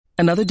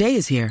Another day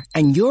is here,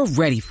 and you're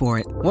ready for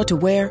it. What to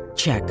wear?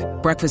 Check.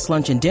 Breakfast,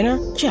 lunch, and dinner?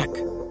 Check.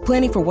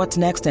 Planning for what's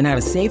next and how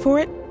to save for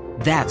it?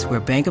 That's where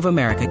Bank of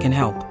America can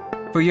help.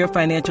 For your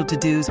financial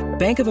to-dos,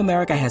 Bank of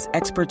America has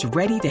experts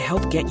ready to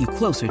help get you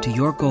closer to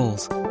your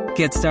goals.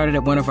 Get started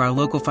at one of our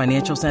local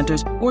financial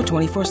centers or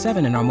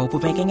 24/7 in our mobile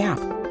banking app.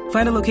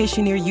 Find a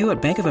location near you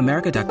at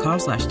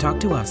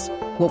bankofamerica.com/talktous.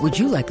 What would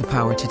you like the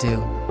power to do?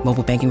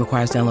 Mobile banking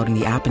requires downloading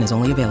the app and is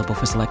only available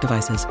for select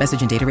devices.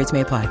 Message and data rates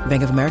may apply.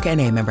 Bank of America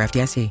N.A., member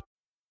FDIC.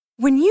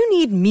 When you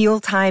need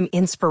mealtime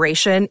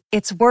inspiration,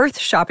 it's worth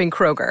shopping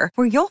Kroger,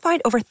 where you'll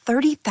find over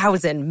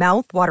 30,000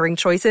 mouth-watering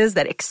choices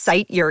that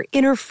excite your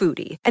inner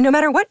foodie. And no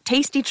matter what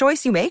tasty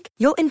choice you make,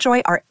 you'll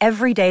enjoy our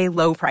everyday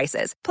low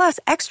prices, plus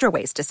extra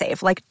ways to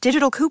save, like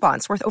digital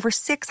coupons worth over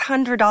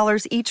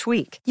 $600 each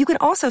week. You can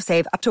also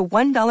save up to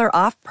 $1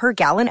 off per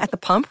gallon at the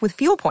pump with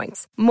fuel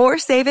points. More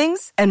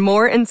savings and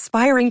more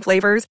inspiring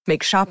flavors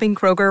make shopping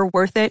Kroger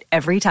worth it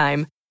every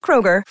time.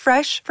 Kroger,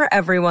 fresh for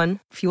everyone.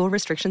 Fuel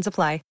restrictions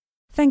apply.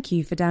 Thank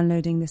you for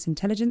downloading this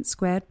Intelligence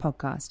Squared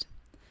podcast.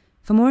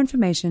 For more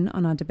information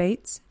on our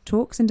debates,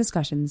 talks and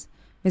discussions,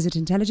 visit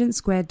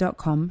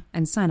intelligencesquared.com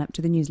and sign up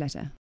to the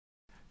newsletter.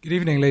 Good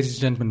evening, ladies and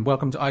gentlemen.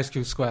 Welcome to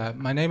IceCube Square.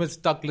 My name is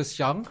Douglas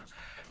Young.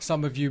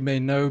 Some of you may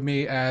know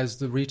me as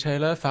the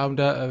retailer,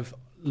 founder of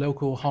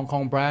local Hong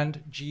Kong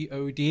brand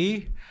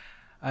GOD.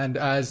 And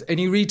as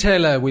any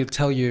retailer will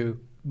tell you,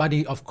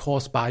 money, of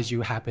course, buys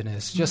you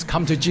happiness. Just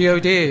come to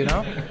GOD, you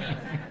know?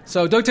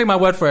 So don't take my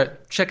word for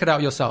it. Check it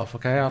out yourself,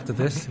 okay, after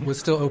this. We're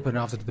still open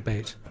after the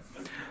debate.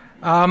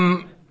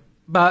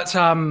 But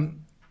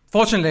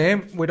fortunately,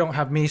 we don't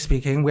have me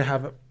speaking. We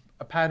have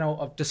a panel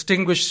of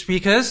distinguished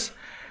speakers.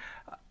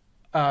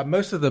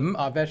 Most of them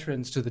are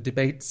veterans to the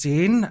debate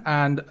scene.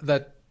 And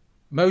the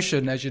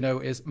motion, as you know,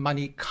 is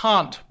money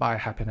can't buy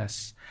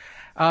happiness.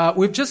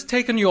 We've just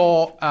taken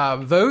your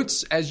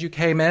votes as you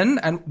came in,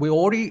 and we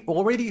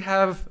already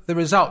have the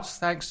results,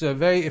 thanks to a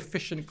very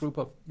efficient group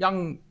of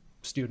young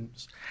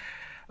students.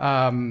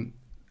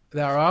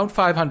 There are around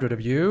 500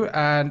 of you,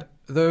 and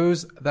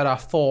those that are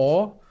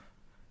for,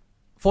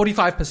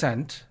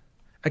 45%,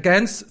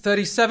 against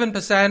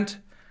 37%,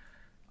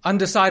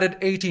 undecided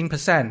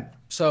 18%.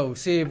 So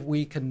see if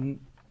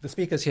the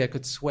speakers here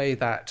could sway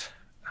that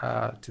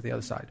to the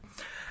other side.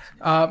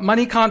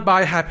 Money can't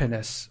buy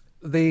happiness.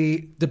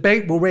 The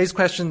debate will raise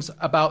questions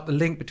about the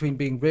link between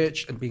being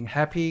rich and being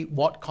happy,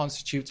 what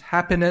constitutes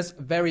happiness,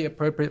 very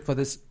appropriate for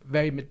this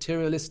very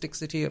materialistic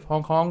city of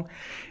Hong Kong.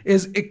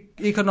 Is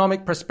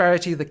economic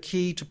prosperity the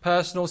key to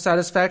personal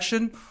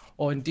satisfaction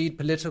or indeed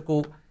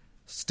political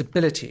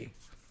stability?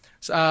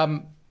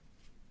 So,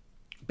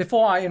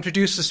 before I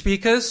introduce the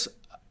speakers,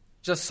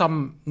 just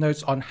some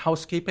notes on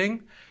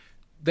housekeeping.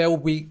 There will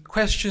be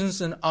questions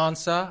and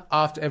answer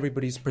after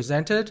everybody's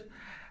presented,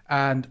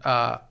 and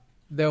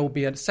there will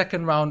be a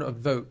second round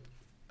of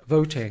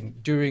voting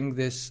during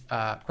this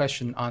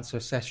question-answer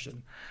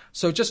session.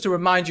 So just to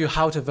remind you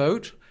how to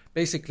vote,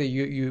 basically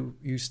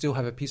you still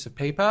have a piece of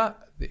paper.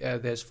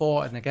 There's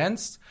for and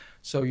against.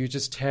 So you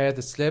just tear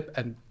the slip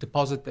and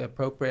deposit the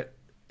appropriate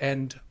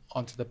end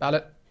onto the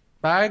ballot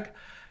bag.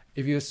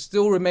 If you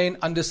still remain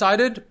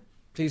undecided,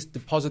 please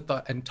deposit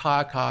the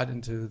entire card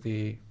into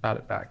the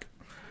ballot bag.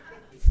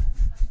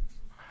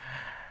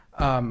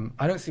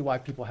 I don't see why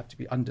people have to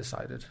be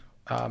undecided.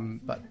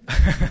 But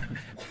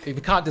if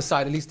you can't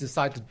decide, at least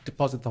decide to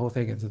deposit the whole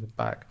thing into the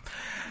bag.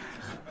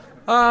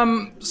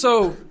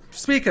 So,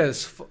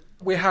 speakers,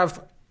 we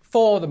have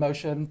for the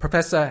motion,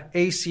 Professor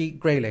A.C.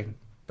 Grayling.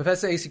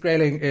 Professor A.C.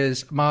 Grayling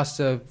is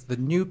Master of the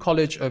New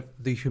College of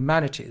the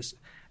Humanities,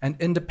 an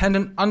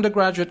independent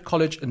undergraduate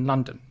college in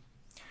London.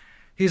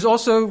 He's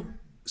also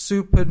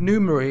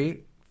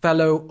supernumerary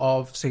Fellow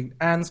of St.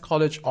 Anne's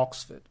College,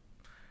 Oxford.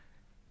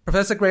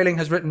 Professor Grayling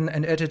has written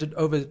and edited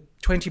over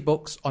 20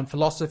 books on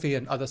philosophy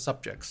and other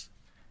subjects.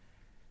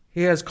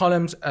 He has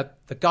columns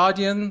at The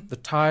Guardian, The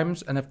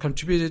Times, and have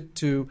contributed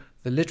to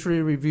The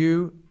Literary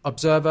Review,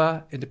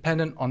 Observer,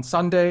 Independent on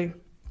Sunday,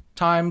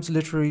 Times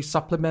Literary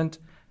Supplement,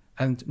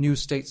 and New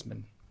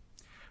Statesman.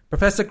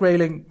 Professor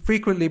Grayling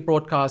frequently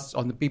broadcasts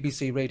on the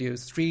BBC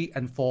Radios 3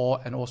 and 4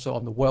 and also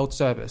on the World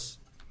Service.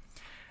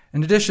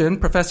 In addition,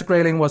 Professor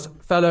Grayling was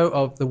Fellow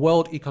of the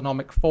World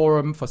Economic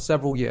Forum for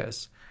several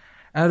years,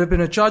 and have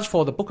been a judge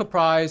for the Booker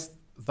Prize,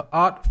 the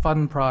Art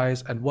Fund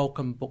Prize, and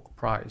Wellcome Book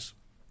Prize.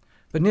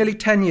 For nearly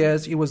 10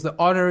 years, he was the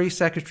honorary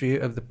secretary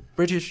of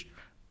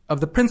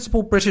the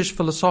principal British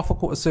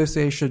Philosophical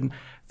Association,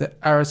 the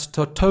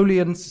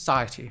Aristotelian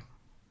Society.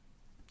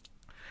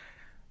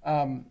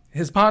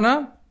 His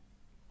partner,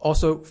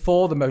 also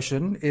for the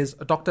motion, is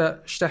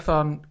Dr.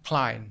 Stefan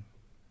Klein.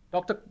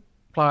 Dr.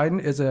 Klein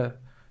is a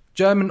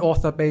German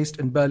author based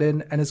in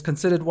Berlin and is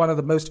considered one of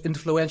the most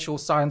influential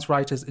science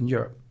writers in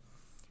Europe.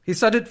 He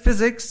studied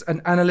physics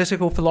and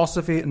analytical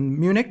philosophy in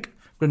Munich,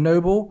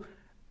 Grenoble,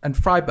 and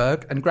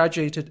Freiburg, and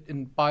graduated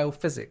in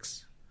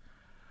biophysics.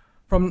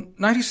 From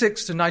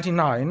 1996 to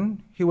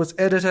 1999, he was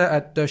editor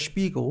at Der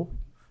Spiegel,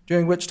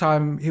 during which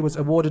time he was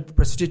awarded the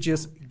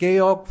prestigious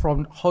Georg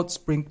von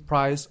Holtzbrinck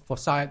Prize for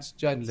Science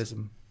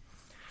Journalism.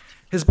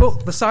 His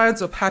book, The Science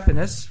of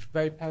Happiness,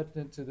 very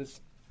pertinent to this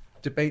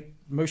debate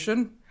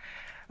motion,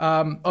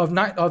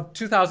 of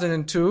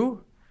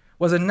 2002,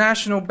 was a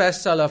national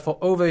bestseller for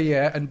over a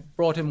year and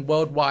brought him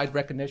worldwide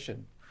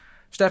recognition.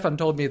 Stefan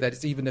told me that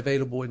it's even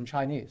available in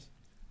Chinese.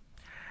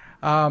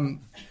 In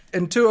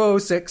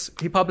 2006,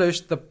 he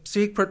published The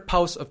Secret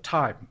Pulse of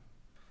Time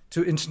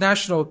to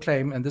international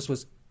acclaim, and this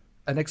was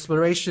an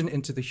exploration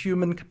into the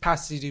human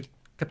capacity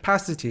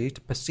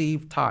to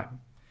perceive time.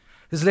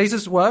 His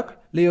latest work,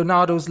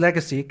 Leonardo's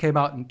Legacy, came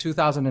out in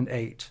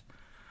 2008.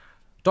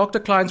 Dr.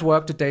 Klein's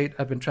work to date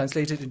have been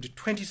translated into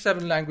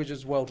 27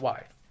 languages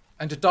worldwide.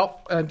 And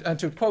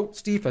to quote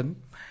Stephen,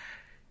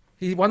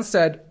 he once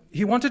said,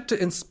 he wanted to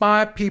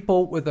inspire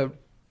people with a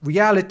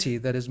reality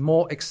that is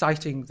more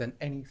exciting than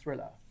any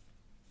thriller.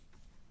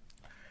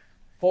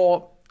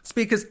 For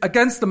speakers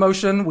against the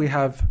motion, we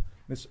have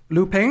Ms.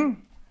 Lu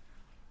Ping.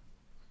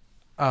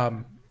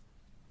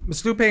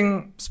 Ms. Lu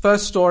Ping's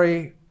first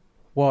story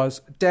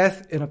was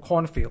Death in a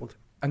Cornfield,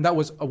 and that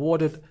was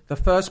awarded the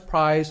first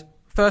prize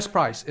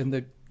in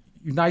the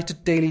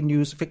United Daily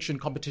News Fiction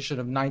Competition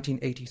of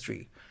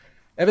 1983.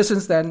 Ever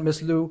since then,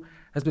 Ms. Lu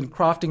has been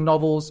crafting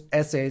novels,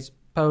 essays,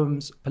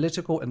 poems,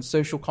 political and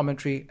social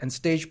commentary, and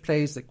stage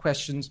plays that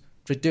questions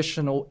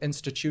traditional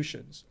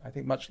institutions, I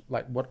think much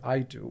like what I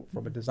do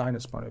from a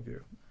designer's point of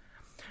view.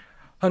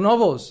 Her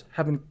novels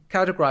have been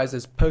categorized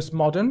as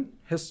postmodern,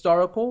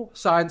 historical,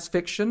 science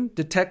fiction,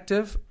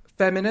 detective,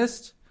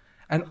 feminist,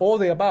 and all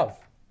the above.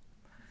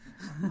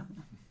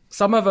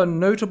 Some of her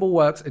notable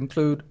works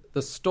include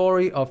The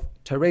Story of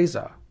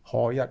Teresa,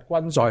 何日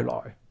君再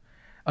來,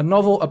 a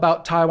novel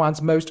about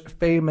Taiwan's most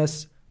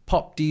famous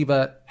pop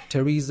diva,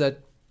 Teresa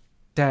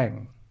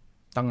Deng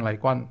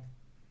Lei-guan,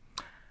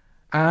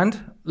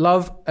 and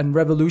Love and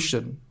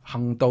Revolution,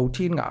 行道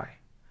天涯,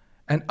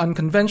 an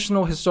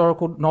unconventional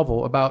historical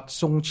novel about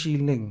Song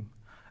Qi-ling,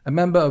 a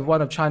member of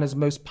one of China's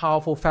most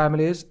powerful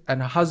families,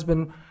 and her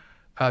husband,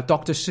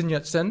 Dr. Sun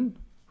Yat-sen,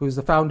 who is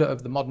the founder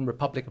of the modern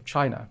Republic of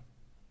China.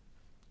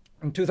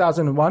 In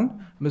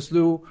 2001, Ms.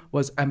 Lu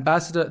was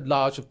Ambassador at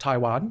Large of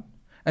Taiwan,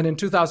 and in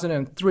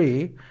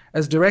 2003,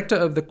 as director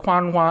of the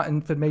Quanhua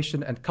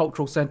Information and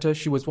Cultural Center,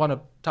 she was one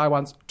of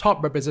Taiwan's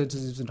top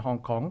representatives in Hong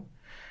Kong.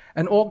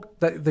 And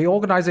the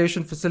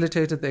organization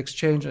facilitated the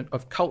exchange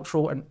of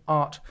cultural and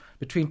art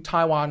between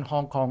Taiwan,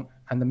 Hong Kong,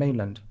 and the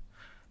mainland.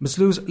 Ms.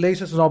 Lu's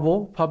latest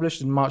novel,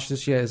 published in March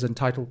this year, is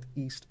entitled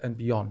East and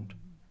Beyond.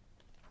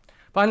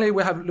 Finally,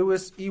 we have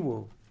Louis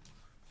Ewu.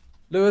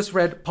 Louis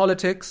read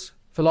politics,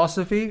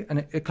 philosophy,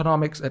 and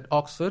economics at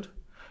Oxford,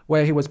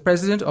 where he was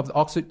president of the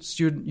Oxford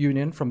Student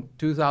Union from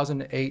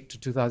 2008 to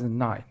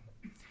 2009.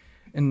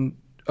 In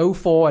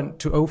 2004 and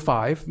to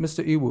 2005,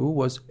 Mr. Ewu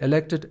was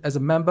elected as a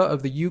member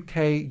of the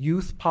UK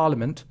Youth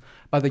Parliament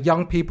by the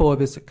young people of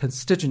his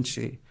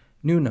constituency,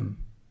 Newnham.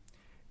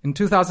 In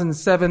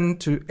 2007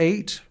 to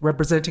 2008,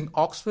 representing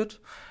Oxford,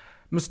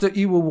 Mr.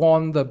 Ewu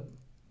won the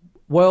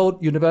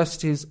World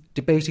Universities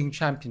Debating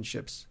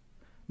Championships.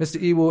 Mr.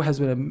 Ewu has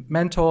been a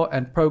mentor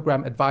and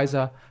program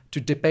advisor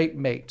to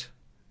DebateMate,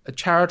 a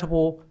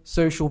charitable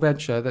social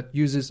venture that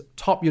uses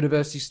top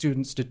university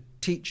students to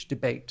teach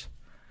debate.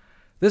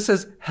 This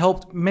has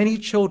helped many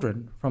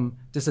children from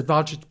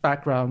disadvantaged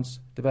backgrounds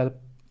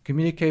develop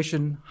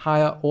communication,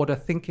 higher order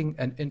thinking,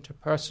 and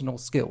interpersonal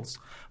skills,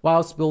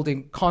 whilst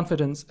building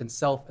confidence and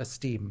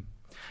self-esteem.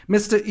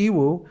 Mr.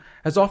 Ewu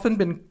has often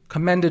been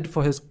commended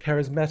for his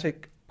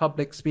charismatic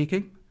public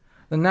speaking.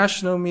 The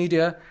national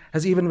media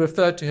has even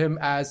referred to him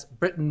as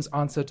Britain's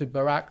answer to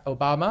Barack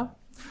Obama.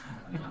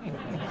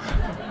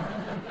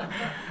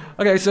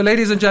 Okay, so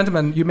ladies and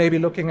gentlemen, you may be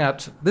looking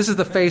at, this is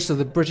the face of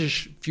the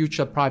British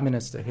future Prime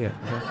Minister here.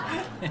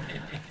 Okay?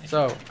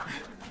 So,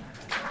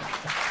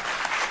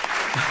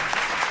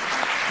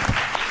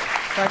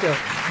 thank you.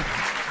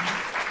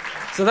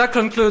 So that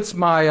concludes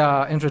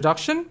my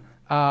introduction.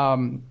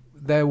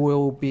 There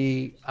will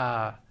be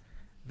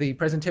the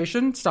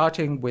presentation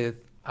starting with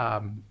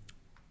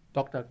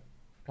Dr.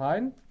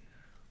 Klein,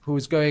 who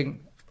is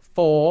going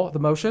for the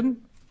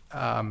motion.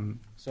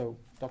 So,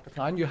 Dr.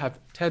 Klein, you have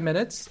 10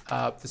 minutes.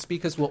 The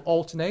speakers will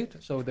alternate,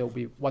 so there will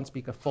be one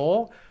speaker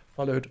for,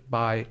 followed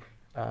by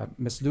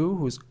Ms. Lu,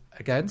 who's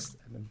against,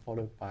 and then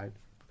followed by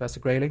Professor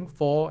Grayling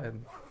for,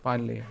 and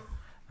finally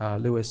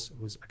Lewis,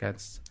 who's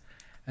against.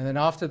 And then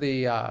after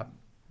the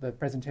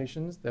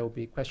presentations, there will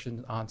be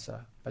question and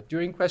answer. But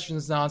during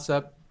questions and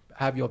answer,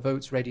 have your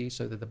votes ready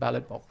so that the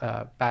ballot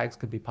bags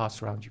can be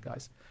passed around you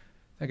guys.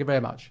 Thank you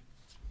very much.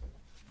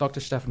 Dr.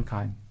 Stefan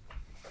Klein.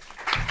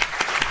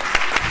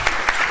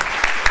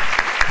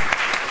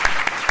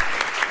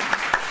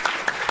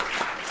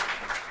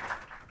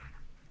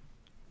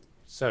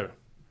 So,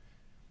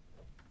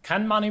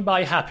 can money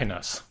buy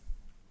happiness?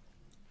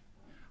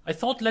 I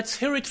thought let's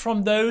hear it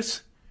from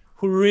those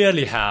who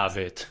really have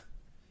it.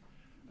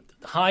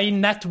 High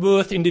net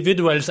worth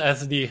individuals,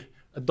 as the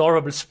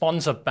adorable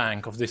sponsor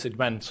bank of this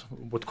event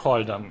would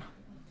call them.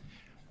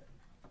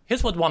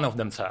 Here's what one of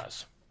them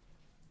says.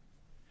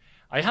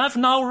 I have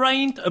now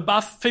reigned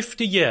above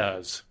 50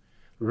 years,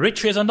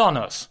 riches and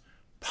honors,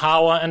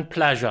 power and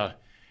pleasure,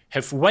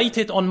 have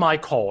waited on my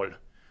call,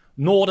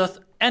 nor doth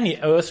any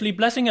earthly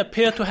blessing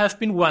appear to have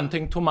been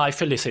wanting to my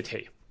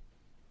felicity.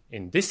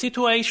 In this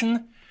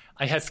situation,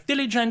 I have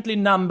diligently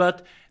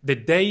numbered the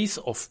days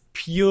of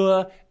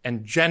pure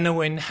and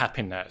genuine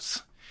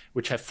happiness,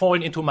 which have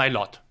fallen into my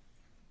lot.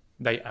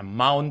 They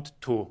amount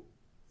to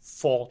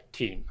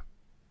 14.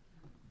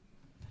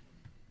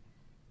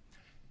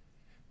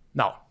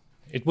 Now,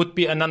 it would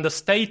be an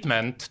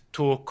understatement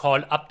to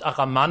call Abd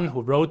ar-Rahman,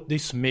 who wrote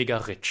this,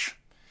 mega rich.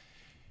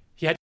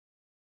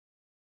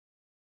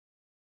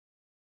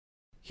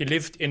 He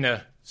lived in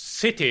a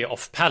city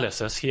of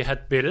palaces he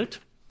had built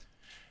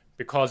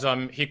because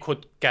he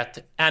could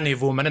get any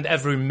woman and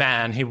every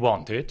man he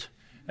wanted,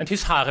 and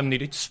his harem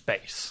needed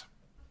space.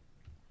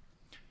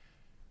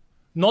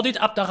 Nor did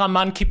Abd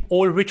ar-Rahman keep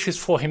all riches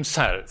for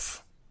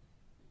himself.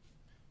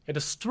 He had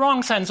a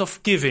strong sense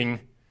of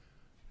giving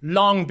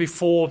long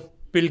before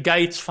Bill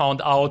Gates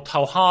found out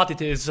how hard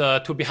it is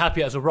to be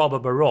happy as a robber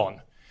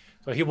baron.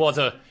 So he was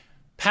a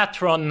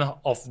patron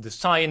of the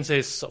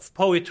sciences, of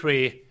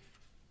poetry,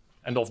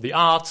 and of the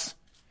arts,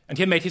 and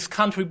he made his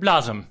country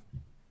blossom.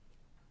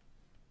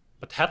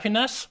 But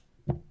happiness?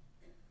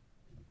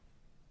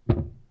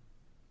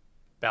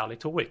 Barely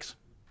 2 weeks.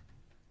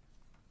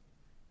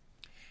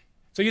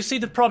 So you see,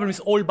 the problem is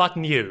all but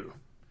new.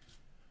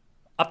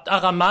 Abd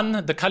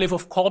ar-Rahman, the Caliph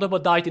of Cordoba,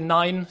 died in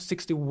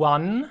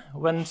 961,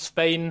 when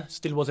Spain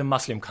still was a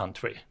Muslim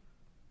country.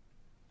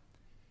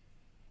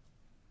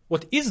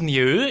 What is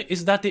new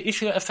is that the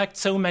issue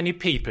affects so many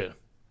people.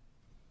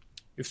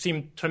 We've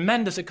seen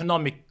tremendous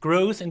economic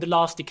growth in the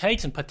last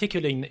decades, and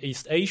particularly in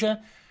East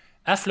Asia.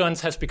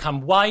 Affluence has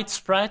become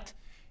widespread,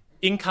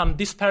 income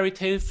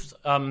disparities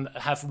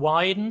have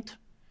widened,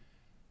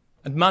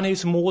 and money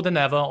is more than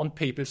ever on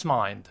people's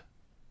mind.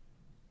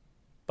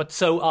 But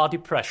so are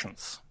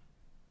depressions.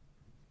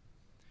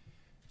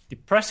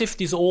 Depressive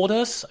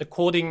disorders,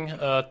 according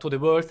to the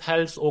World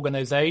Health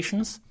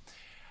Organizations,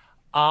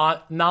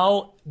 are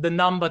now the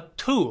number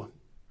 2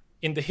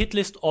 in the hit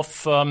list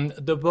of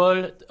the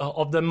world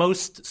of the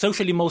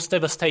socially most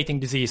devastating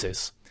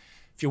diseases.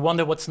 If you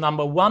wonder what's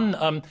number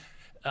 1,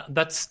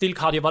 that's still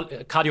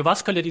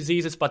cardiovascular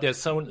diseases, but they're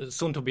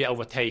soon to be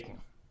overtaken.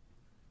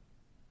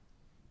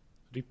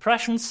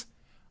 Depressions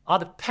are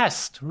the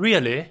pest,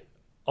 really,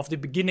 of the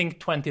beginning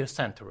 20th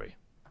century.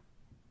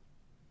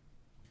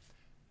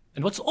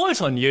 And what's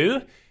also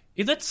new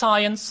is that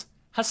science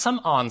has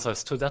some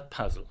answers to that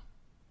puzzle.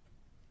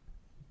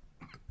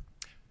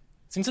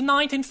 Since the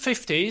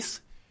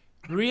 1950s,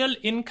 real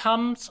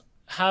incomes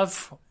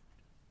have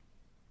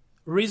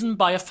risen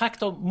by a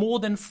factor more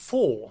than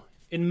 4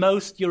 in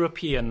most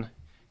European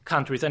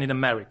countries and in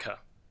America.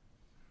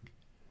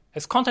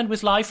 Has content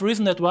with life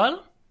risen as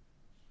well?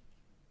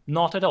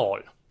 Not at all.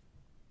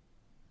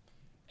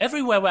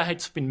 Everywhere where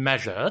it's been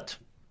measured,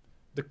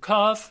 the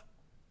curve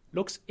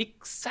looks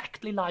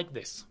exactly like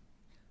this.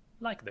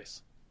 Like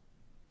this.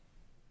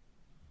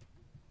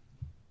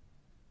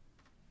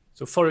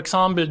 So, for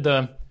example,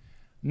 the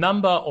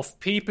number of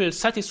people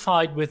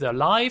satisfied with their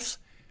lives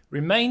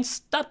remains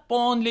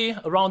stubbornly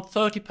around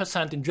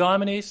 30% in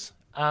Germany,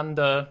 and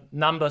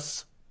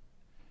numbers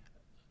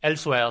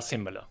elsewhere are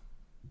similar.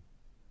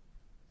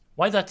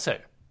 Why is that so?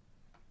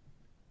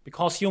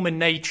 Because human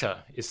nature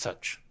is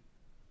such.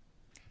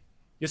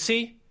 You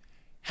see,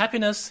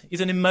 happiness is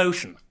an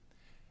emotion,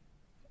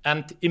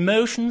 and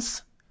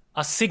emotions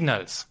are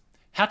signals.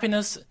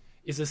 Happiness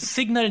is a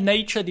signal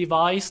nature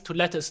devised to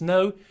let us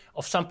know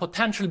of some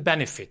potential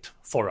benefit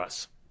for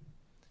us.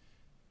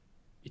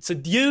 It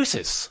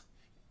seduces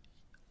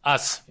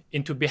us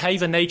into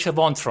behavior nature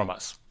wants from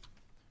us.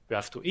 We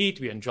have to eat,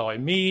 we enjoy a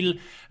meal,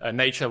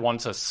 nature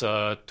wants us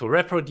to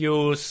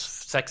reproduce,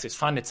 sex is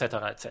fun,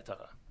 etc., etc.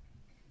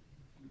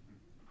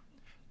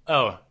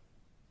 Oh,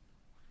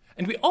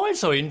 and we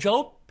also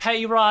enjoy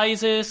pay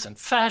rises and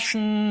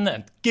fashion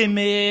and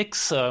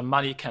gimmicks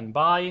money can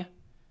buy.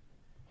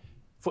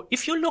 For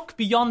if you look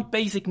beyond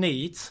basic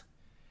needs,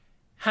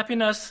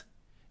 happiness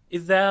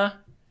is there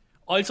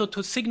also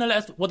to signal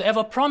us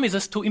whatever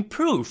promises to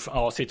improve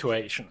our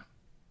situation.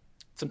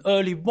 It's an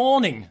early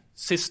warning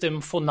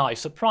system for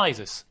nice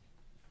surprises.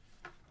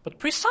 But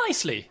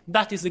precisely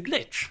that is a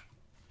glitch.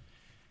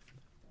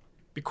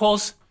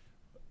 Because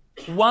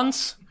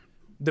once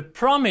the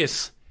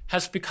promise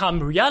has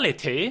become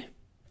reality,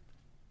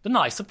 the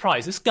nice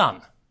surprise is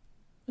gone.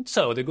 And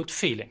so are the good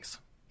feelings.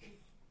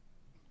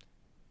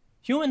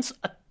 Humans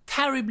are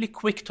terribly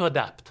quick to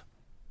adapt.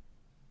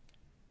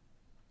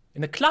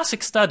 In a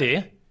classic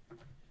study,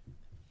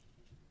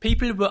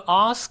 people were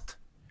asked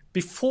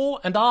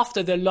before and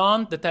after they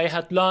learned that they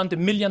had learned $1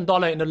 million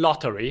in a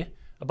lottery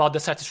about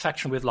their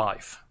satisfaction with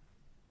life.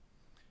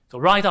 So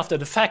right after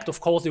the fact, of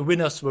course, the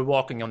winners were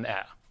walking on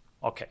air.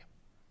 Okay.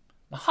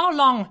 Now, how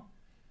long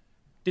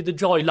did the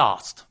joy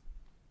last?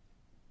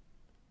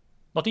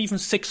 Not even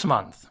 6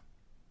 months.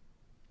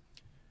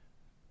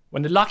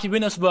 When the lucky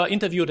winners were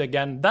interviewed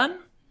again, then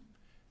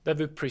they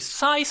were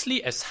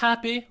precisely as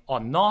happy or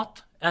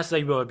not as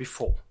they were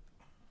before.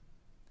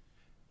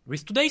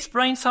 With today's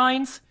brain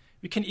science,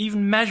 we can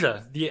even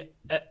measure the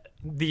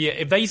the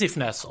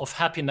evasiveness of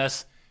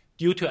happiness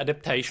due to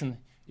adaptation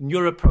in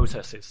neural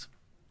processes.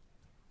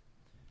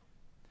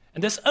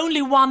 And there's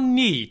only one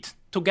need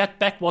to get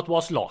back what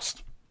was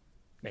lost,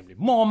 namely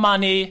more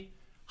money,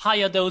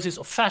 higher doses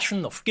of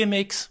fashion, of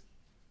gimmicks.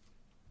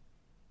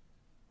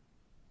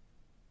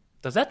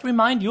 Does that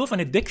remind you of an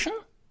addiction?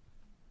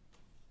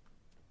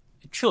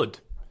 It should,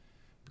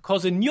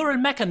 because the neural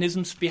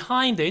mechanisms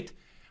behind it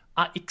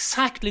are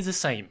exactly the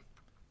same.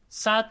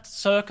 Sad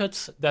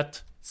circuits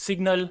that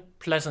signal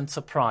pleasant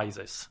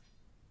surprises.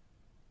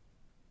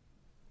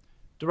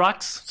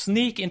 Drugs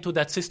sneak into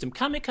that system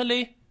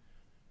chemically,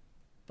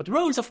 but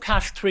rolls of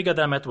cash trigger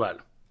them as well.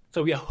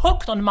 So we are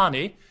hooked on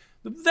money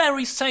the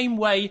very same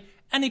way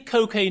any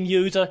cocaine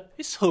user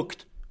is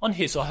hooked on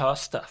his or her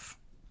stuff.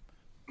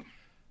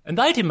 And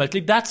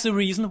ultimately, that's the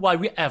reason why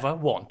we ever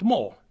want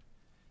more.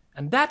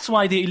 And that's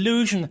why the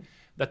illusion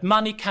that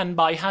money can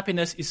buy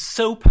happiness is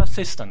so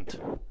persistent.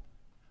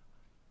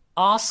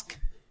 Ask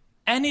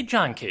any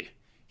junkie.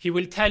 He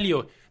will tell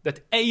you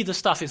that A, the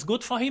stuff is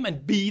good for him,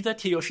 and B,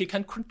 that he or she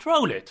can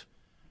control it.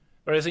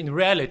 Whereas in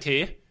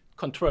reality, it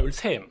controls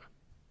him.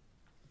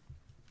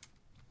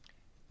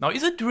 Now,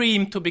 is a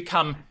dream to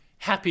become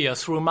happier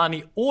through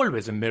money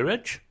always a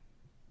mirage?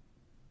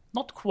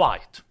 Not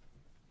quite.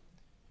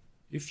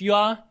 If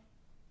your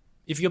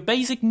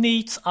basic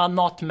needs are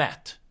not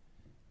met,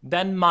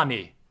 then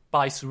money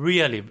buys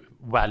really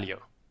value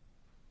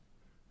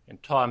in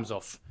terms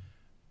of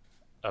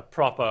a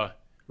proper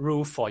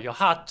roof for your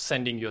hut,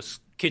 sending your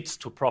kids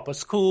to proper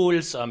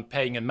schools,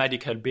 paying a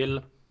medical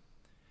bill.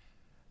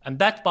 And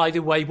that, by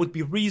the way, would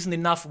be reason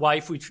enough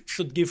why we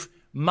should give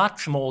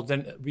much more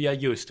than we are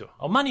used to.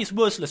 Our money is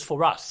worthless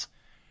for us,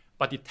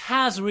 but it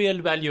has real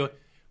value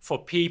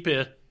for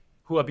people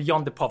who are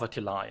beyond the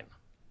poverty line.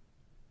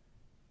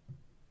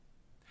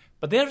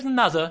 But there is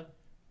another,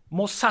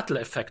 more subtle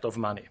effect of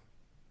money.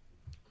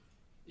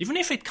 Even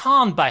if it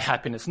can't buy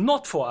happiness,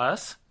 not for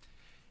us,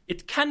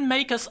 it can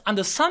make us,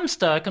 under some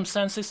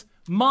circumstances,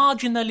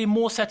 marginally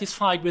more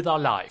satisfied with our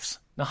lives.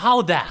 Now,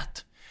 how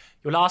that?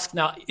 You'll ask,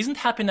 now, isn't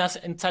happiness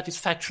and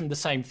satisfaction the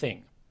same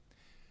thing?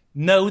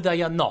 No,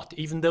 they are not,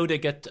 even though they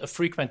get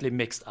frequently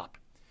mixed up.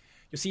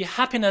 You see,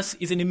 happiness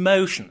is an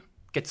emotion,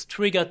 gets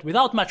triggered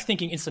without much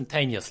thinking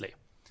instantaneously.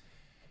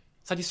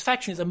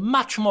 Satisfaction is a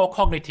much more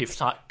cognitive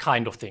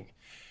kind of thing.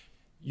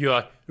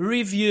 You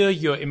review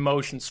your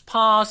emotions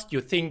past,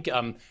 you think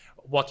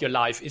what your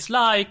life is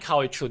like, how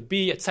it should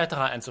be,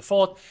 etc., and so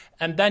forth,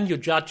 and then you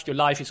judge your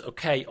life is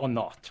okay or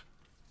not.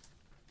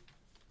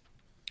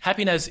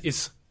 Happiness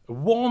is a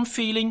warm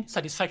feeling,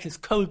 satisfaction is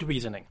cold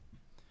reasoning.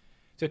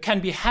 So you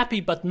can be happy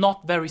but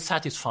not very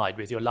satisfied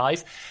with your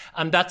life,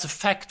 and that's a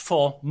fact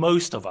for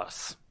most of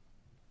us.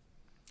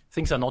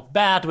 Things are not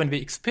bad when we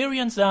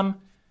experience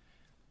them,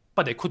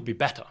 but they could be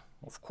better,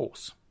 of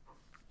course.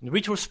 In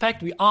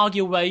retrospect, we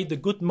argue away the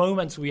good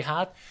moments we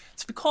had.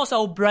 It's because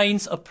our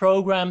brains are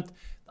programmed,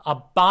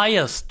 are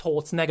biased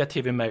towards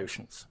negative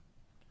emotions.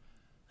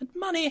 And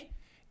money,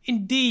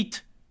 indeed,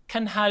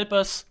 can help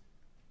us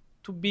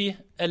to be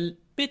a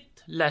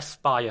bit less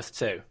biased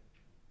so.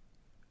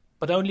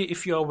 But only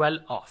if you are well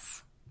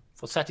off.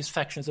 For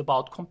satisfaction is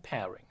about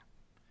comparing.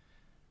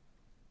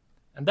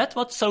 And that's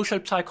what social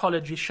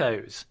psychology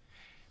shows.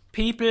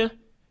 People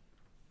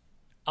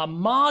are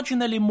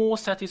marginally more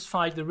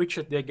satisfied the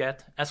richer they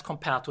get as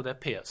compared to their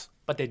peers.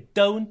 But they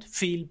don't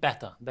feel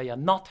better. They are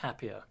not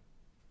happier.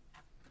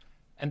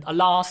 And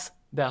alas,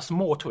 there's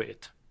more to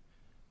it.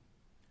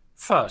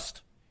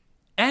 First,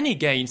 any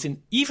gains,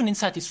 even in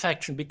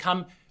satisfaction,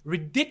 become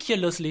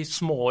ridiculously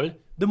small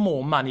the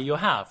more money you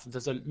have.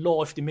 There's a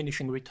law of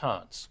diminishing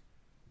returns.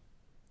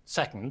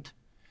 Second,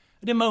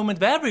 at the moment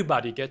where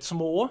everybody gets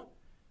more,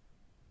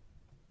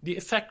 the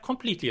effect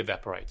completely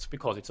evaporates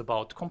because it's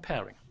about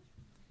comparing.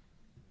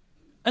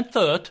 And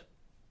third,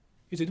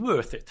 is it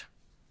worth it?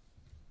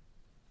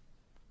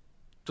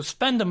 To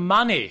spend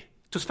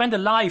a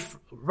life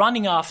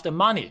running after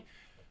money,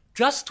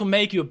 just to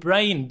make your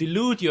brain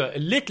delude you a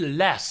little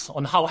less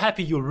on how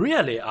happy you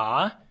really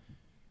are,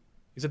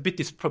 is a bit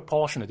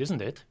disproportionate,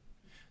 isn't it?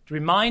 It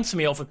reminds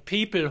me of a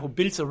people who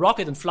builds a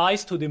rocket and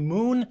flies to the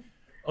moon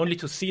only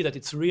to see that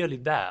it's really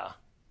there.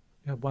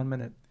 You have 1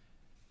 minute.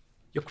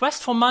 Your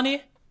quest for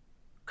money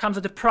comes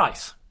at a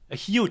price, a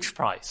huge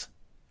price,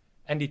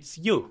 and it's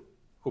you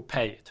who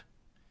pay it.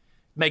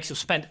 It makes you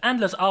spend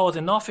endless hours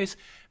in office,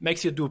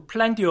 makes you do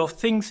plenty of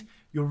things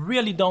you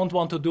really don't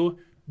want to do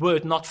were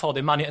it not for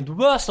the money. And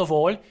worst of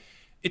all,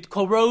 it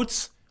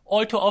corrodes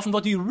all too often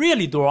what we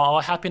really draw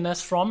our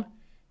happiness from,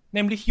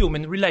 namely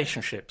human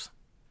relationships.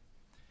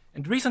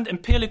 And recent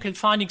empirical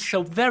findings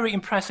show very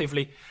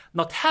impressively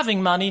not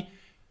having money,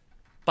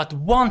 but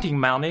wanting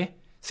money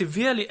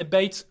severely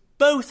abates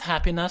both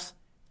happiness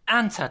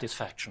and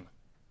satisfaction.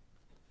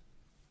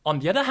 On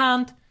the other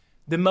hand,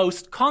 the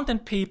most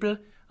content people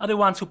are the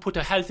ones who put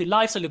a healthy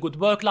lifestyle, a good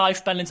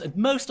work-life balance, and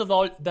most of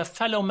all, their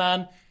fellow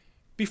man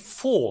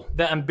before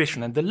their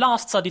ambition. And the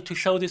last study to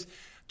show this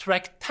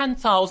tracked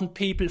 10,000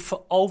 people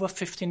for over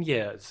 15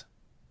 years.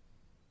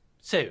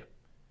 So,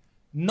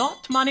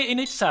 not money in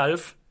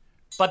itself,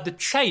 but the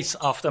chase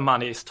after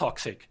money is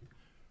toxic.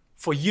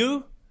 For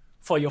you,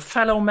 for your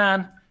fellow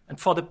man, and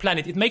for the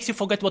planet. It makes you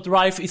forget what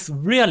life is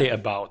really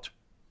about.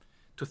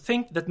 To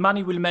think that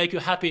money will make you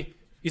happy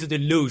is a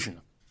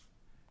delusion.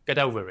 Get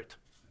over it.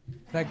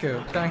 Thank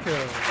you. Thank you.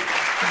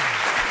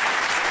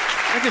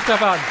 Thank you,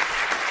 Stefan.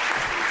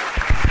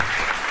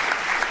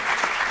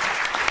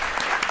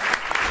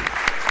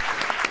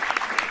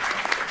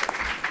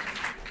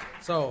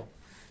 So,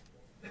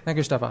 thank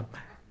you, Stefan.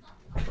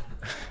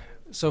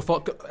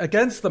 So,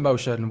 against the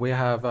motion, we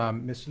have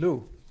Ms.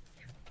 Lu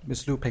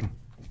Ping.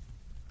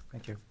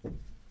 Thank you.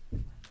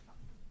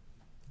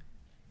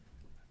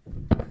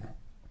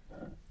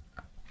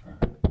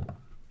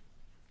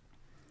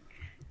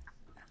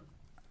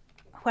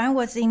 When I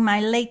was in my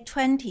late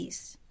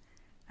 20s,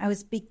 I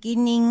was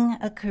beginning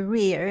a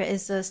career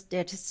as a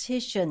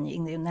statistician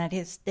in the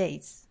United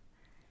States.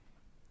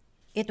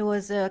 It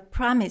was a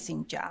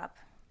promising job,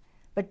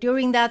 but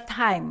during that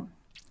time,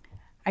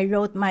 I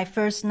wrote my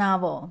first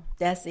novel,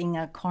 Death in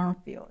a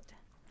Cornfield.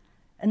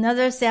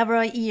 Another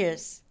several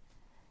years,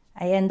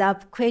 I ended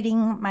up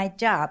quitting my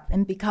job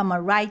and become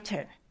a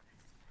writer.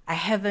 I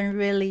haven't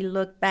really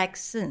looked back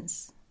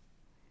since.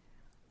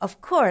 Of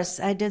course,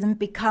 I didn't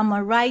become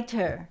a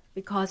writer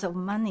because of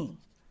money.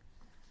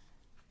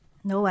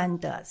 No one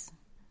does.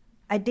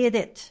 I did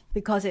it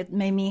because it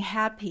made me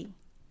happy.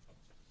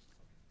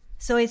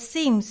 So it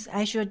seems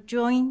I should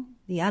join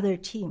the other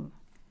team.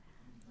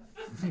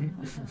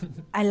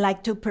 I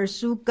like to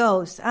pursue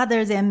goals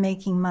other than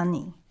making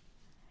money.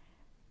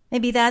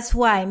 Maybe that's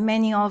why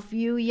many of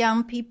you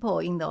young people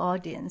in the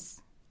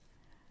audience,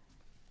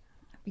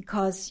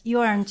 because you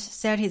aren't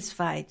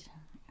satisfied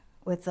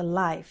with a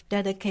life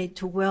dedicated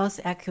to wealth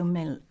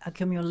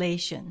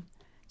accumulation,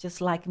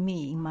 just like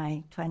me in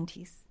my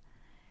 20s.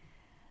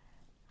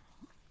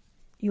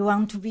 You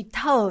want to be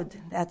told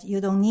that you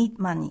don't need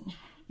money.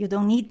 You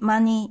don't need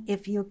money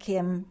if you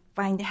can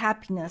find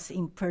happiness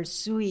in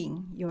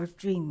pursuing your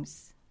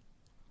dreams.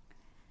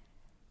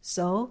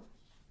 So,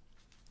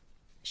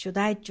 should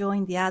I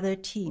join the other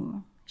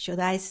team? Should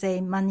I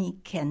say money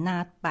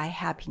cannot buy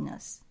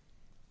happiness?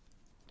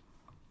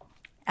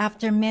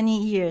 After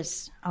many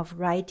years of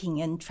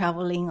writing and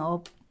traveling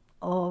all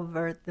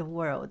over the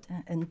world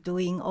and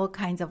doing all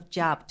kinds of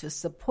jobs to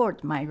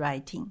support my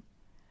writing,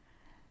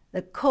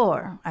 the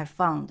core I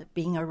found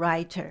being a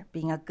writer,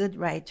 being a good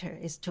writer,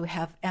 is to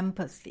have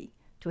empathy,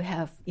 to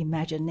have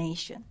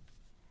imagination.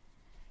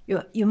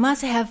 You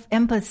must have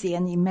empathy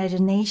and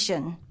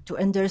imagination to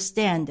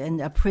understand and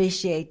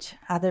appreciate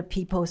other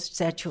people's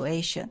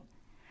situation.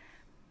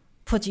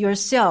 Put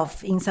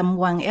yourself in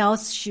someone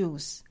else's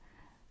shoes,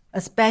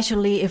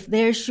 especially if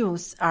their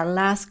shoes are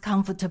less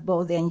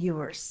comfortable than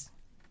yours.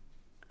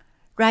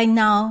 Right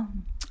now,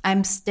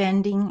 I'm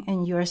standing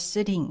and you're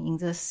sitting in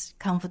this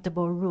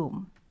comfortable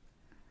room.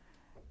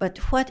 But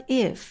what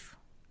if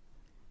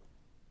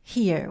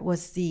here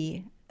was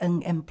the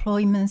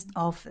unemployment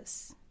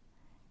office,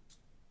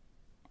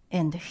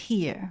 and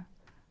here,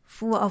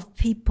 full of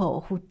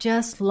people who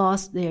just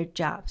lost their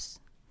jobs?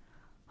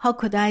 How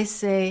could I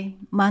say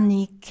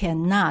money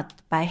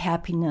cannot buy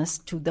happiness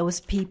to those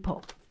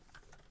people?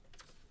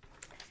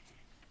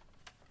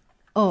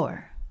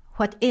 Or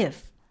what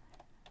if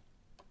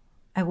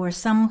I were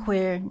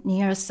somewhere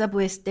near a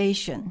subway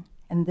station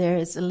and there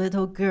is a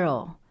little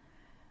girl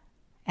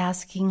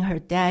asking her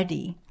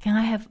daddy, "Can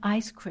I have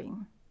ice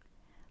cream?"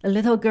 The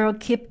little girl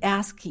keeps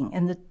asking,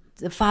 and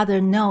the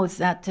father knows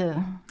that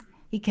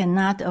he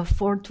cannot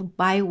afford to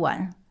buy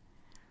one.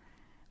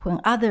 When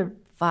other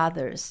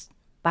fathers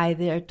buy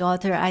their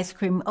daughter ice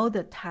cream all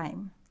the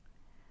time,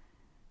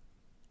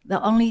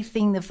 the only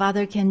thing the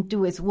father can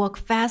do is walk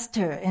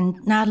faster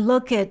and not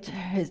look at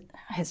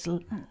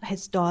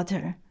his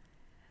daughter.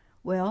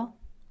 Well,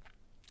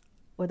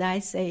 would I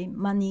say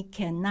money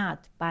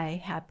cannot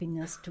buy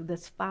happiness to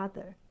this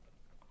father?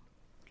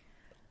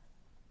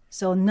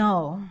 So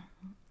no,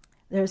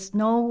 there's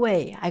no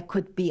way I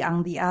could be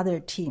on the other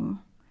team.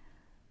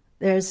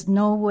 There's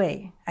no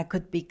way I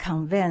could be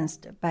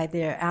convinced by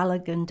their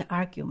elegant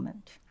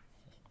argument.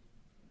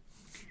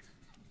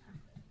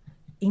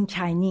 In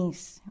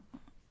Chinese,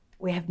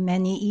 we have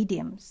many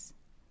idioms.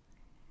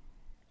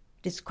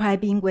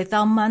 Describing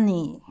without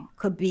money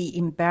could be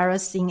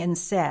embarrassing and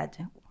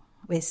sad.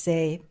 We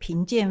say,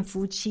 贫贱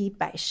夫妻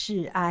百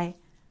事哀.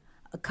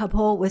 A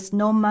couple with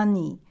no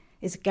money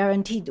is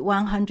guaranteed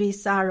 100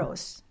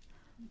 sorrows.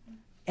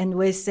 And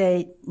we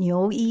say,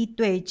 牛一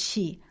对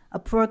气. A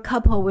poor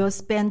couple will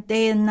spend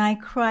day and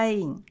night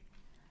crying.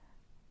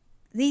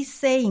 These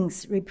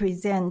sayings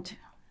represent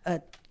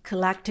a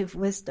collective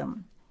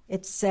wisdom.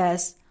 It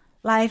says,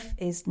 life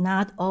is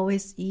not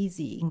always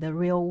easy in the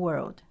real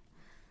world.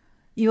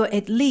 You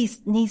at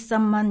least need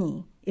some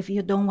money if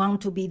you don't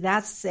want to be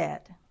that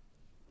sad.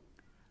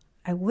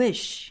 I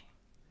wish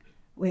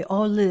we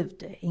all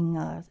lived in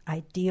an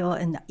ideal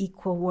and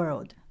equal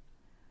world,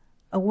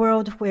 a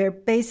world where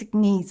basic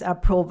needs are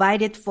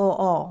provided for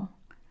all,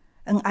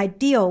 an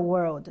ideal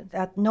world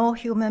that no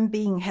human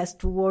being has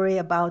to worry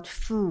about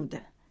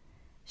food,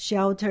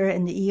 shelter,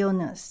 and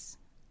illness.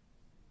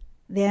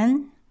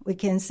 Then we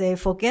can say,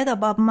 forget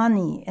about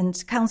money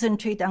and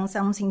concentrate on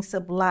something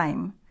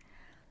sublime.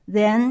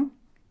 Then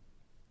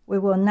we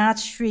will not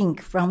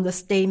shrink from the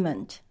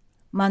statement,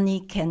 money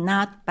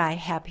cannot buy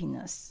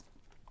happiness.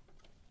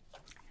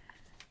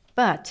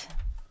 But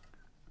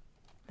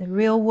the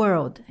real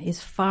world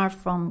is far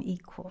from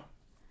equal.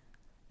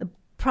 The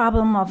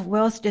problem of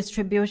wealth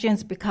distribution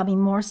is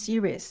becoming more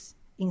serious.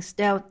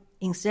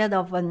 Instead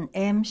of an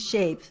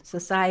M-shaped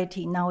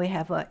society, now we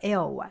have an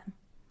L one.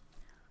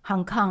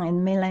 Hong Kong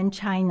and mainland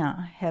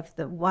China have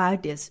the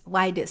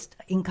widest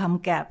income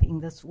gap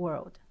in this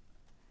world.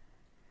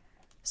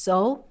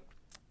 So,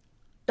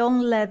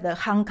 don't let the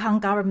Hong Kong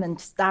government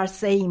start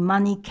saying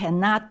money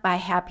cannot buy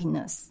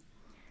happiness.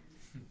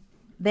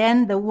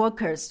 Then the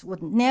workers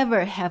would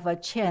never have a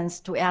chance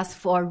to ask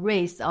for a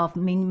raise of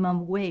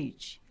minimum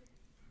wage.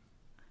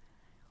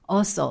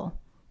 Also,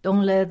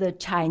 don't let the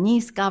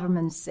Chinese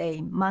government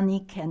say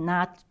money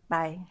cannot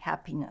buy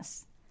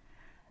happiness.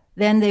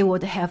 Then they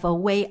would have a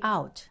way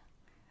out.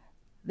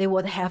 They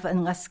would have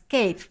an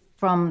escape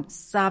from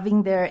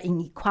solving their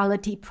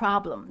inequality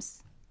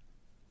problems.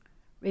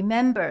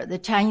 Remember, the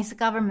Chinese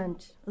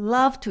government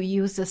loved to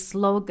use the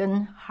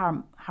slogan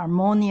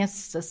harmonious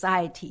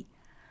society.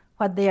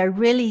 What they are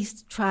really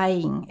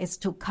trying is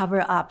to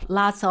cover up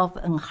lots of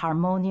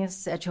unharmonious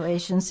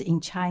situations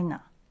in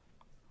China.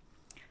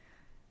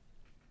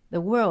 The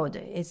world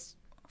is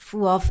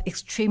full of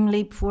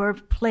extremely poor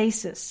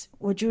places.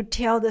 Would you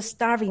tell the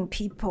starving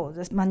people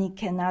that money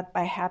cannot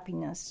buy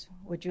happiness?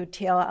 Would you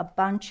tell a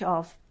bunch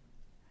of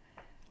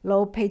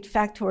low-paid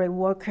factory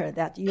workers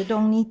that you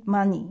don't need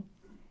money?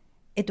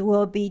 It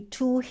will be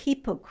too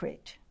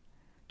hypocrite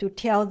to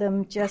tell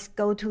them just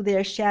go to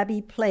their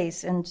shabby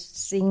place and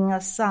sing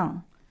a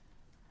song.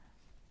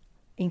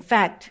 In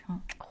fact,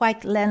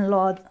 white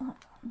landowners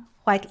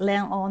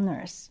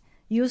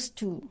used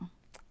to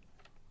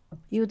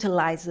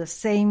utilize the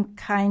same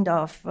kind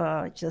of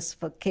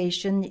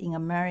justification in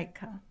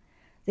America.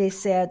 They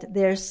said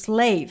their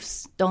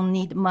slaves don't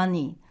need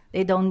money.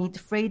 They don't need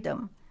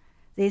freedom.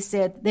 They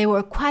said they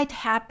were quite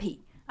happy.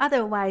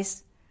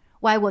 Otherwise,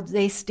 why would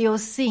they still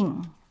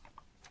sing?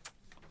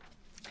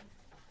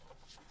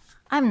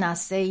 I'm not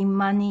saying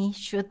money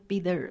should be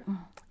the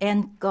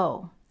end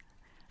goal.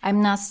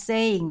 I'm not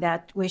saying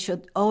that we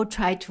should all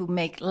try to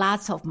make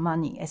lots of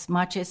money as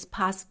much as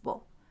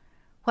possible.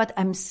 What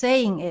I'm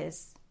saying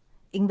is,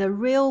 in the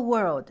real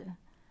world,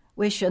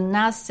 we should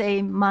not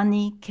say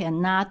money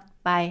cannot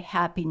buy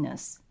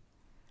happiness.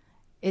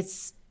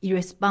 It's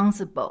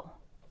irresponsible,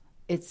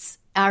 it's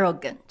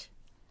arrogant,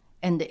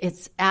 and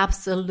it's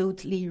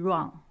absolutely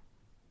wrong.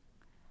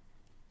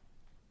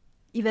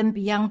 Even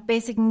beyond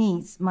basic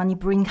needs, money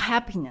brings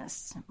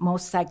happiness.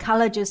 Most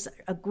psychologists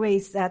agree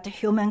that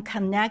human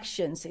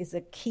connections is a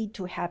key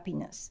to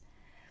happiness.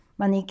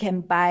 Money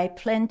can buy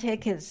plane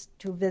tickets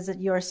to visit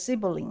your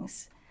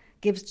siblings,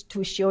 gifts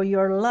to show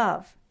your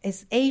love.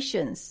 As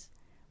Asians,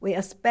 we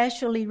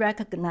especially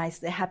recognize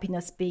the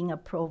happiness being a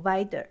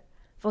provider.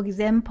 For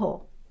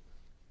example,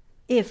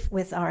 if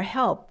with our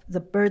help, the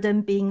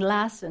burden being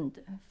lessened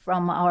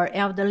from our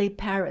elderly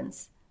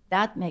parents,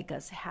 that makes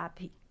us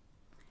happy.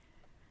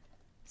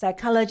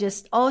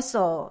 Psychologists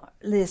also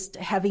list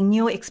having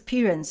new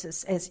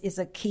experiences as is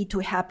a key to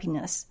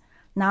happiness.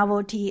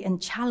 Novelty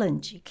and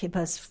challenge keep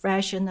us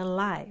fresh and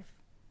alive.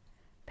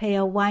 Pay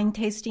a wine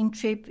tasting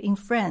trip in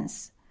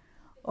France,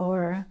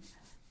 or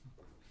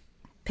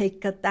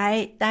take a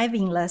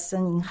diving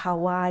lesson in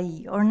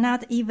Hawaii, or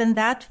not even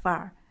that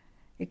far.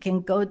 You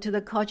can go to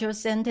the cultural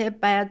center,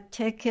 buy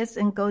tickets,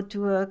 and go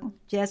to a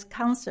jazz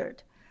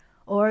concert,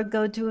 or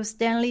go to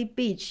Stanley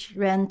Beach,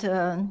 rent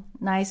a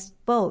nice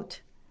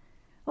boat,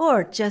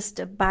 or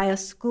just buy a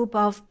scoop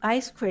of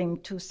ice cream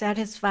to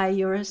satisfy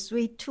your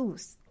sweet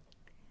tooth.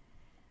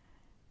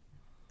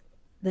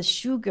 The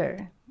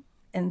sugar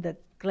and the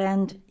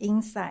gland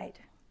inside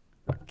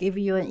give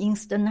you an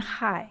instant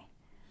high.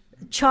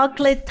 The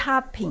chocolate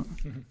topping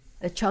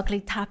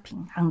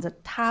on the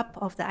top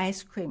of the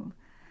ice cream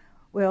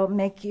will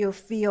make you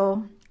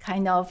feel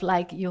kind of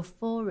like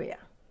euphoria.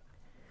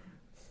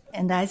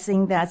 And I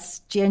think that's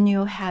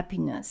genuine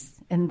happiness,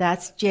 and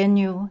that's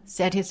genuine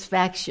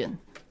satisfaction.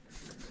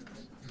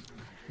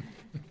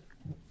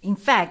 In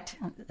fact,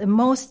 the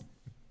most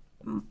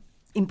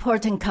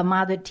important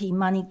commodity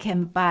money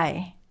can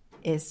buy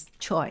is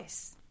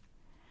choice.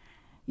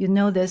 You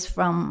know this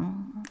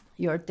from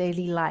your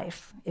daily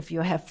life. If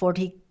you have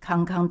 40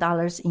 Hong Kong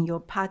dollars in your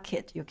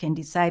pocket, you can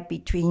decide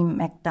between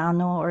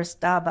McDonald's or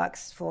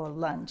Starbucks for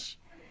lunch.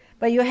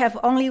 But you have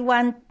only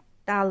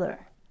 $1.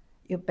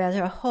 You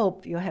better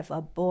hope you have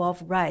a bowl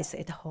of rice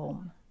at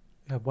home.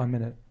 You have 1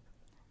 minute.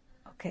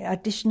 Okay,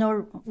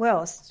 additional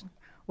wealth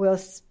will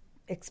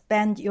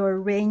expand your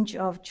range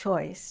of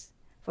choice.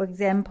 For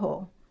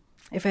example,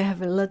 if you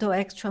have a little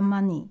extra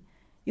money,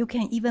 you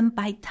can even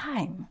buy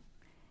time.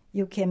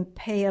 You can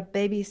pay a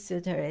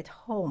babysitter at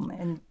home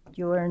and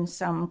you earn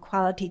some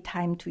quality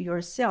time to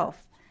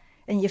yourself.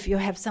 And if you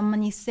have some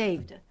money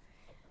saved,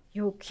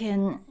 you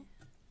can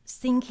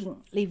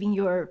leaving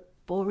your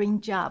boring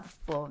job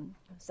for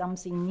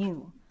something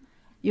new.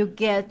 You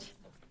get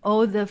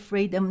all the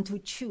freedom to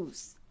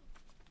choose.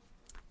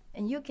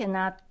 And you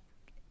cannot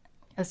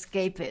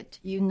escape it.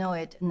 You know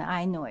it, and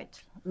I know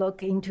it.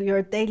 Look into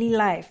your daily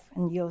life,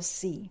 and you'll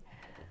see.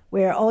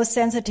 We're all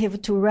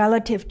sensitive to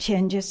relative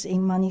changes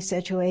in money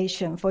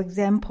situation. For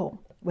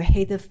example, we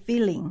hate the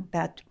feeling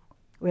that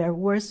we are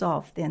worse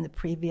off than the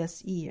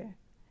previous year.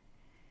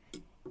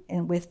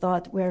 And we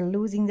thought we're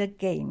losing the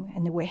game,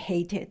 and we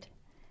hate it.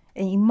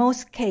 And in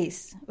most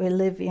cases, we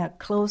live in a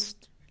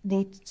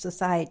close-knit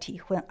society.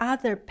 When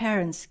other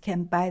parents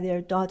can buy their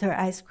daughter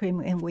ice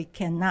cream and we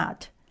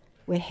cannot,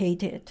 we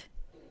hate it.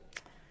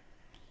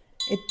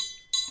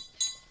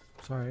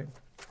 Sorry.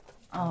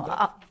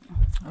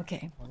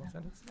 Okay.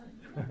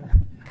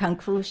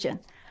 Conclusion.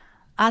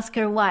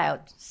 Oscar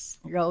Wilde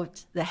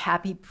wrote The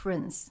Happy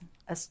Prince,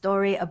 a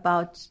story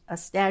about a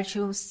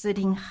statue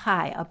sitting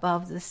high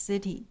above the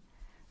city.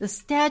 The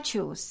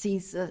statue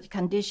sees the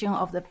condition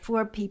of the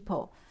poor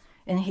people,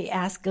 and he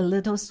asks a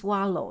little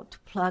swallow to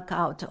pluck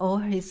out all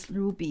his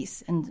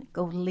rubies and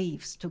gold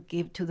leaves to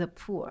give to the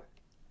poor.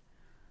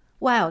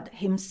 Wilde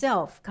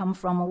himself come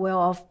from a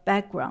well-off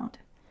background,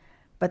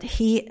 but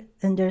he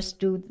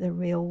understood the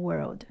real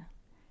world.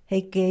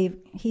 He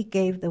gave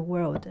the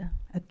world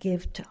a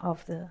gift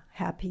of the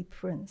Happy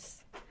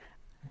Prince.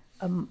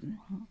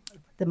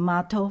 The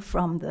motto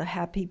from the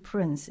Happy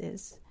Prince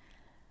is,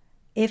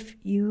 if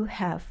you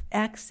have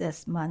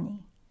excess money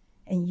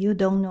and you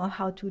don't know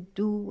how to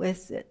do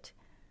with it,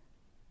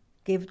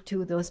 give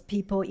to those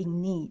people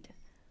in need.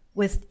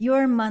 With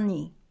your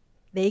money,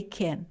 they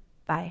can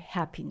buy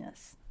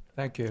happiness.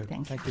 Thank you.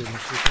 Thank you, you.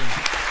 Ms. Lupin.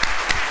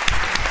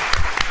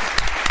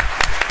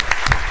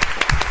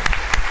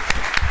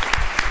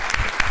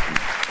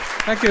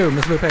 Thank you,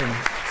 Ms. Lupin.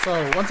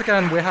 So once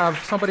again, we have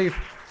somebody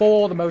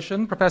for the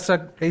motion,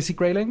 Professor A.C.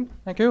 Grayling.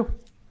 Thank you.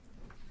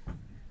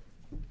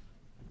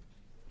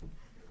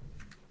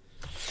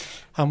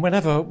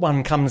 Whenever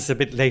one comes a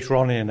bit later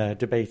on in a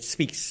debate,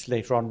 speaks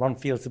later on, one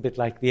feels a bit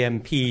like the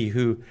MP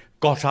who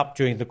got up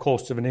during the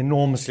course of an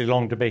enormously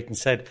long debate and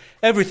said,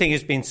 everything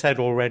has been said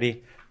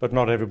already, but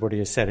not everybody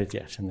has said it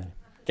yet, and then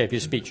gave you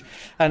a speech.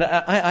 And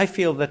I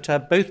feel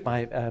that both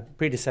my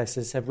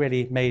predecessors have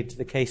really made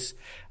the case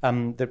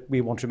that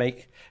we want to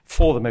make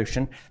for the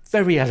motion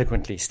very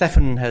eloquently.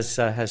 Stefan has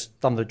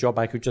done the job.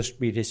 I could just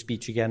read his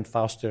speech again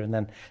faster, and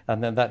then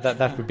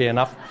that would be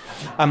enough.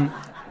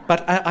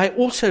 But I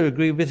also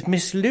agree with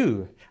Miss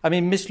Liu. I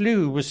mean,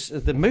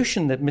 the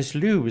motion that Miss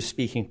Liu was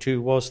speaking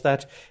to was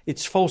that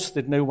it's false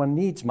that no one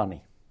needs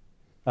money.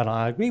 And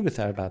I agree with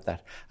her about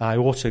that. I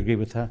also agree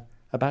with her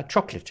about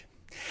chocolate.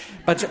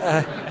 But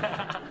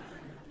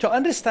to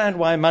understand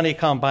why money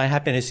can't buy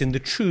happiness in the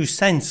true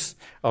sense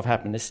of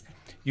happiness,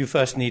 you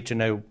first need to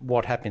know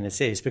what happiness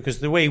is, because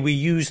the way we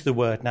use the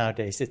word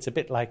nowadays, it's a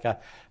bit like a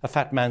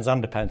fat man's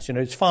underpants. You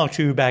know, it's far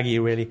too baggy,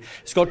 really.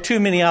 It's got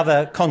too many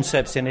other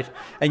concepts in it,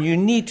 and you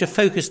need to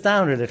focus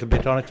down a little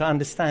bit on it to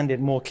understand it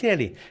more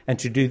clearly. And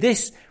to do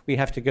this, we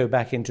have to go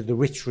back into the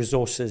rich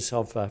resources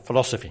of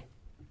philosophy.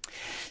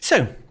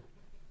 So,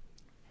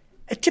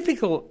 a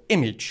typical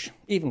image,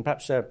 even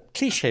perhaps a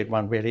cliched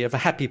one really, of a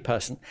happy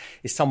person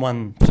is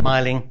someone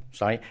smiling,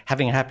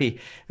 having a happy,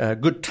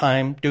 good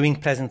time, doing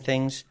pleasant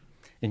things,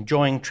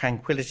 enjoying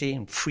tranquility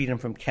and freedom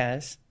from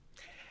cares.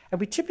 And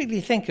we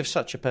typically think of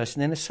such a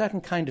person in a certain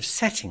kind of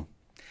setting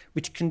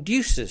which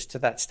conduces to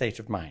that state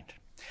of mind.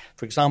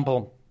 For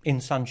example,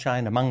 in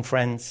sunshine, among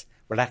friends,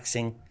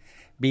 relaxing,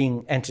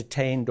 being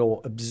entertained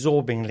or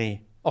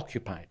absorbingly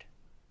occupied.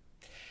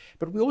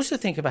 But we also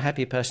think of a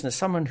happy person as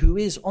someone who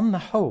is, on the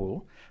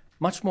whole,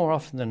 much more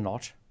often than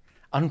not,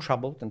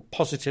 untroubled and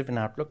positive in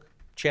outlook,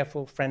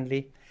 cheerful,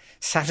 friendly,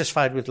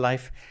 satisfied with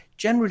life,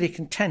 generally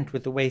content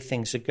with the way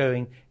things are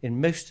going in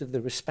most of the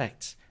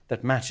respects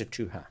that matter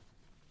to her.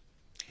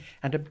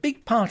 And a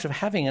big part of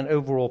having an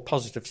overall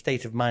positive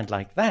state of mind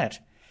like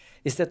that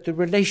is that the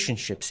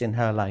relationships in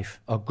her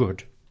life are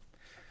good.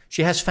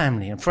 She has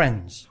family and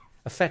friends,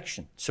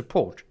 affection,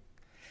 support.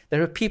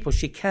 There are people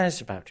she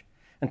cares about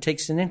and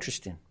takes an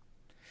interest in.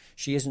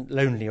 She isn't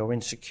lonely or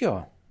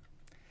insecure.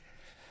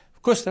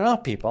 Of course, there are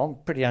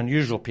people, pretty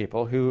unusual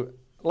people, who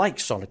like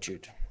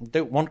solitude and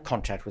don't want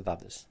contact with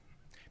others.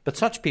 But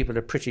such people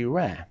are pretty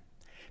rare,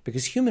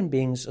 because human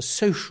beings are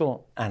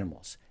social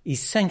animals,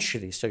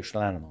 essentially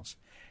social animals,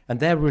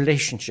 and their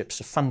relationships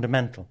are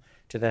fundamental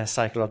to their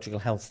psychological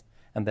health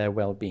and their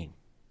well-being.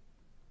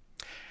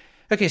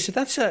 Okay, so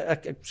that's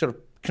a sort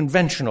of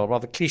conventional,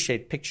 rather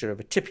cliched picture of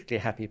a typically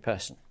happy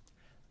person.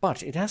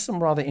 But it has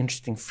some rather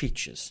interesting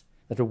features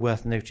that are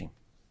worth noting.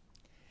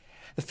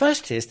 The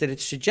first is that it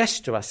suggests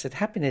to us that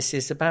happiness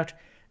is about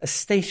a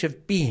state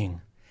of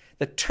being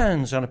that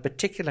turns on a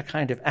particular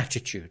kind of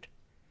attitude.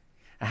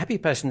 A happy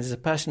person is a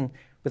person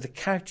with a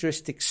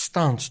characteristic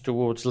stance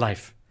towards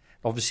life,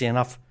 obviously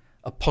enough,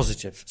 a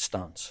positive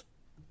stance.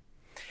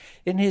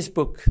 In his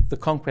book, The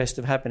Conquest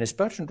of Happiness,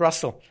 Bertrand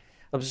Russell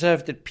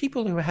observed that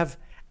people who have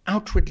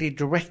outwardly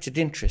directed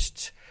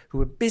interests,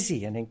 who are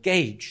busy and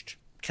engaged,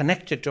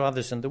 connected to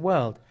others and the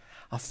world,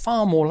 are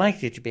far more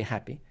likely to be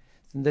happy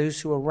than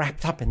those who are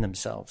wrapped up in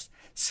themselves,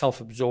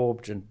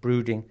 self-absorbed and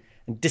brooding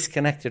and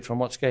disconnected from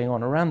what's going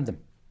on around them.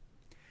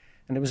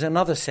 And it was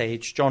another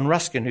sage, John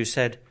Ruskin, who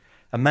said,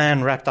 "A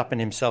man wrapped up in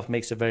himself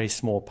makes a very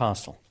small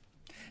parcel."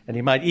 And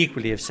he might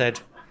equally have said,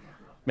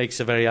 makes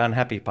a very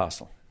unhappy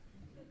parcel.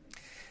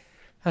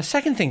 A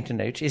second thing to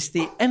note is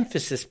the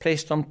emphasis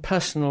placed on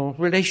personal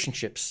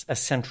relationships as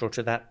central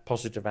to that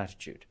positive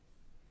attitude.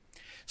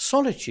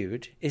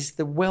 Solitude is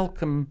the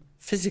welcome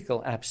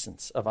physical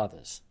absence of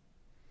others.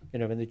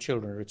 When the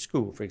children are at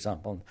school, for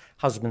example, and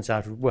husband's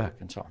out at work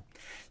and so on.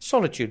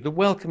 Solitude, the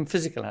welcome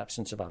physical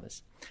absence of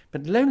others.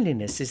 But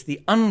loneliness is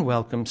the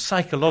unwelcome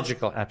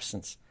psychological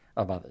absence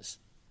of others.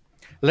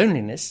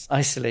 Loneliness,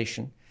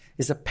 isolation,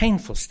 is a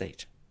painful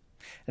state.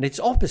 And its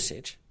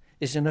opposite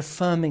is an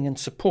affirming and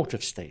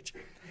supportive state.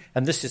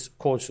 And this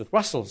accords with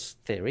Russell's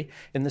theory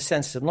in the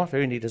sense that not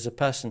only does a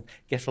person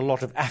get a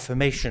lot of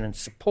affirmation and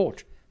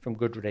support from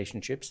good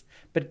relationships,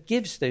 but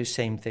gives those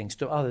same things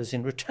to others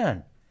in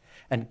return.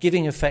 And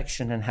giving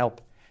affection and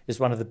help is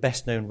one of the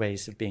best-known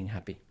ways of being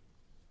happy.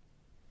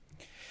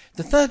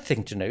 The third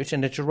thing to note,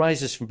 and it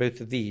arises from both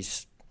of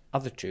these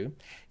other two,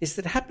 is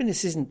that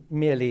happiness isn't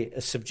merely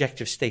a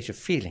subjective state of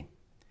feeling,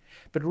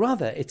 but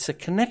rather it's a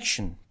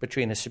connection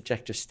between a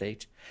subjective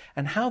state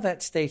and how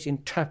that state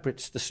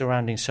interprets the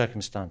surrounding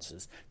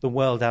circumstances, the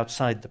world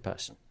outside the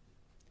person.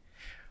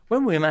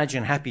 When we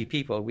imagine happy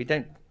people, we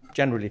don't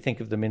generally think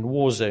of them in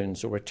war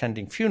zones or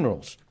attending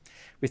funerals.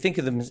 We think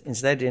of them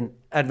instead in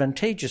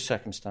advantageous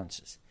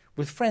circumstances,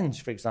 with friends,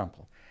 for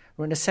example,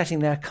 or in a setting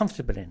they are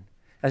comfortable in,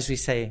 as we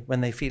say, when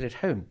they feel at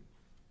home.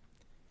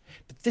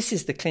 But this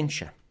is the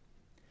clincher.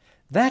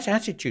 That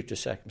attitude to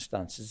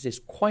circumstances is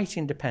quite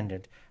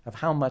independent of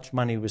how much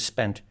money was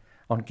spent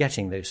on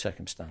getting those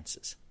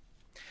circumstances.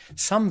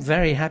 Some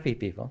very happy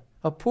people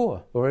are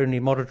poor or only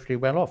moderately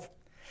well off,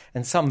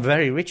 and some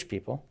very rich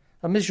people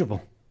are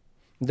miserable.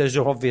 Those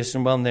are obvious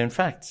and well-known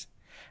facts.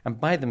 And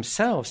by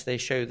themselves, they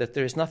show that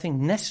there is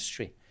nothing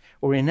necessary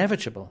or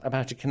inevitable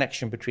about a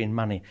connection between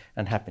money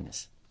and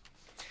happiness.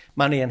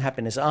 Money and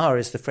happiness are,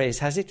 as the phrase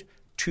has it,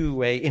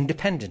 two-way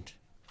independent.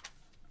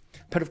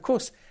 But of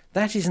course,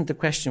 that isn't the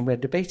question we're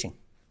debating.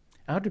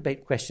 Our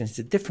debate question is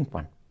a different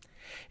one.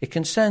 It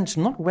concerns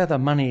not whether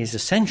money is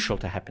essential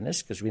to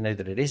happiness, because we know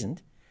that it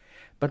isn't,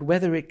 but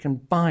whether it can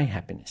buy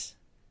happiness.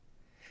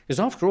 Because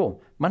after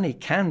all, money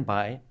can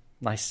buy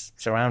nice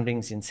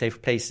surroundings in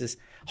safe places,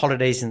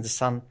 holidays in the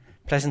sun,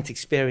 pleasant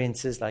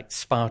experiences like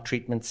spa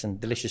treatments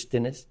and delicious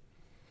dinners.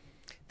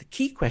 The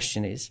key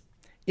question is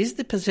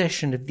the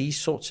possession of these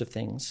sorts of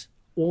things,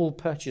 all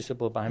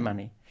purchasable by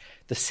money,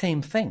 the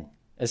same thing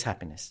as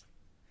happiness?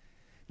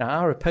 Now,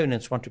 our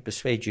opponents want to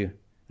persuade you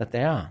that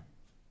they are.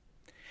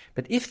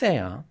 But if they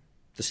are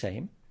the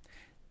same,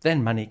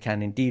 then money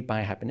can indeed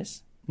buy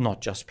happiness, not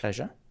just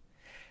pleasure,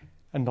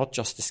 and not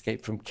just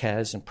escape from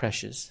cares and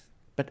pressures,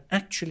 but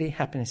actually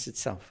happiness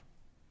itself.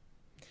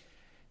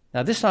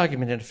 Now, this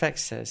argument in effect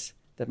says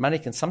that money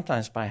can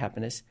sometimes buy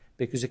happiness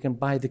because it can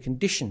buy the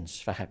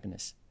conditions for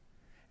happiness,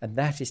 and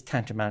that is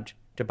tantamount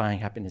to buying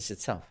happiness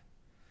itself.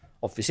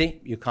 Obviously,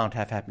 you can't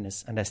have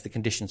happiness unless the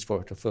conditions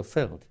for it are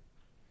fulfilled.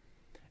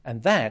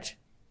 And that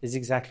is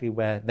exactly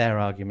where their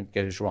argument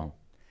goes wrong,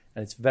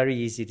 and it's very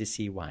easy to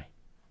see why.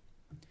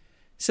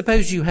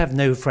 Suppose you have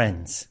no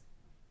friends.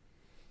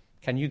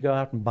 Can you go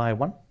out and buy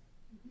one?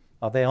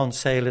 Are they on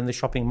sale in the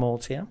shopping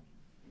malls here?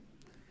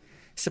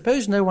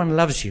 Suppose no one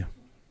loves you.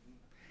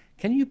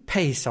 Can you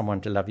pay someone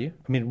to love you?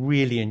 I mean,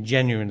 really and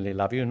genuinely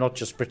love you, not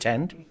just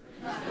pretend.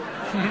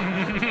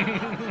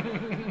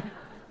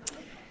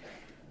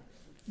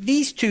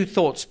 These two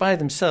thoughts by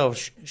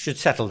themselves should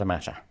settle the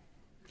matter.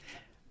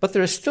 But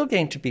there are still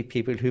going to be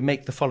people who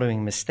make the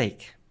following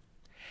mistake.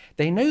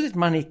 They know that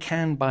money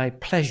can buy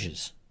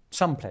pleasures,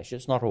 some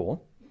pleasures, not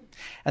all,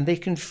 and they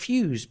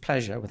confuse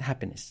pleasure with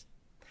happiness.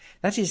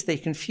 That is, they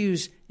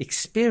confuse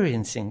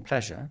experiencing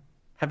pleasure,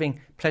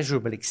 having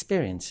pleasurable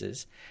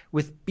experiences,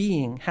 with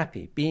being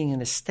happy, being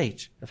in a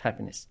state of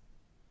happiness.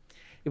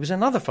 It was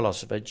another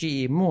philosopher,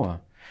 G.E. Moore,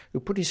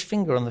 who put his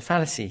finger on the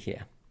fallacy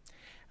here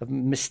of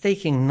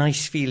mistaking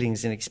nice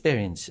feelings and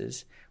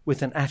experiences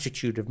with an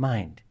attitude of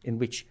mind in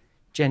which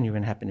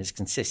genuine happiness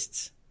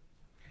consists.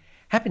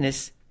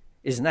 Happiness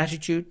is an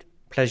attitude,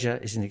 pleasure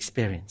is an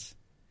experience.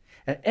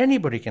 And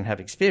anybody can have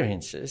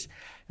experiences.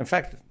 In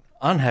fact,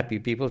 unhappy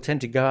people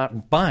tend to go out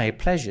and buy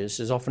pleasures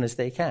as often as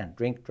they can,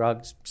 drink,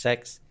 drugs,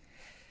 sex,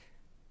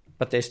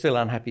 but they're still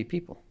unhappy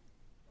people.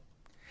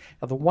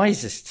 Now, the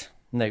wisest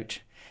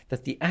note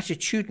that the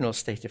attitudinal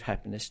state of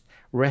happiness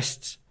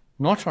rests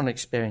not on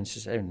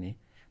experiences only,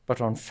 but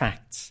on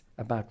facts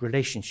about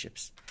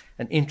relationships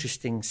and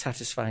interesting,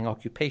 satisfying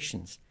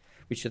occupations,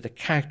 which are the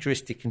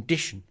characteristic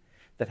condition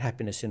that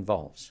happiness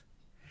involves.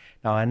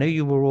 Now, I know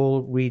you were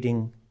all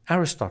reading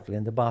Aristotle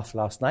in the bath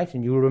last night,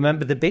 and you will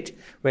remember the bit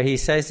where he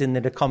says in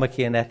the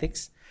Nicomachean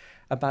Ethics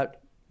about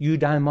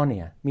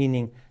eudaimonia,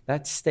 meaning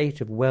that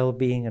state of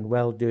well-being and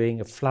well-doing,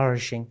 of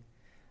flourishing,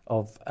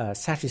 of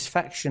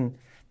satisfaction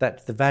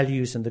that the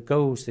values and the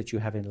goals that you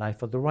have in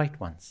life are the right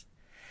ones.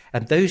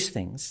 And those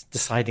things,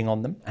 deciding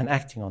on them and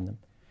acting on them,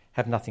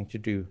 have nothing to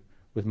do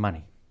with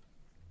money.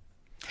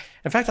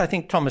 In fact, I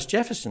think Thomas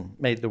Jefferson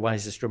made the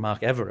wisest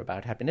remark ever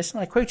about happiness, and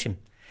I quote him.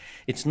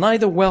 "It's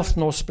neither wealth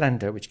nor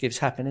splendor which gives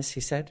happiness," he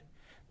said,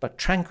 "but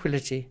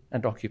tranquility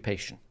and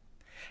occupation."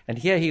 And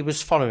here he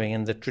was following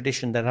in the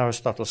tradition that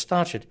Aristotle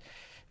started,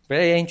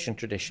 very ancient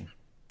tradition.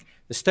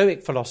 The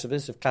Stoic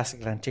philosophers of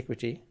classical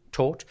antiquity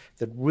taught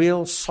that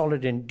real,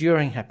 solid,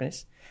 enduring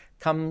happiness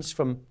comes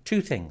from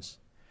two things: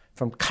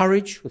 from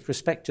courage with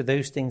respect to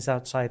those things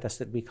outside us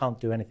that we can't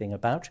do anything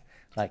about,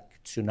 like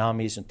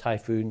tsunamis and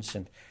typhoons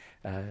and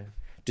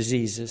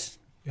diseases,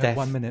 You death. have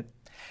 1 minute.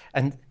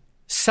 And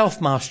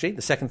self-mastery,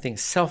 the second thing,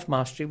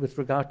 self-mastery with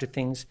regard to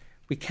things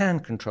we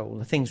can control,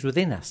 the things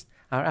within us,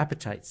 our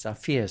appetites, our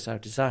fears, our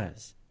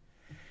desires.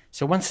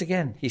 So once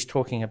again, he's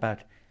talking about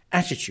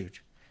attitude,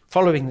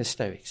 following the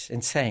Stoics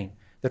and saying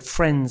that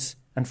friends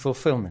and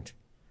fulfillment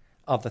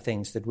are the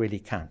things that really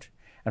count.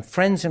 And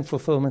friends and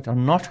fulfillment are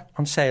not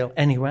on sale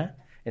anywhere,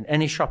 in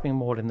any shopping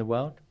mall in the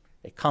world.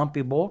 They can't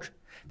be bought.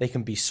 They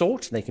can be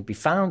sought, they can be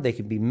found, they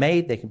can be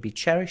made, they can be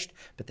cherished,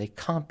 but they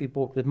can't be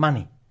bought with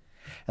money.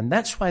 And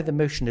that's why the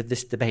motion of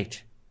this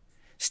debate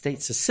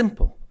states a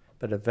simple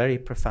but a very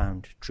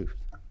profound truth.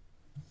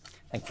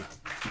 Thank you.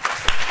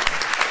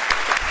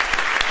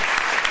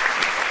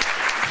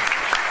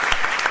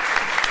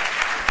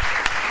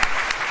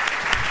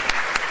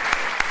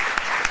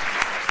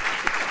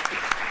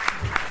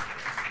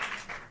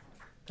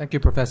 Thank you,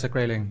 Professor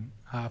Grayling.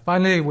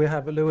 Finally, we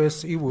have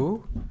Louis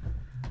Iwu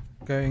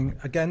going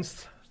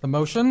against the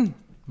motion,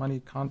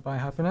 money can't buy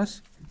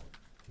happiness.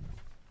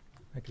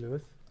 Thank you,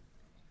 Louis.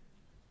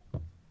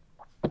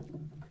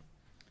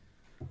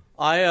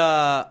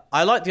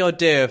 I like the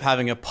idea of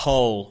having a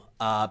poll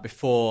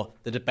before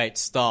the debate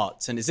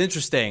starts, and it's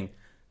interesting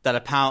that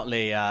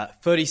apparently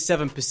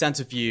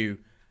 37% of you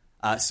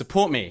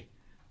support me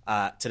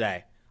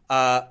today,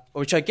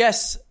 which I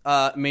guess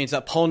means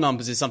that poll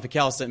numbers is something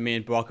else that me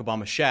and Barack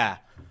Obama share.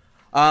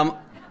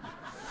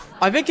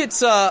 I think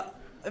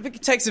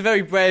it takes a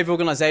very brave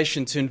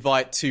organisation to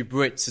invite two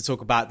Brits to talk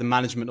about the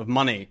management of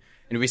money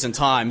in recent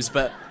times,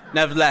 but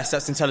nevertheless,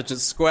 that's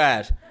intelligence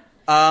squared.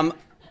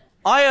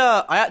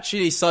 I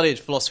actually studied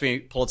philosophy,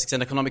 politics,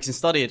 and economics and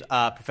studied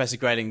Professor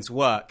Grayling's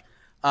work.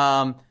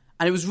 And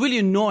it was really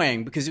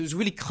annoying because it was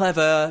really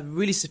clever,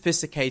 really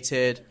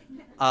sophisticated.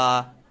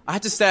 I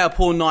had to stay up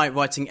all night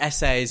writing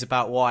essays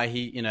about why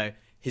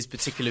his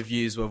particular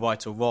views were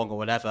right or wrong or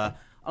whatever.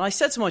 And I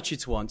said to my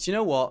tutor once, you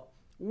know what?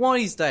 One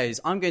of these days,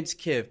 I'm going to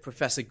give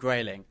Professor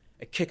Grayling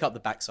a kick up the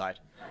backside.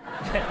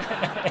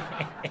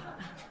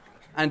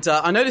 And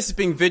I know this is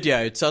being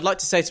videoed, so I'd like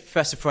to say to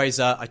Professor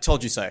Fraser, I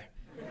told you so.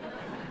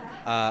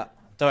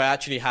 Though I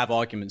actually have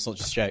arguments, not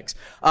just jokes.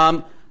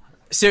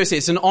 Seriously,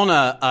 it's an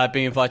honour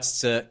being invited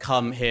to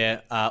come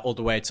here all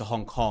the way to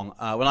Hong Kong.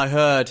 When I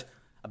heard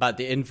about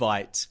the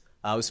invite,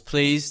 I was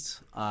pleased,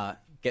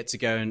 get to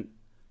go and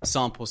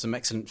sample some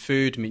excellent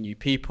food, meet new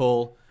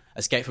people,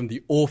 escape from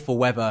the awful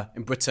weather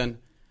in Britain,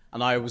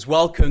 and I was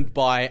welcomed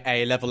by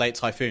a level 8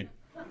 typhoon.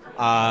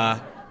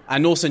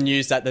 And also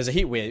news that there's a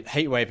heat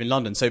wave in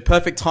London. So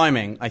perfect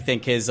timing, I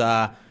think, is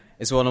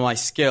one of my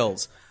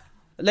skills.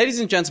 Ladies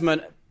and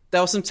gentlemen,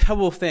 there are some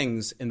terrible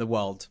things in the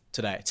world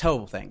today.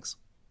 Terrible things.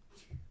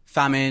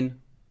 Famine,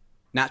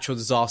 natural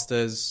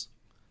disasters,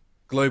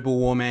 global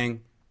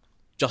warming,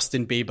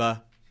 Justin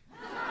Bieber.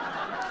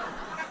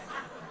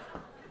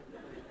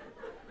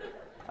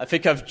 I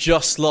think I've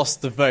just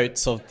lost the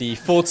votes of the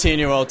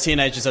 14-year-old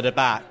teenagers at the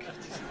back.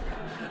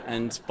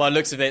 And by the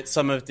looks of it,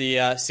 some of the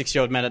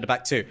 6-year-old men at the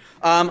back too.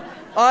 But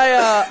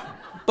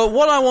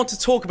what I want to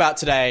talk about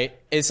today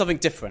is something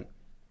different.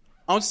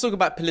 I want to talk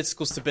about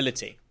political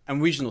stability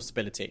and regional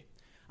stability.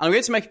 And I'm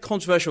going to make a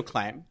controversial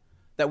claim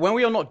that when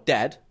we are not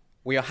dead,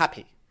 we are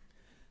happy.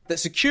 That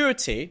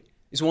security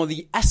is one of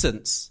the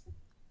essence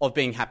of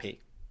being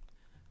happy.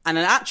 And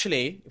then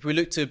actually, if we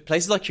look to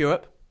places like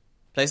Europe,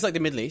 places like the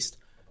Middle East,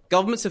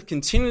 governments have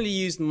continually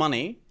used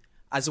money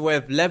as a way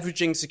of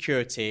leveraging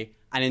security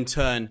and in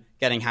turn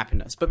getting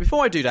happiness. But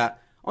before I do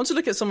that, I want to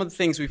look at some of the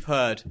things we've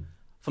heard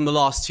from the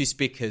last two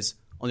speakers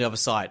on the other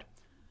side.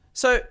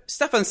 So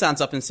Stefan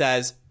stands up and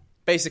says,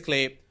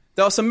 basically,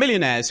 there are some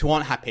millionaires who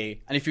aren't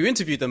happy, and if you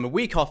interview them a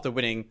week after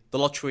winning the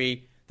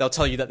lottery, they'll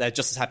tell you that they're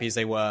just as happy as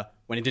they were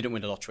when they didn't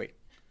win the lottery.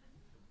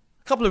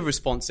 A couple of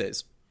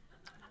responses.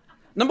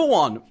 Number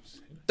one,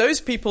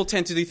 those people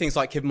tend to do things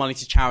like give money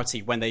to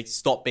charity when they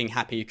stop being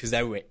happy because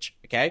they're rich,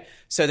 okay?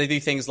 So they do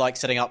things like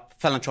setting up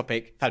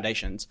philanthropic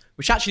foundations,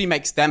 which actually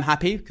makes them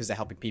happy because they're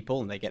helping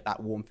people and they get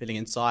that warm feeling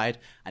inside,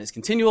 and it's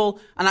continual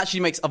and actually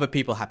makes other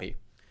people happy.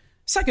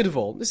 Second of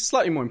all, this is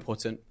slightly more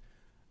important,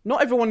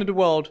 not everyone in the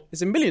world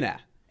is a millionaire.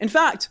 In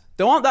fact,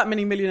 there aren't that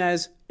many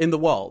millionaires in the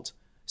world.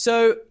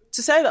 So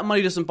to say that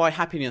money doesn't buy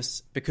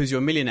happiness because you're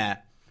a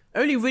millionaire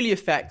only really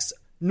affects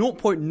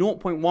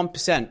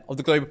 0.1% of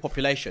the global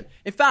population.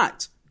 In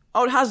fact, I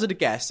would hazard a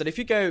guess that if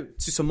you go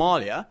to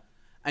Somalia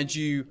and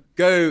you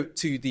go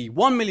to the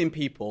 1 million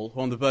people who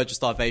are on the verge of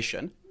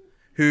starvation,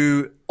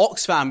 who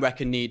Oxfam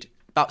reckon need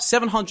about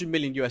 $700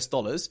 million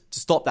to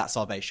stop that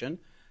starvation,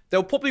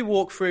 they'll probably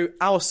walk through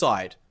our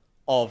side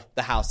of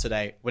the House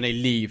today when they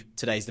leave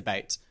today's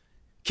debate,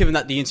 given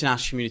that the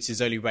international community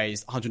has only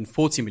raised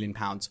 £140 million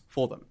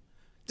for them.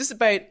 This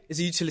debate is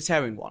a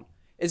utilitarian one.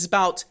 It's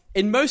about,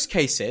 in most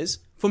cases,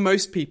 for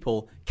most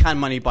people, can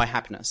money buy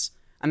happiness?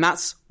 And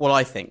that's what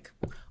I think.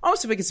 I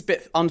also think it's a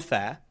bit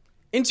unfair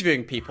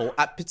interviewing people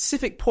at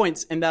specific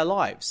points in their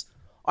lives.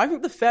 I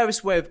think the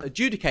fairest way of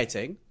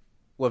adjudicating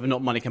whether or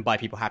not money can buy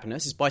people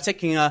happiness is by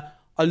taking a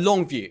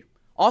long view,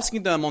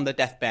 asking them on their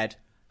deathbed,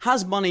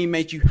 has money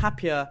made you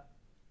happier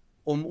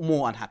or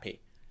more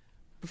unhappy?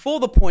 Before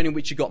the point in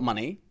which you got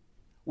money,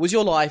 was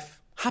your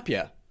life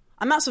happier?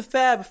 And that's a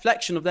fair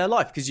reflection of their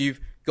life because you've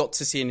got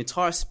to see an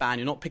entire span.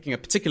 You're not picking a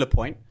particular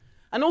point.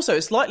 And also,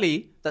 it's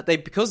likely that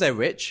because they're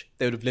rich,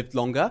 they would have lived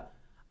longer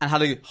and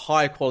had a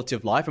higher quality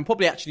of life and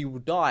probably actually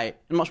would die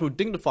in a much more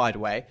dignified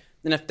way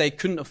than if they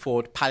couldn't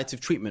afford palliative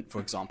treatment, for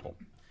example.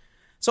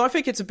 So I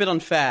think it's a bit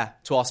unfair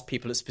to ask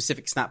people at a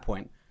specific snap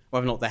point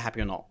whether or not they're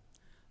happy or not.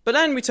 But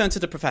then we turn to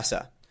the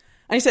professor.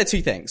 And he said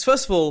two things.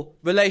 First of all,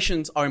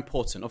 relations are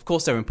important. Of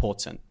course they're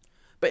important.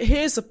 But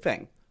here's the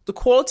thing. The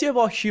quality of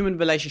our human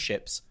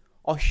relationships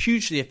are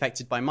hugely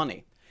affected by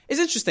money. It's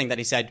interesting that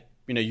he said,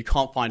 you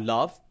can't find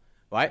love,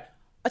 right?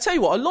 I tell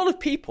you what, a lot of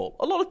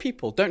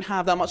people don't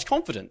have that much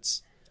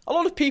confidence. A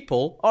lot of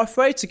people are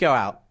afraid to go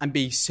out and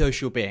be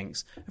social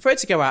beings, afraid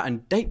to go out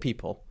and date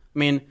people. I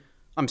mean,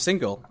 I'm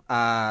single,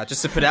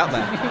 just to put it out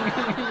there.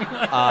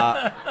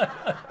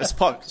 It's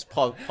part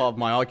of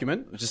my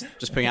argument, just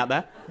putting it out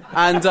there.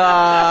 And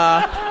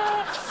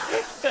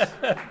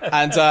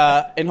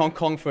in Hong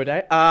Kong for a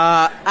day.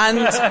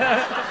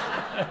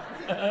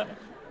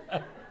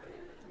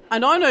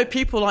 And I know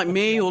people like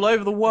me all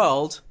over the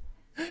world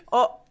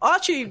are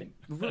actually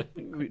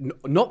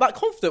not that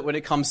confident when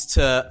it comes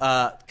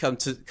to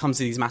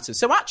these matters.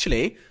 So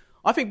actually,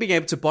 I think being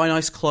able to buy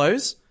nice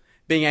clothes,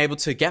 being able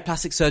to get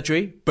plastic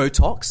surgery,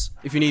 Botox,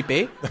 if you need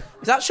be,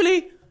 is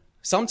actually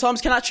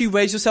sometimes can actually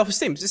raise your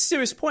self-esteem. It's a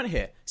serious point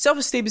here.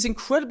 Self-esteem is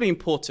incredibly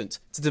important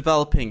to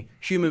developing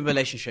human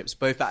relationships,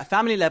 both at a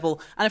family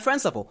level and a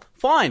friends level.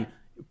 Fine,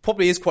 it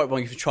probably is quite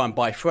wrong if you try and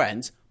buy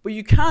friends, but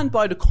you can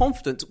buy the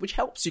confidence which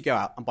helps you go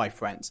out and buy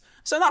friends.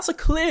 So that's a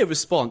clear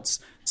response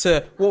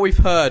to what we've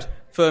heard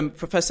from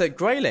Professor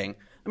Grayling.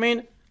 I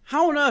mean,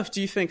 how on earth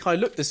do you think I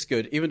look this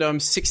good, even though I'm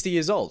 60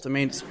 years old? I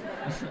mean,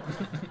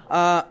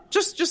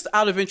 just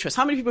out of interest,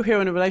 how many people here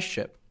are in a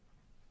relationship?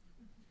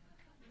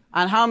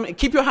 And how many?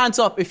 Keep your hands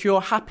up if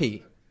you're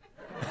happy.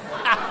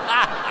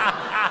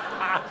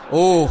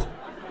 Oh,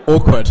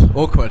 awkward.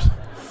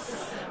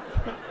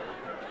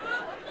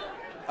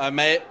 I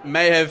may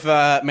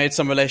have made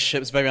some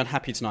relationships very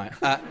unhappy tonight.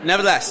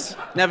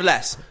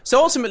 Nevertheless.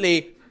 So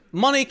ultimately,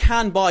 money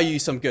can buy you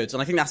some goods,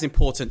 and I think that's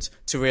important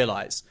to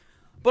realise.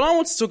 But I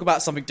want to talk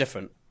about something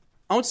different.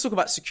 I want to talk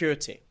about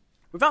security.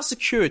 Without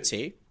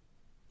security,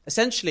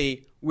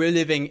 essentially, we're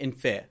living in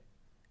fear.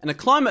 In a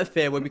climate of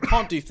fear where we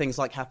can't do things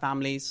like have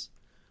families,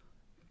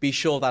 be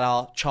sure that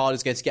our child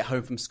is going to get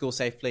home from school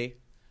safely,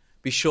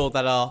 be sure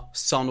that our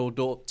son or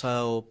daughter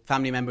or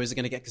family members are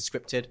going to get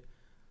conscripted,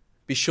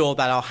 be sure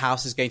that our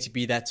house is going to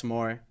be there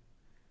tomorrow.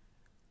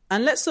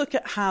 And let's look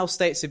at how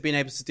states have been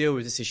able to deal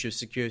with this issue of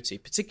security,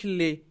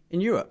 particularly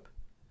in Europe.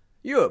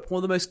 Europe, one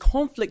of the most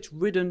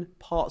conflict-ridden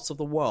parts of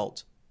the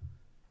world.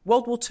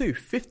 World War II,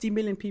 50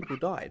 million people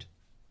died.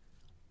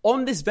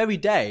 On this very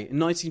day, in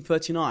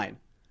 1939,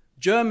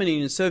 Germany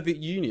and the Soviet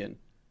Union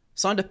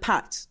signed a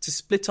pact to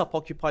split up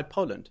occupied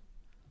Poland.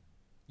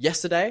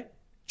 Yesterday,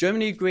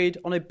 Germany agreed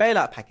on a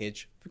bailout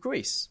package for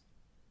Greece.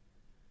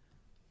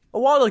 A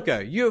while ago,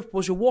 Europe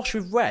was awash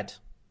with red.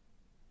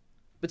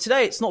 But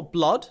today, it's not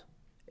blood,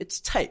 it's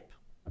tape.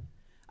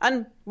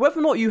 And whether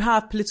or not you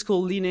have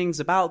political leanings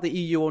about the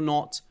EU or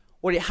not,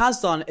 what it has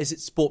done is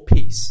it's brought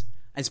peace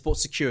and it's brought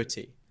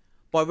security.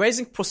 By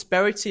raising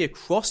prosperity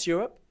across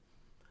Europe,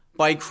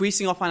 by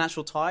increasing our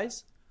financial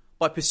ties,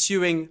 by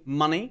pursuing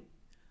money,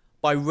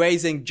 by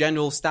raising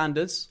general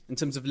standards in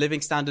terms of living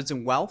standards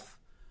and wealth,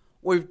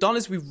 what we've done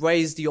is we've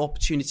raised the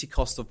opportunity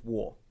cost of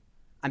war.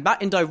 And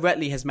that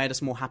indirectly has made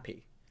us more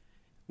happy.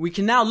 We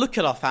can now look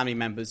at our family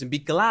members and be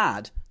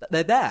glad that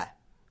they're there.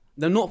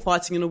 They're not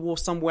fighting in a war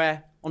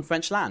somewhere on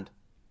French land.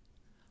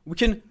 We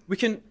can.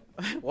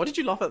 Why did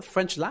you laugh at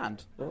French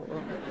land?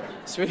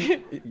 It's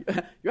really,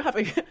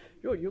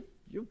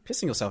 you're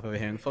pissing yourself over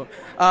here in the phone.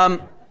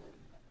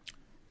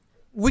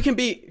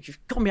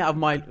 You've got me out of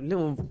my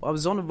little. I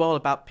was on a roll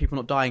about people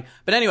not dying,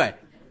 but anyway,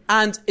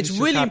 and it's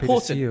really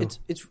important.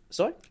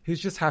 Sorry. He's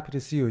just happy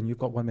to see you, and you've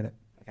got 1 minute.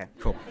 Okay,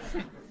 cool.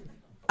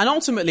 And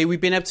ultimately,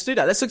 we've been able to do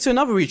that. Let's look to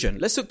another region.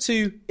 Let's look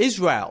to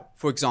Israel,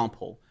 for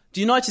example.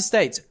 The United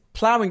States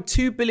plowing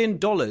 $2 billion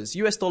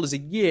US dollars a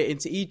year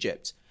into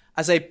Egypt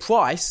as a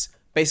price,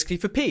 basically,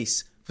 for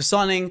peace, for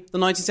signing the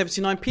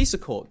 1979 peace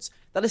accords.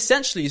 That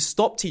essentially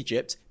stopped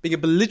Egypt being a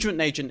belligerent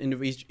nation in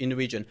the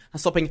region and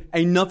stopping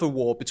another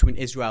war between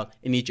Israel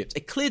and Egypt. A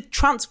clear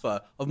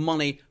transfer of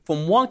money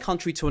from one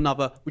country to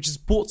another, which has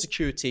brought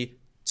security,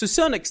 to a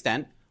certain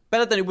extent,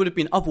 better than it would have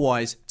been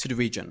otherwise to the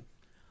region.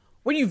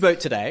 when you vote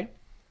today,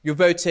 you're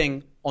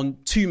voting on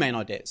two main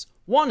ideas.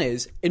 One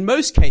is, in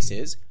most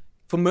cases,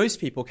 for most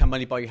people, can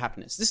money buy you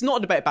happiness? This is not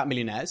a debate about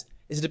millionaires.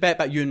 It's a debate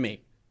about you and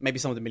me, maybe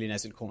some of the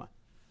millionaires in the corner.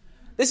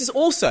 This is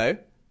also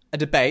a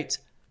debate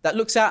that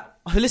looks at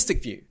a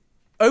holistic view.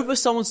 Over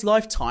someone's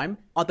lifetime,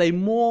 are they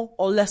more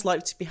or less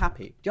likely to be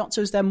happy? The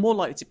answer is they're more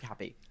likely to be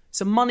happy.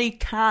 So money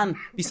can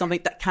be something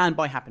that can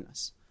buy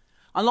happiness.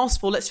 And last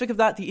of all, let's think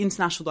about the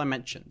international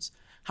dimensions,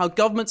 how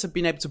governments have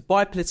been able to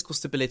buy political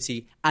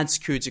stability and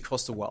security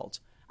across the world.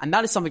 And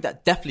that is something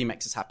that definitely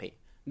makes us happy.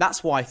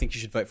 That's why I think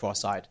you should vote for our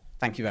side.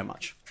 Thank you very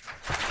much.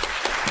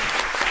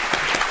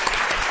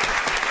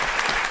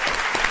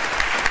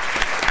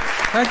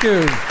 Thank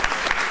you.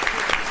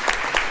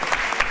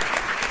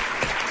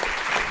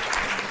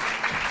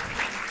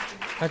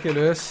 Thank you,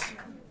 Lewis.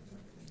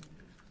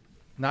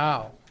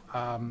 Now,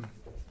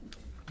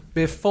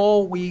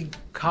 before we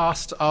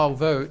cast our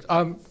vote,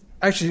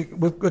 actually,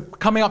 we're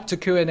coming up to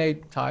Q&A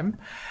time,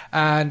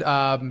 and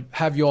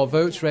have your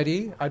votes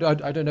ready. I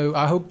don't know.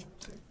 I hope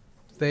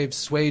they've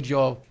swayed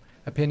your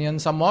opinion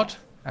somewhat,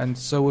 and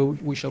so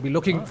we shall be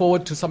looking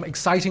forward to some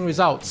exciting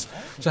results.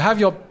 So have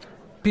your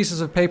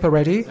pieces of paper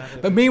ready.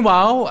 But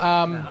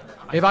meanwhile,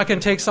 if I can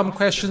take some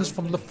questions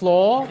from the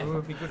floor.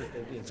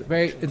 It's a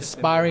very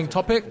inspiring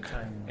topic.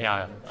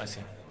 Yeah, I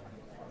see.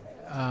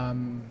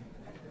 And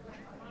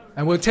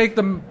we'll take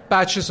them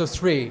batches of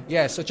 3.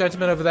 Yes, a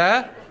gentleman over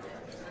there.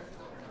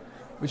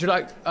 Would you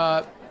like...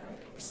 a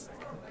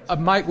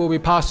mic will be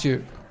passed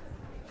you.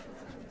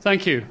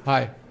 Thank you.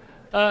 Hi.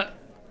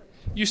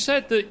 You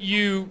said that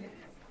you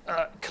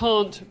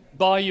can't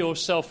buy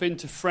yourself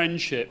into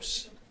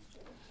friendships.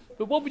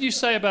 But what would you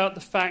say about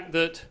the fact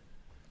that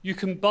you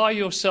can buy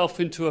yourself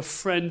into a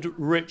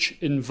friend-rich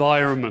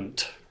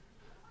environment?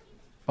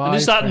 And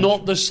is that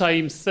not the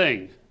same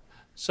thing?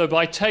 So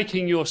by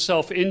taking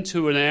yourself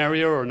into an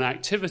area or an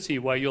activity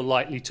where you're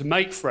likely to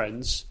make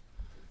friends,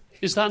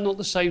 is that not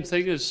the same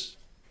thing as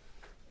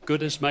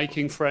good as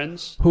making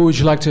friends? Who would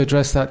you like to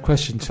address that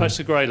question to?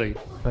 Professor Grayling.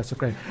 Professor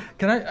Grayling.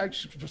 Can I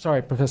actually...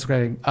 Sorry, Professor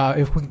Grayling.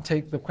 If we can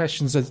take the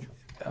questions as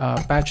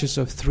batches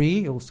of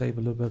 3, it will save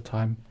a little bit of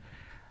time.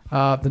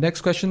 The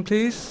next question,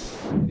 please.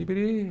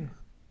 Anybody?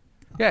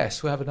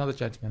 Yes, we have another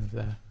gentleman over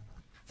there.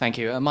 Thank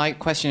you. My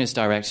question is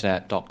directed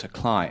at Dr.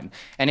 Klein.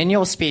 And in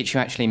your speech, you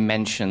actually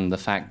mentioned the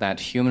fact that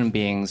human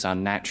beings are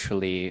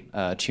naturally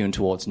tuned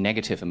towards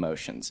negative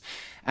emotions.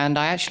 And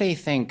I actually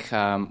think,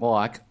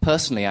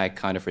 personally, I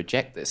kind of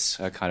reject this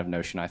kind of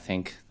notion. I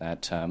think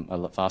that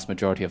a vast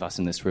majority of us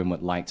in this room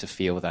would like to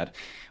feel that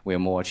we're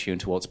more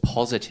tuned towards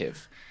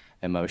positive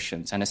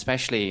emotions, and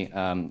especially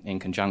in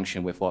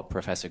conjunction with what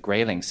Professor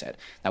Grayling said,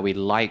 that we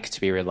like to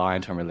be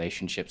reliant on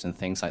relationships and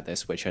things like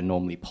this, which are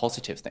normally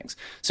positive things.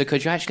 So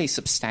could you actually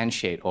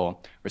substantiate or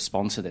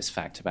respond to this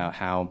fact about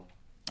how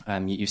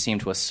you seem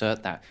to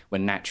assert that we're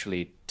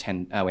naturally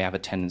we have a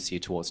tendency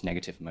towards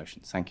negative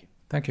emotions? Thank you.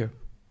 Thank you.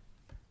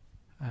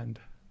 And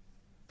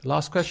the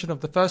last question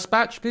of the first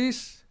batch,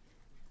 please.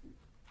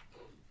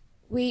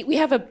 We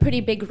have a pretty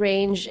big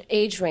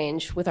age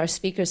range with our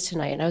speakers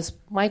tonight, and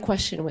my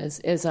question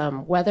is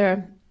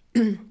whether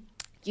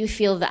you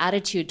feel the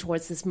attitude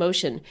towards this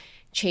motion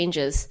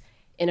changes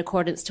in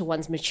accordance to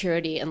one's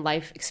maturity and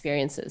life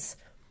experiences.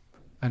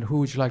 And who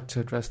would you like to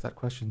address that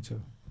question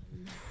to?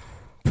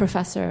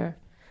 Professor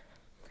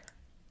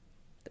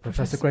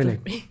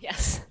Grayling.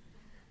 Yes.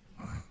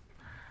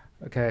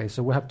 Okay,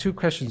 so we have 2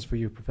 questions for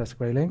you, Professor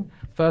Grayling.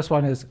 First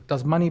one is,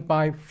 does money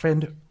buy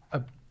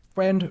a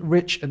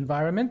friend-rich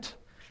environment?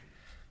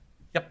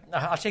 Yep,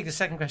 I'll take the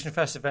second question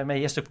first, if I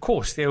may. Yes, of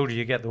course, the older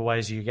you get, the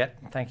wiser you get.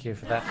 Thank you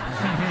for that.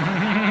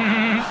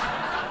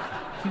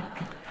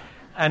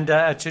 And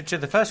to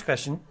the first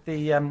question,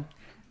 no,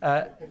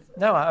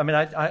 I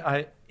mean,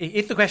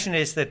 if the question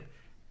is that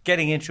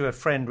getting into a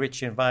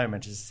friend-rich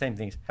environment is the same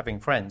thing as having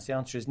friends, the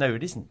answer is no,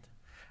 it isn't.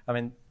 I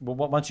mean,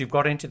 once you've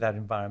got into that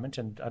environment,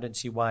 and I don't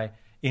see why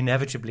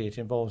inevitably it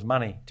involves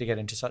money to get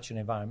into such an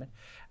environment,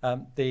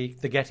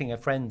 the getting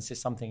of friends is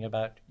something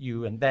about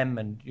you and them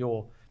and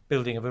your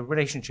building of a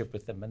relationship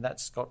with them, and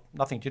that's got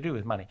nothing to do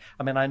with money.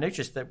 I mean, I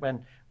noticed that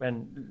when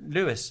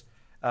Lewis,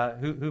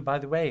 who by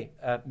the way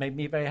made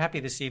me very happy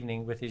this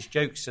evening with his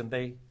jokes, and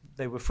they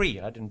were free.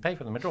 I didn't pay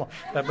for them at all.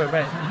 But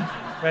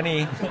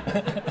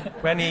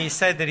when he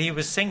said that he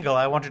was single,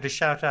 I wanted to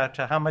shout out,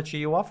 "How much are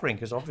you offering?"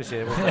 Because obviously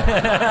it was.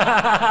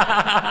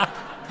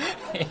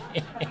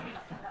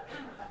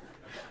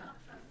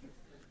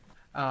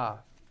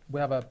 We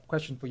have a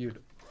question for you,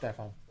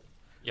 Stefan.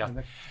 Yeah.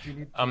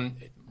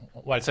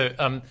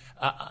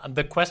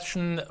 The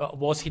question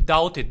was, he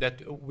doubted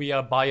that we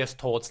are biased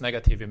towards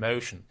negative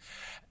emotion.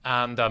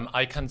 And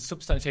I can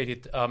substantiate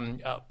it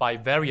by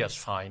various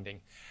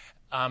findings.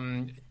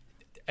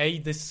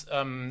 This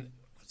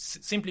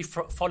simply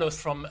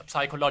follows from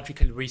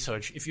psychological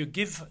research. If you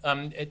give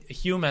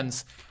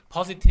humans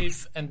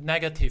positive and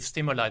negative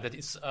stimuli, that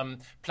is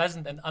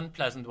pleasant and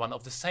unpleasant one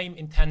of the same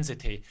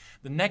intensity,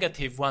 the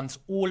negative ones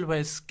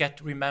always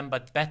get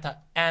remembered better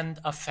and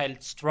are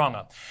felt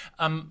stronger.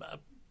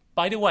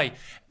 By the way,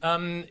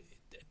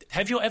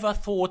 have you ever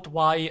thought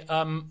why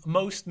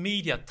most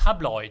media,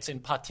 tabloids in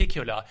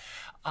particular,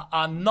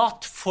 are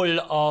not full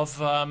of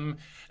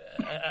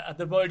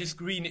the world is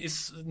green,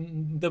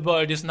 the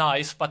world is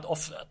nice, but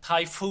of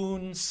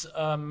typhoons,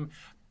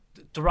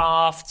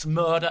 drafts,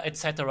 murder,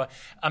 etc.,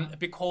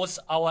 because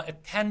our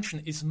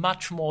attention is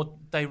much more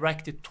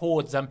directed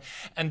towards them.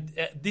 And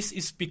this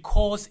is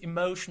because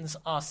emotions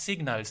are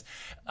signals.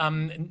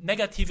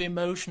 Negative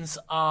emotions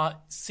are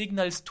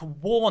signals to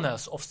warn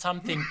us of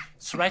something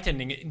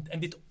threatening,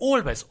 and it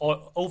always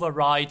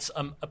overrides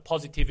a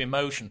positive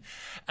emotion.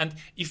 And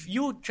if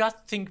you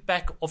just think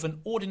back of an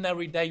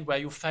ordinary day where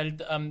you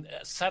felt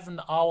 7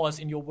 hours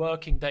in your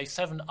working day,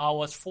 7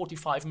 hours,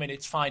 45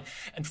 minutes, fine,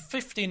 and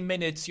 15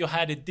 minutes you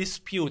had a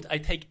dispute, I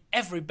take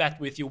every bet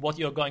with you what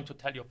you're going to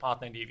tell your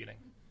partner in the evening.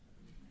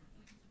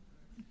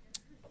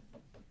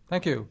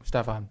 Thank you,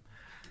 Stefan.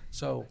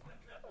 So,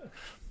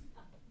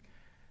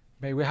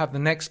 may we have the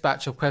next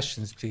batch of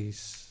questions,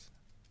 please?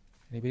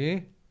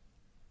 Anybody?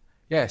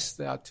 Yes,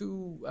 there are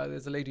two.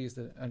 There's a lady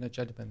and a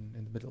gentleman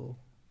in the middle.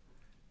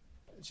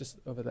 It's just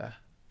over there.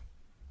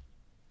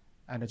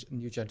 And a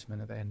new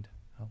gentleman at the end.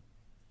 Oh.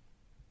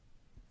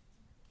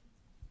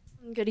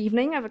 Good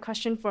evening. I have a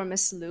question for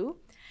Ms. Liu.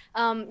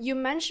 You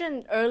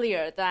mentioned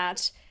earlier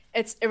that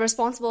it's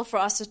irresponsible for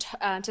us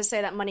to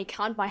say that money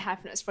can't buy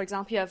happiness. For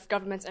example, you have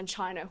governments in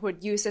China who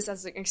would use this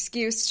as an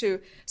excuse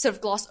to sort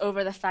of gloss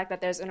over the fact that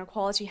there's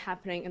inequality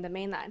happening in the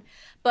mainland.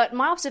 But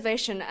my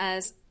observation,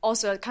 as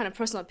also a kind of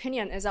personal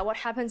opinion, is that what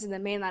happens in the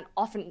mainland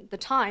often the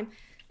time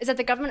is that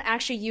the government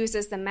actually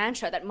uses the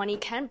mantra that money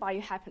can buy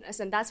you happiness,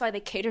 and that's why they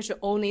cater to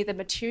only the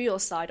material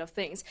side of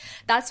things.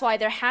 That's why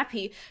they're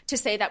happy to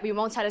say that we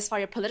won't satisfy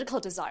your political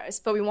desires,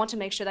 but we want to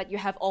make sure that you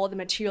have all the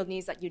material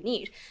needs that you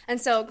need.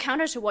 And so,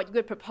 counter to what you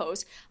would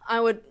propose,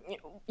 I would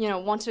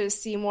want to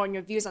see more in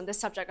your views on this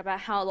subject about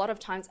how a lot of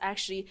times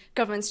actually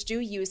governments do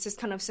use this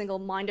kind of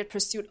single-minded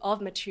pursuit of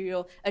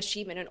material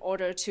achievement in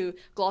order to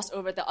gloss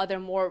over the other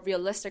more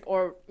realistic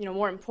or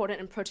more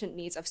important and pertinent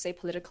needs of, say,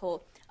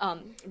 political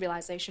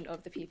realization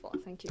of the people.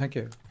 Thank you. Thank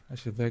you.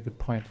 That's a very good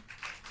point.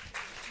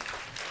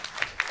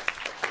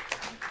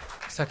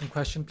 Second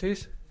question,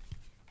 please.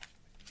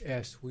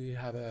 Yes, we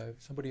have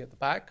somebody at the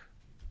back.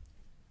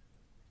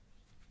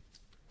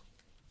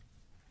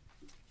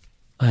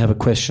 I have a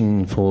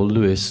question for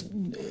Lewis.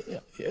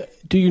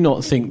 Do you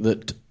not think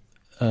that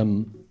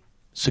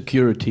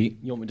security...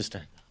 You want me to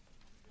stand?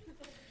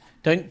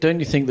 Don't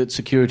you think that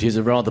security is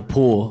a rather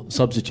poor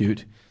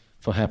substitute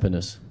for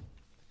happiness?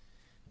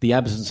 The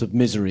absence of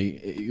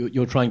misery,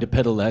 you're trying to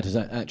peddle that as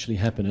actually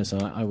happiness.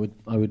 I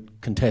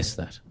would contest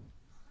that.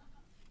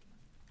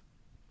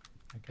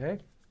 Okay.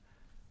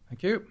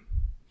 Thank you.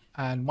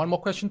 And one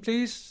more question,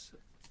 please.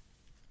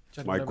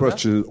 My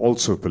question is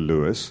also for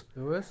Lewis.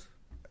 Lewis?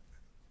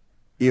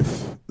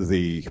 If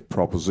the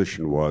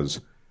proposition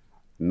was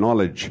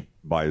knowledge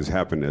buys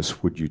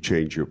happiness, would you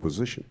change your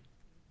position?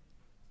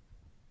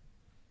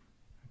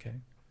 Okay.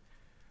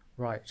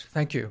 Right.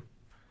 Thank you.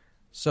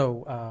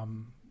 So,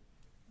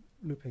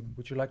 Luping,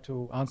 would you like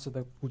to answer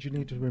would you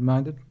need to be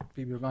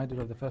reminded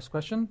of the first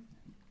question?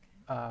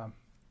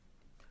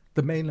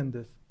 The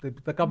mainlanders,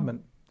 the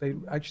government, they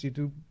actually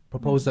do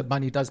propose that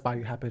money does buy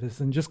you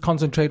happiness, and just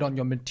concentrate on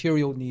your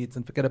material needs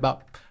and forget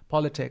about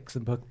politics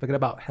and forget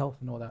about health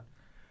and all that.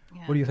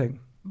 Yeah. What do you think?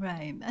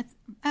 Right.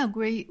 I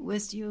agree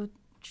with you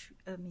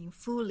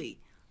fully.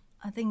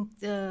 I think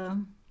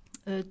the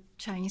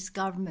Chinese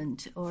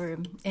government or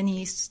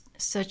any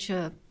such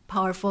a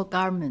powerful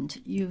government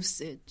use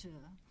it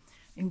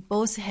in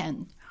both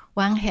hands.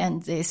 One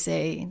hand, they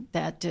say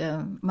that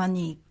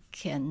money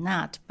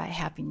cannot buy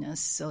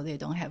happiness, so they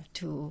don't have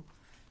to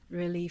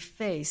really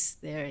face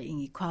their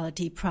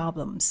inequality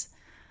problems.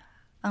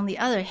 On the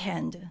other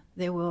hand,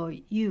 they will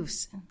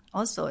use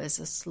also as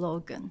a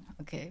slogan,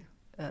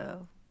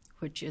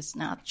 which is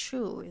not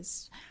true,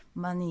 is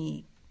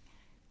money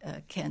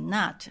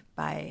cannot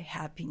buy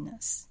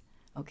happiness.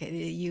 Okay,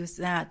 they use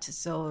that,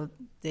 so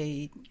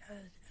they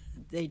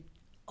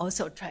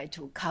also try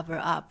to cover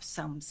up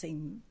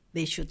something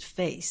they should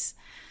face.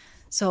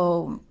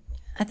 So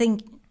I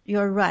think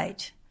you're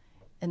right.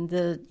 And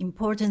the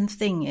important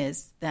thing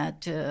is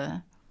that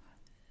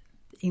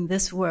in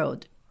this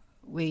world,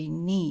 we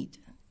need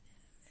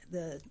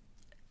the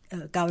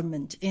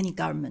government, any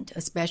government,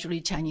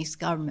 especially Chinese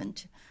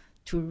government,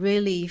 to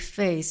really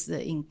face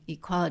the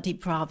inequality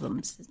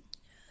problems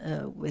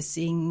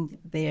within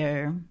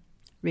their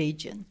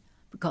region,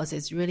 because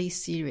it's really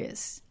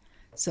serious.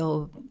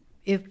 So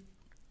if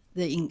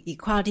the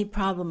inequality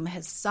problem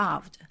has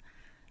solved,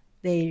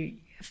 they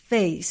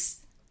face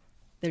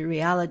the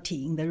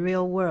reality in the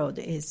real world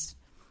is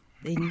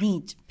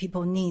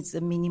people need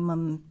the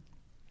minimum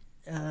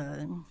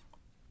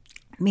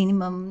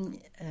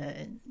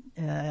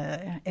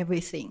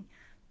everything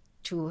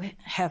to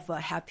have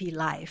a happy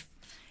life.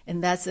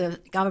 And that's a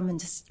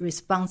government's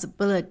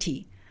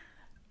responsibility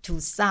to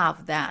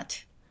solve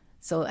that.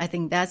 So I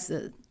think that's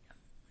the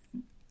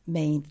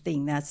main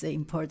thing, that's the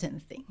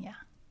important thing, yeah.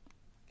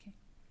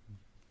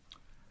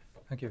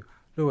 Thank you.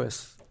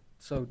 Lewis,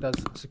 So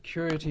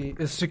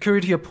is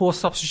security a poor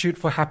substitute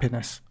for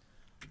happiness?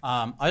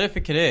 I don't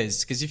think it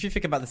is, because if you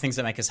think about the things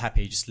that make us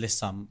happy, just list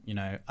some,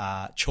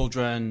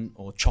 children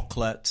or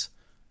chocolate,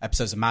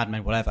 episodes of Mad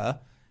Men, whatever.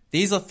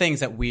 These are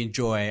things that we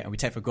enjoy and we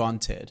take for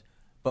granted,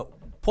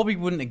 but probably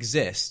wouldn't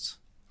exist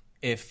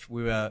if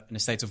we were in a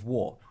state of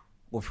war,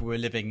 or if we were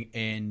living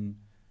in,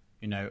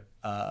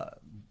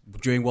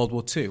 during World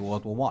War II or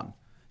World War I.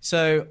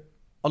 So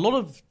a lot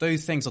of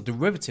those things are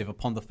derivative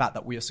upon the fact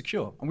that we are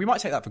secure. And we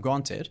might take that for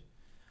granted,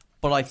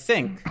 but I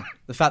think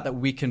the fact that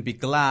we can be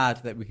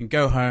glad that we can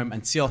go home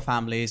and see our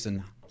families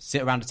and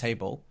sit around a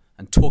table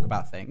and talk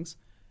about things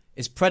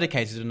is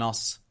predicated on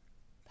us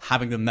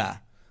having them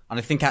there. And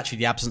I think actually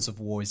the absence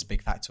of war is a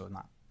big factor in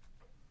that.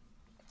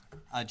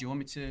 Do you want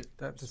me to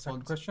the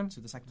second question?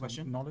 To the second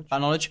question? Knowledge?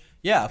 About knowledge?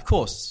 Yeah, of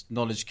course,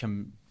 knowledge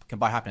can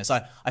buy happiness. I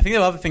think there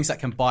are other things that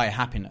can buy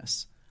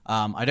happiness.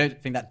 I don't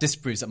think that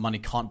disproves that money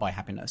can't buy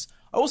happiness.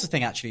 I also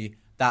think actually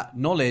that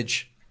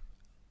knowledge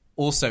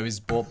also is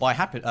bought by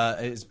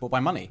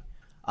money.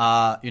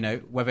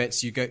 Whether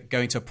it's you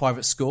going to a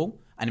private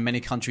school, and in many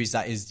countries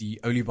that is the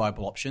only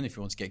viable option if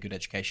you want to get good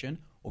education,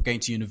 or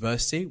going to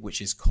university,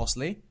 which is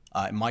costly.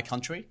 In my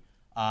country,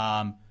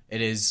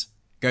 it is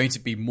going to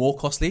be more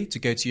costly to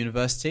go to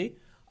university.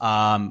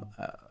 I'm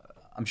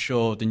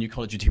sure the New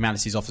College of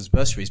Humanities offers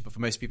bursaries, but for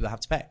most people, they have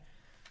to pay.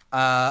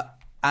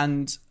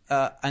 And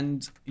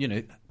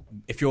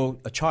if you're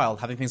a child,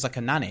 having things like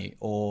a nanny,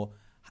 or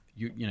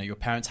your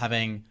parents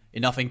having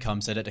enough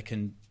income so that they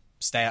can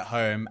stay at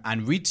home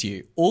and read to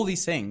you, all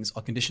these things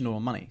are conditional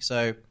on money,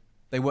 so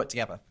they work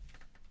together.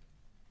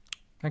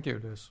 Thank you,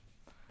 Lewis.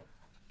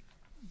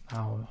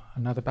 Now,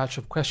 another batch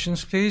of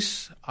questions,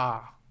 please.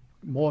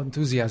 More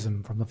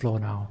enthusiasm from the floor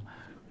now.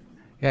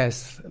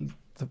 Yes,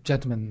 the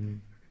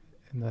gentleman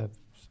in the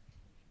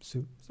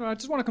suit. So I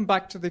just want to come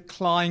back to the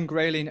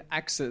Klein-Grayling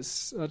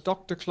axis.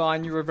 Dr.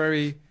 Klein, you were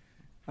very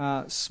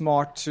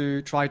smart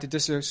to try to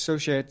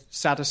disassociate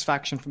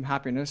satisfaction from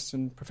happiness,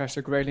 and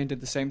Professor Grayling did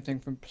the same thing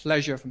from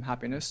pleasure from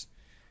happiness.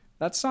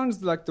 That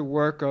sounds like the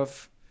work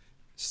of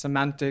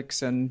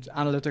semantics and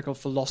analytical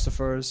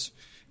philosophers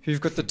who've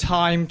got the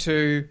time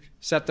to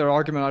set their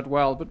argument out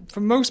well. But for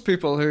most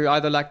people who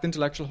either lack the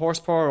intellectual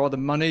horsepower or the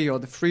money or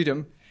the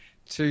freedom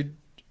to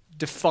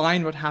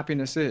define what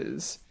happiness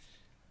is,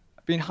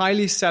 being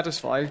highly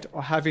satisfied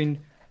or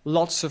having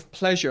lots of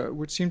pleasure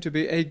would seem to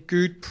be a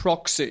good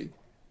proxy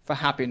for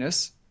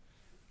happiness.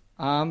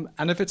 And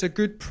if it's a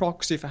good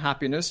proxy for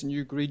happiness, and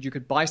you agreed you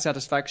could buy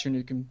satisfaction,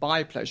 you can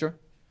buy pleasure,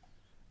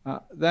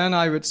 then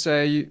I would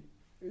say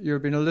you're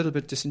being a little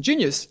bit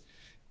disingenuous,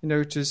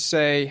 to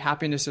say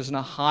happiness is on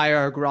a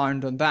higher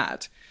ground than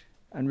that.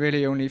 And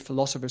really only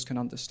philosophers can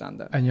understand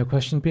that. And your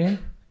question being?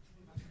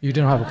 You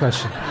didn't have a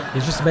question.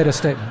 You just made a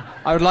statement.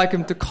 I would like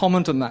him to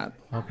comment on that.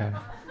 Okay.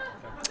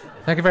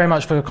 Thank you very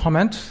much for your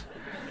comment.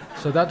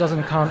 So that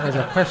doesn't count as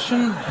a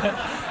question.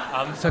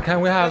 So can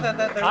we have...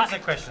 There is a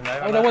question,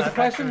 though. Oh, there was a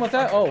question? Was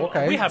there? Oh,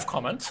 okay. We have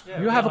comments.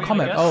 You have a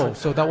comment. Yes. Oh,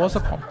 so that was a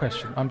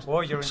question. I'm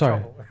you're in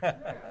sorry. trouble.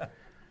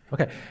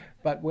 Okay,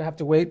 but we have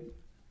to wait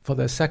for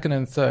the second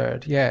and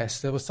third. Yes,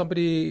 there was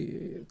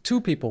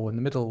two people in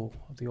the middle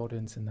of the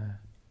audience in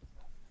there.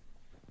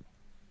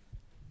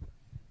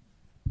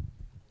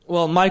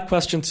 Well, my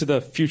question to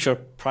the future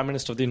Prime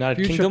Minister of the United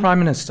Kingdom. Future Prime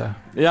Minister.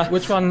 Yeah.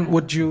 Which one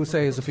would you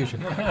say is the future?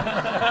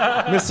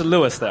 Mr.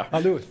 Lewis there.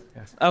 Lewis,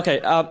 yes. Okay,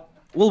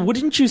 well,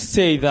 wouldn't you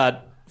say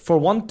that for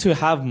one to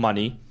have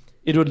money,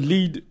 it would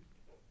lead...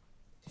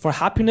 For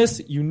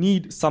happiness, you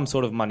need some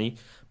sort of money,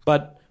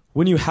 but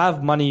when you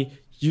have money,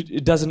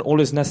 it doesn't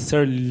always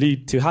necessarily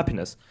lead to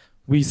happiness.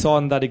 We saw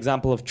in that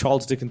example of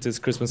Charles Dickens'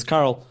 Christmas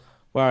Carol,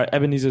 where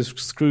Ebenezer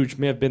Scrooge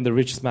may have been the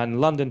richest man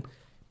in London,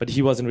 but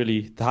he wasn't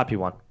really the happy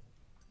one.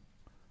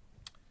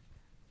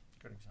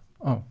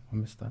 Oh, I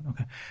missed that.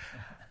 Okay.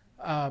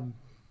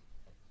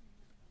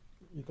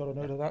 You got a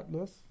note of that,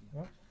 Lewis?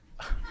 Yeah.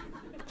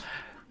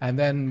 And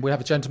then we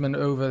have a gentleman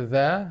over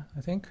there,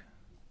 I think,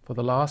 for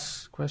the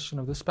last question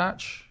of this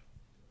batch.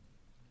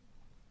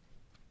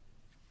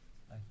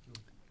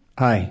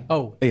 Hi.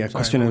 Oh, yeah. sorry,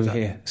 Question over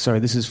here. Sorry,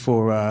 this is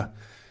for.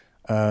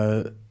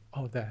 There.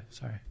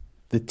 Sorry.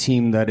 The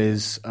team that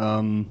is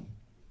who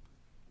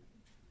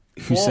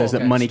says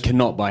that money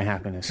cannot buy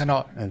happiness.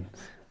 Cannot. And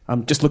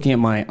I'm just looking at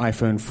my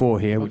iPhone 4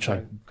 here, which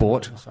I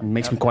bought. It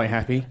makes me quite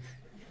happy.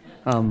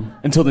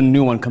 Until the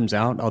new one comes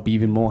out, I'll be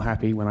even more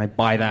happy when I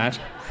buy that.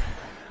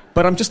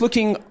 But I'm just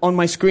looking on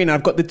my screen.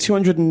 I've got the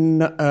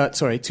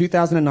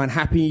 2009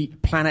 Happy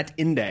Planet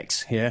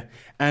Index here,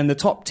 and the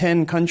top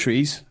 10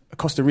 countries: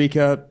 Costa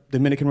Rica,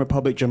 Dominican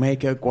Republic,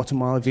 Jamaica,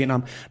 Guatemala,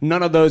 Vietnam.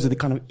 None of those are the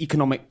kind of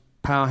economic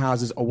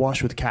powerhouses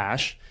awash with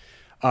cash.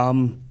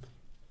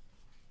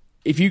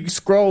 If you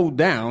scroll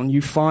down,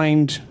 you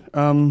find,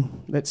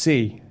 let's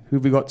see,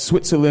 who've we got?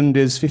 Switzerland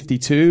is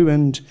 52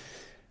 and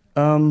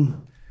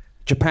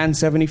Japan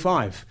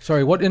 75.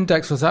 Sorry, what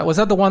index was that? Was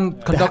that the one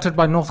conducted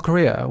by North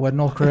Korea, where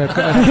North Korea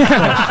crashed?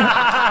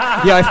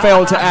 Yeah, I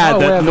failed to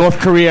add that North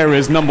Korea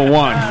is number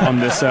one on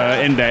this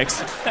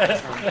index.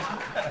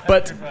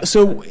 But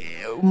so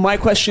my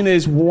question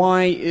is,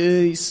 why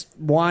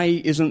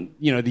isn't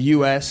the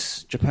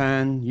US,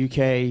 Japan,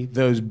 UK,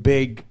 those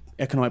big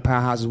economic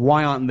powerhouses,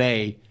 why aren't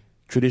they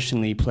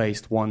traditionally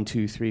placed 1,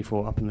 2, 3,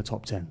 4 up in the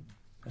top 10?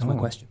 That's my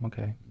question.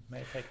 Okay. May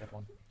I take that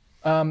one?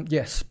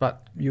 Yes,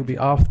 but you'll be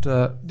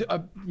after.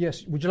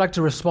 Yes, would you like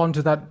to respond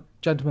to that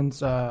gentleman's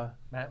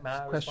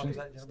question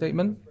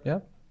statement?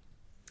 Yeah.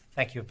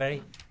 Thank you.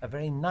 A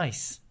very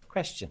nice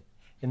question,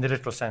 in the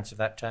literal sense of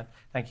that term.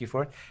 Thank you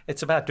for it.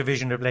 It's about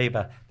division of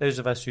labour. Those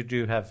of us who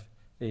do have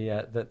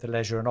the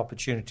leisure and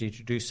opportunity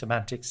to do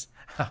semantics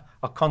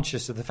are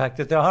conscious of the fact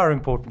that there are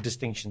important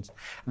distinctions.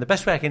 And the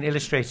best way I can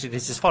illustrate it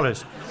is as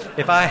follows: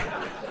 if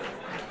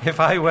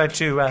I were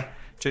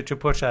to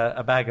put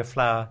a bag of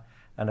flour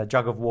and a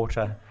jug of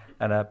water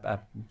and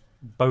a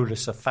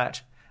bolus of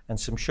fat and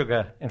some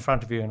sugar in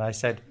front of you, and I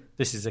said,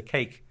 "This is a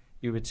cake,"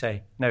 you would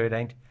say, "No, it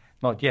ain't.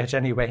 Not yet,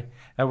 anyway."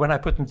 And when I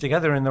put them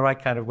together in the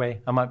right kind of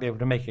way, I might be able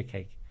to make a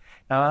cake.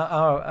 Now,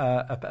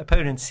 our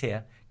opponents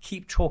here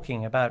keep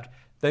talking about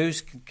those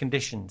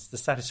conditions, the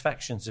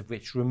satisfactions of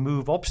which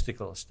remove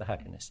obstacles to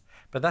happiness.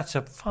 But that's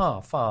a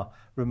far, far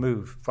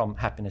remove from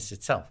happiness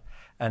itself.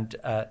 And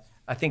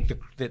I think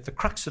the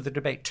crux of the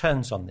debate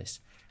turns on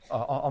this.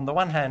 On the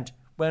one hand,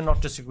 we're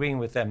not disagreeing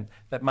with them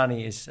that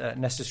money is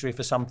necessary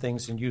for some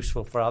things and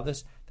useful for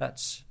others.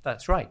 That's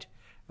right.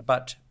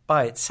 But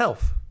by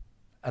itself,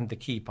 and the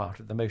key part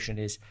of the motion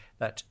is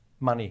that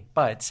money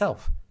by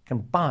itself can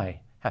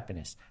buy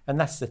happiness. And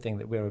that's the thing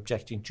that we're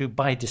objecting to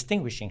by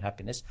distinguishing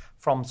happiness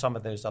from some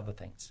of those other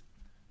things.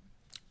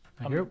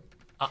 Thank you.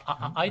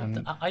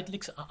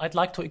 I'd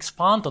like to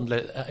expand on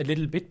a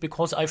little bit,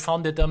 because I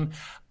found it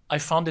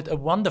a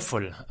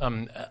wonderful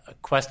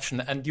question,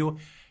 and you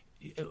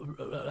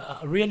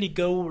really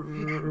go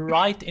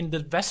right in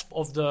the web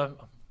of the,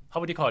 how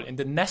would you call it, in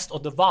the nest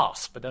of the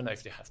wasp. I don't know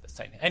if they have the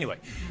same. Anyway,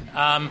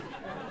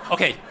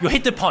 okay, you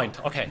hit the point.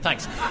 Okay,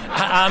 thanks.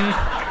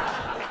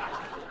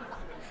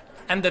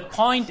 And the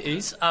point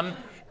is,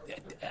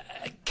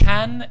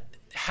 can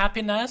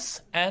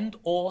happiness and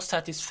or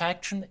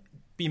satisfaction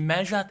be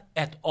measured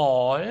at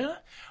all,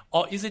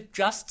 or is it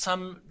just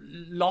some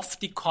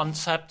lofty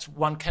concept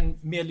one can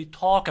merely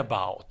talk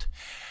about?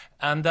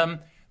 And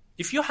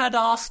if you had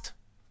asked,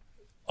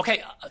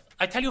 okay,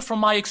 I tell you from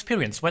my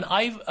experience, when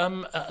I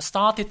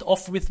started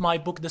off with my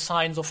book, The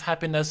Science of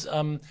Happiness,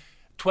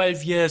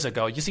 12 years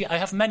ago, you see, I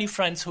have many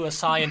friends who are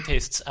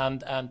scientists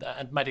and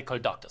medical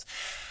doctors.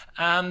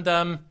 And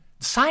the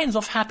science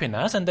of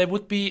happiness, and they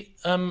would be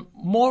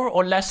more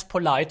or less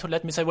polite to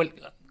let me say, well,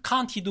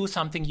 can't you do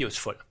something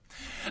useful?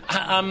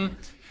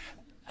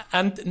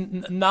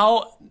 And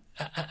now,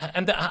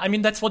 and I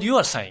mean, that's what you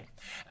are saying.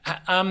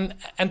 And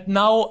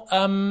now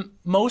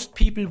most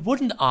people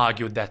wouldn't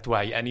argue that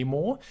way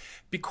anymore,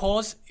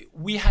 because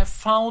we have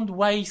found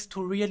ways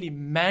to really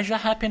measure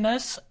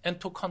happiness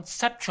and to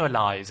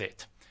conceptualize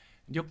it.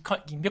 You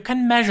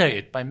can measure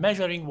it by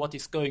measuring what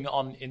is going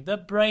on in the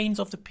brains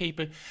of the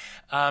people.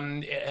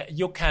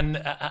 You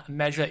can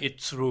measure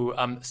it through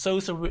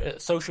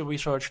social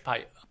research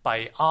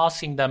by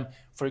asking them,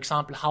 for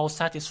example, how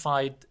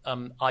satisfied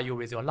are you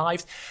with your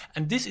lives?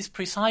 And this is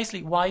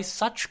precisely why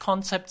such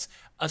concepts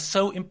are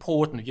so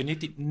important. You need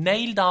to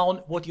nail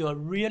down what you are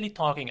really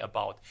talking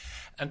about.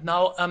 And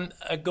now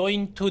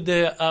going to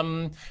the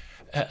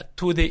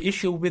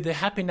issue with the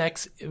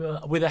happiness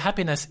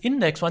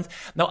index ones.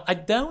 Now, I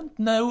don't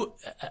know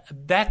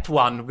that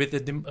one with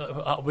the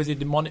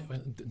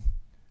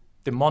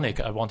demonic,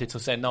 I wanted to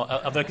say, no,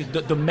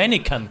 the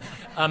Dominican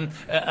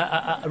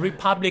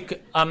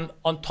Republic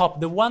on top.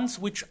 The ones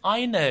which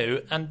I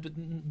know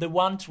and the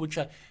ones which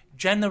are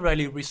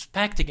generally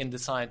respected in the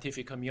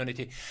scientific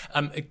community,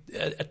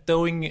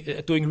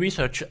 doing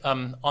research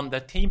on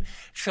that team,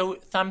 show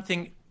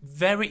something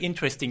very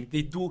interesting.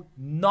 They do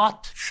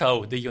not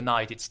show the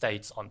United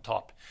States on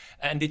top.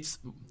 And it's,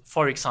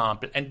 for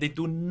example, and they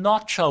do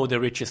not show the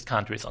richest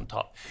countries on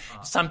top.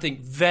 Something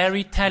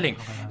very telling.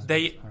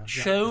 They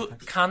show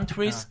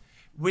countries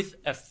with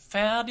a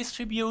fair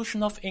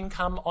distribution of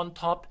income on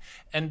top,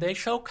 and they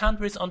show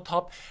countries on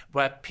top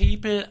where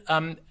people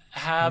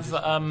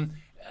have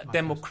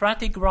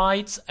democratic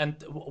rights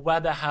and where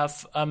they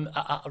have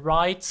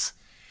rights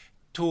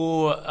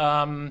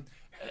to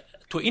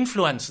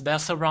influence their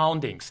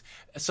surroundings.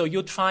 So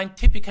you'd find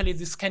typically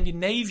the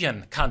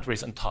Scandinavian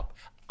countries on top,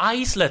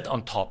 Iceland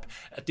on top,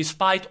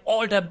 despite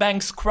all their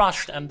banks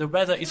crushed and the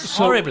weather is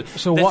horrible.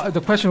 So the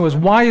question was,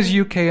 why is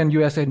UK and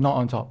USA not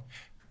on top?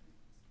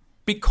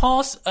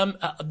 Because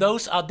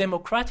those are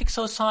democratic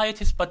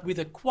societies, but with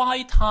a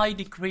quite high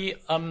degree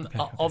of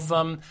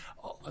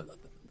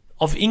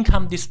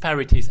income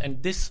disparities,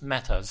 and this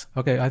matters.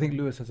 Okay, I think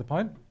Lewis has a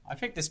point. I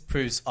think this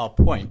proves our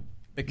point.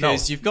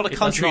 Because you've got a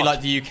country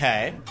like the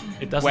UK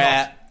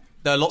where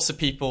there are lots of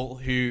people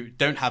who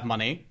don't have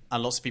money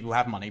and lots of people who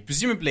have money.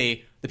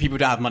 Presumably, the people who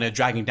don't have money are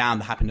dragging down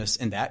the happiness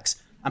index.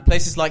 And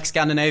places like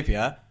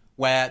Scandinavia,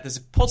 where there's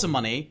a pot of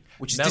money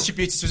which is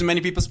distributed to as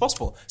many people as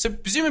possible. So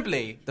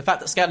presumably, the fact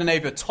that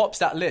Scandinavia tops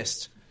that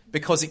list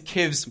because it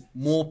gives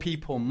more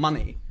people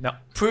money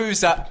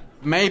proves that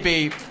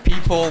maybe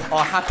people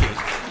are happy.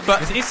 But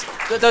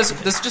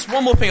there's just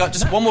one more thing.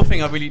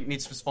 I really need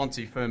to respond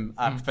to from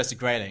Professor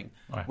Grayling,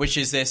 which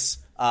is this: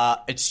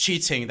 it's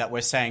cheating that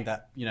we're saying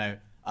that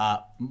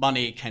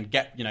money can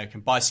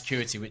buy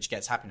security, which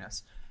gets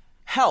happiness.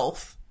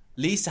 Health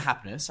leads to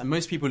happiness, and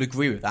most people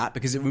agree with that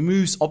because it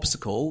removes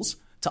obstacles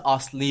to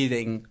us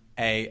leading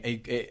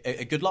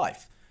a good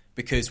life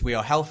because we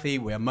are healthy,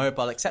 we are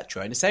mobile,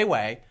 etc. In the same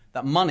way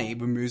that money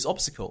removes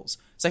obstacles.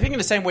 So I think in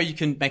the same way you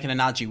can make an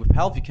analogy with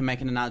health, you can make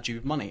an analogy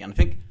with money. And I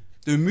think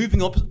the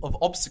removing of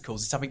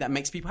obstacles is something that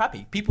makes people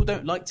happy. People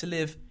don't like to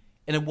live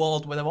in a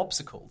world where there are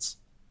obstacles.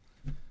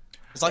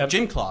 It's like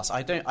gym class.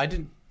 I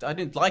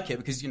didn't like it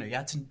because you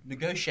had to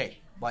negotiate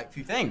like a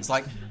few things.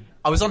 Like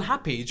I was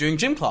unhappy during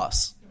gym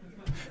class.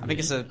 I think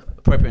it's an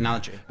appropriate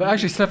analogy. But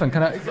actually, Stefan,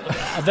 can I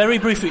very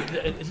briefly,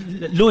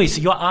 Louis,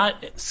 you are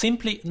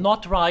simply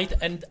not right,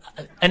 and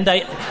I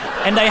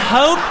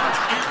hope.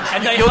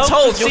 And I you're hope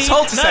told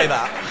to say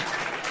that.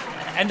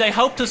 And I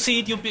hope to see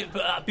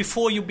it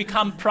before you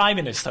become prime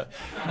minister,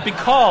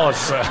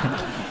 because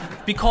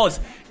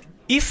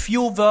if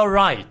you were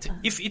right,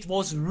 if it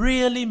was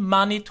really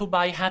money to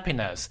buy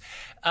happiness,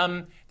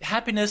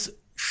 happiness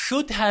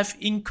should have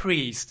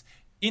increased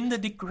in the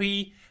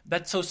degree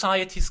that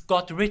societies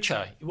got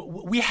richer.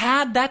 We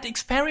had that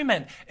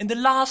experiment in the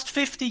last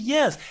 50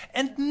 years,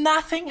 and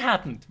nothing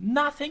happened.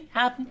 Nothing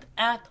happened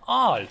at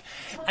all.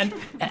 And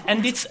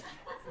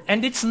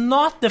it's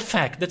not the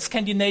fact that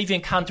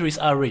Scandinavian countries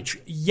are rich.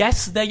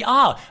 Yes, they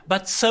are,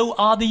 but so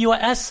are the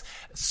US.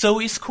 So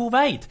is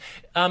Kuwait.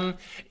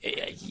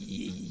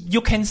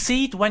 You can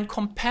see it when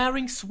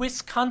comparing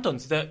Swiss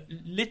cantons, the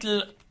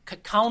little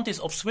counties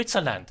of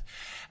Switzerland.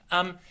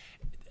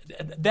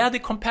 There the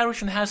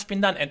comparison has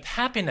been done, and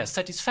happiness,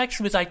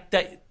 satisfaction with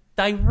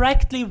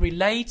directly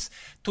relates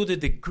to the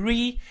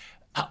degree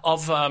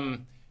of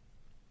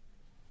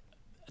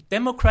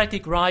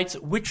democratic rights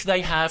which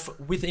they have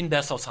within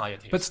their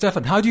society. But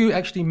Stefan, how do you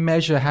actually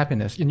measure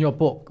happiness in your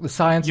book, The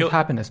Science of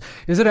Happiness?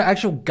 Is it an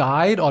actual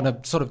guide on a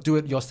sort of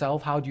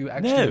do-it-yourself? How do you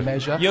actually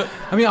measure?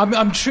 I mean, I'm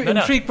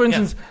intrigued, for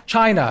instance,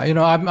 China.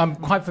 I'm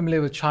quite familiar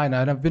with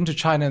China, and I've been to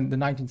China in the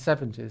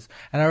 1970s.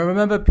 And I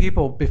remember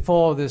people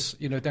before this,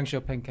 Deng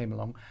Xiaoping came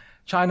along,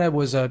 China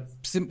was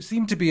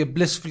seemed to be a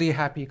blissfully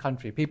happy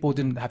country. People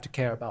didn't have to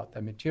care about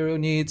their material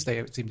needs.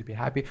 They seemed to be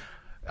happy.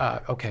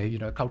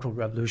 Cultural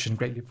revolution,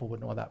 Great Leap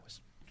Forward, and all that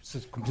was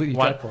just completely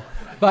dreadful.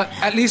 But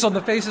at least on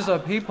the faces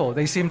of people,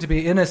 they seem to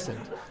be innocent.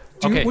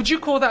 Would you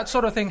call that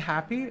sort of thing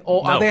happy?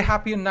 Or are they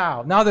happier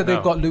now? Now that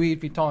they've got Louis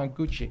Vuitton and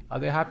Gucci, are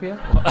they happier?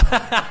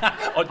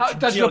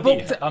 Does your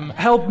book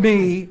help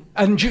me?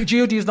 And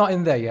GOD is not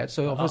in there yet,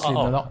 so obviously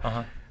they're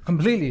not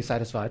completely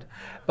satisfied.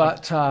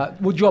 But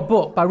would your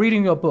book, by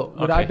reading your book,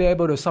 would I be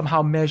able to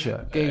somehow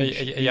measure,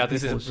 gauge?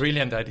 This is a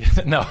brilliant idea.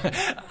 No.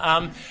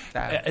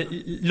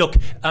 Look,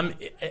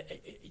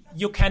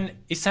 you can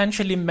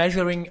essentially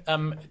measuring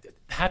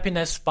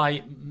happiness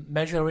by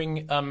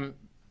measuring.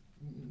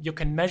 You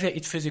can measure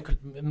it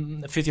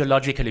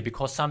physiologically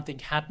because something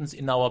happens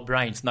in our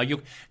brains. Now,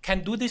 you can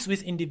do this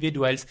with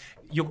individuals.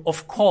 You,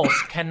 of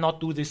course, cannot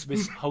do this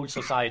with whole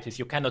societies.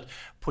 You cannot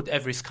put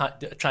every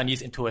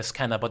Chinese into a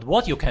scanner. But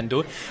what you can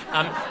do,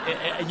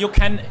 you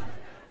can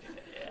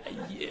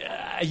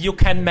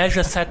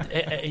measure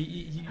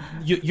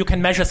you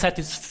can measure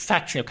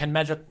satisfaction. You can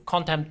measure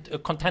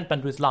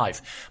contentment with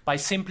life by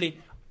simply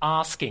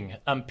asking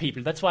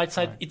people. That's why I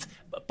said it's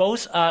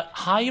both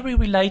highly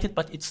related,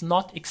 but it's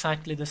not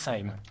exactly the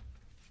same. Right.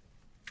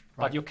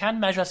 But you can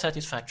measure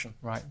satisfaction.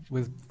 Right,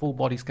 with full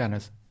body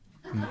scanners.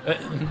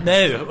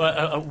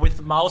 No,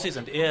 with mouths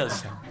and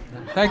ears.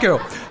 Okay. Thank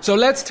you. So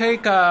let's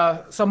take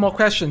some more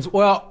questions.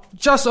 Well,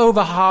 just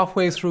over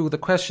halfway through the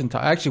question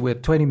time. Actually, we're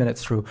 20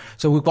 minutes through.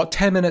 So we've got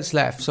 10 minutes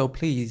left. So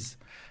please,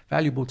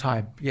 valuable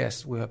time.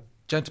 Yes, we're a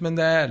gentleman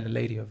there and a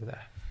lady over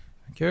there.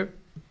 Thank you.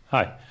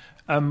 Hi.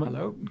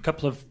 Hello. A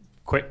couple of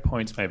quick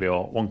points maybe,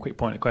 or one quick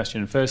point of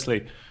question.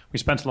 Firstly, we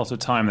spent a lot of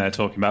time there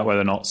talking about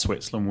whether or not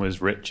Switzerland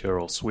was richer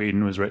or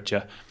Sweden was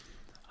richer.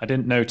 I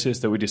didn't notice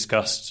that we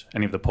discussed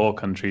any of the poor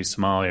countries,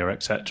 Somalia,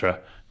 etc.,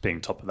 being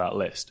top of that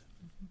list.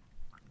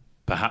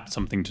 Perhaps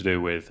something to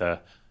do with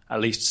at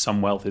least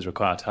some wealth is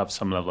required to have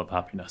some level of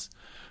happiness.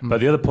 But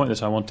the other point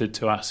that I wanted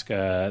to ask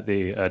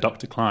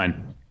Dr.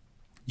 Klein,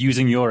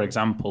 using your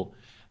example,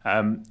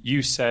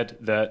 you said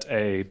that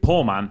a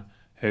poor man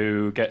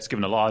who gets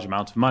given a large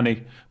amount of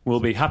money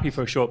will be happy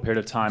for a short period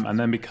of time and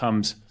then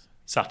becomes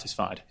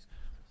satisfied.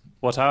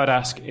 What I would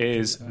ask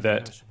is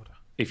that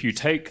if you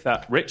take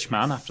that rich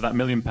man, after that £1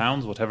 million,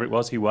 whatever it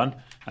was he won,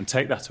 and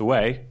take that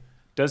away,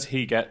 does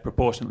he get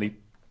proportionately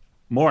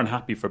more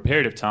unhappy for a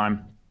period of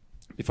time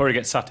before he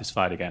gets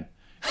satisfied again?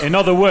 In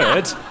other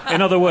words,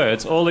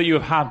 all that you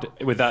have had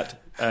with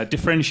that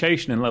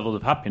differentiation in levels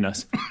of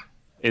happiness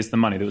is the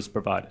money that was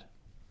provided.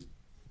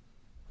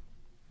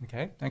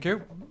 Okay, thank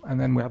you. And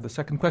then we have the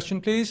second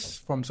question, please,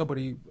 from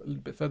somebody a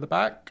little bit further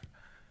back.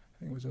 I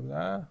think it was over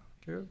there.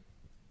 Thank you.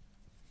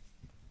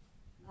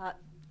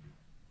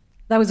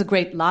 That was a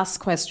great last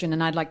question,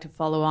 and I'd like to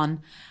follow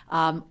on.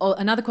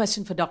 Another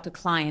question for Dr.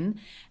 Klein.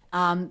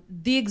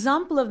 The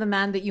example of the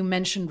man that you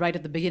mentioned right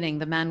at the beginning,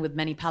 the man with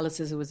many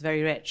palaces who was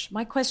very rich.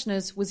 My question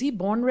is, was he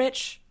born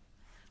rich,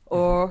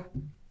 or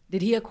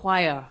did he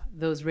acquire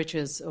those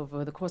riches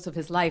over the course of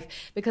his life?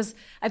 Because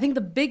I think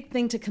the big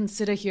thing to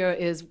consider here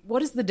is,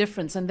 what is the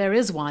difference, and there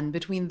is one,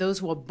 between those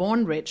who are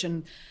born rich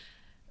and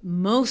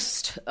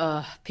most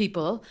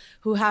people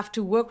who have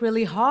to work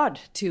really hard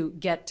to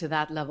get to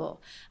that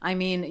level. I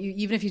mean,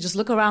 even if you just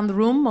look around the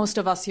room, most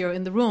of us here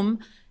in the room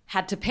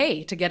had to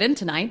pay to get in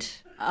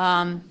tonight.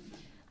 And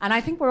I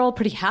think we're all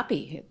pretty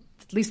happy.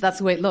 At least that's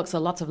the way it looks. So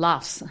lots of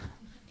laughs.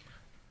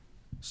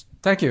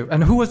 Thank you.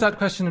 And who was that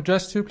question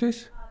addressed to,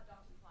 please?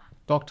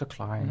 Dr.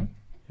 Klein. Mm-hmm.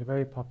 You're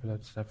very popular,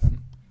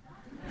 Stefan.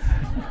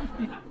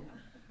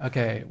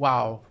 Okay,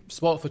 wow.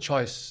 Sport for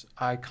choice.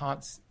 I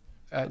can't...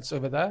 it's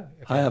over there.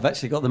 Okay. Hi, I've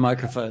actually got the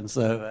microphone.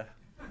 So,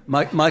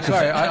 microphone.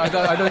 Sorry,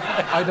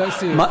 I don't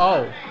see.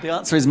 The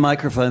answer is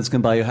microphones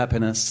can buy you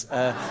happiness.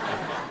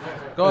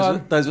 Go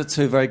on. Those were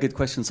two very good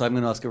questions. So I'm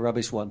going to ask a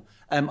rubbish one.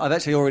 I've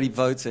actually already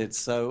voted.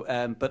 So,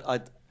 but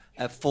I'd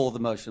for the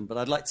motion. But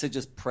I'd like to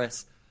just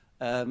press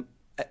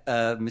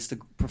Mr.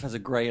 Professor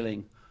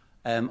Grayling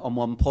on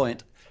one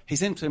point. He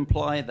seemed to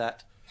imply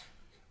that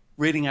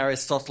reading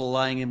Aristotle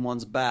lying in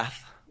one's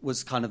bath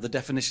was kind of the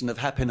definition of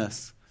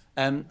happiness.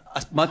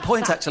 My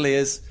point actually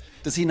is,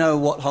 does he know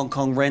what Hong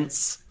Kong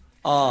rents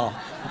are?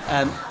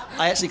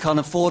 I actually can't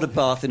afford a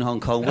bath in Hong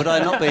Kong. Would I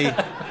not be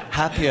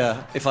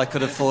happier if I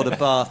could afford a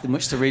bath in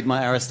which to read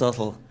my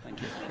Aristotle?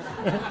 Thank you.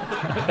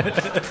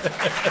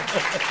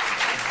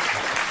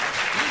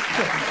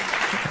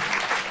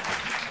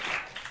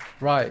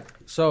 Right.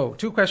 So,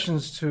 two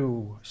questions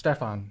to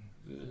Stefan.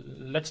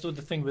 Let's do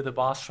the thing with the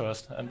bath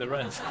first and the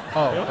rents.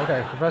 Oh,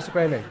 okay. Professor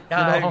Grayling.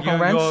 Yeah, Hong Kong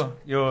rents?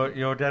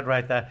 You're dead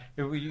right there.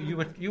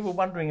 You were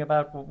wondering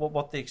about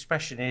what the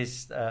expression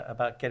is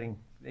about getting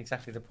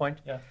exactly the point.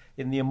 Yeah.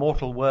 In the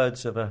immortal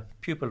words of a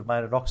pupil of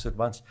mine at Oxford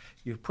once,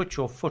 you've put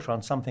your foot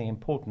on something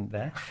important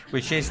there,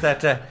 which is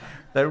that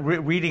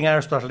reading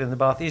Aristotle in the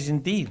bath is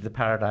indeed the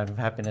paradigm of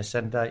happiness,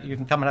 and you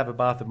can come and have a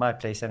bath at my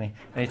place any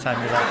time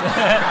you like.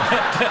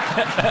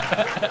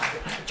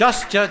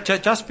 Just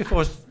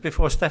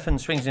before Stefan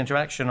swings into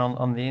action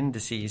on the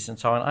indices and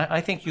so on, I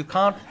think you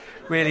can't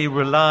really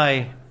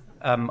rely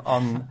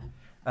on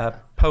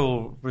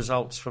poll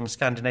results from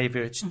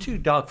Scandinavia. It's too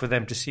dark for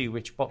them to see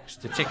which box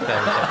to tick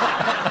there.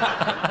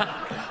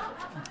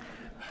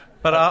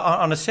 But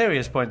on a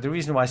serious point, the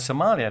reason why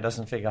Somalia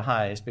doesn't figure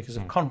high is because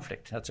of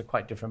conflict. That's a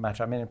quite different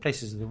matter. I mean, in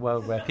places of the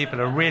world where people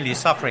are really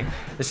suffering,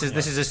 this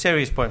is a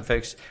serious point,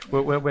 folks,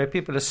 where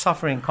people are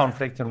suffering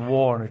conflict and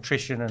war and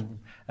attrition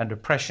and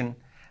oppression.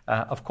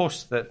 Of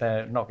course, that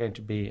they're not going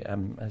to be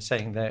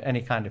saying they're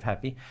any kind of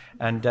happy.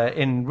 And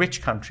in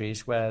rich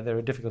countries where there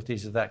are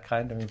difficulties of that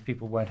kind, I mean,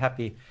 people weren't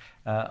happy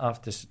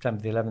after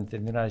September the 11th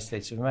in the United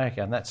States of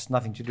America, and that's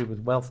nothing to do with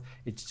wealth.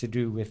 It's to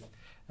do with,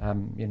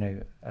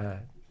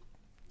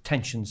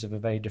 tensions of a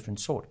very different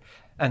sort.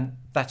 And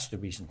that's the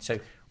reason. So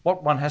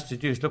what one has to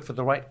do is look for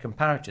the right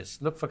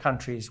comparators. Look for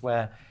countries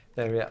where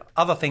there are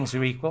other things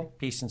are equal,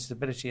 peace and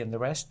stability and the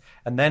rest,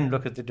 and then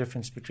look at the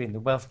difference between the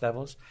wealth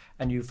levels,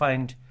 and you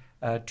find,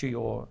 to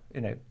your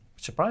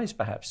surprise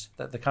perhaps,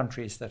 that the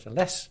countries that are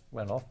less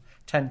well off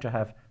tend to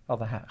have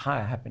rather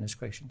higher happiness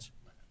quotients.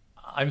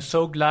 I'm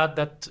so glad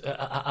that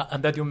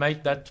that you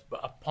made that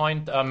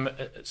point.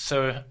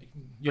 So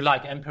you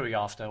like empire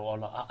after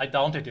all. I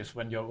doubted it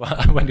when you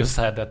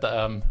said that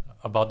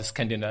about the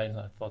Scandinavians.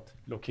 I thought,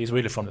 look, he's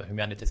really from the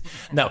humanities.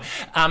 No,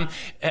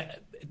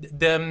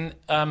 there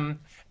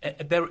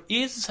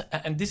is,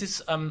 and this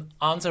is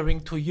answering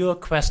to your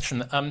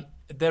question.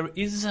 There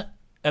is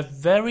a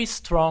very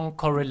strong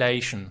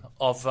correlation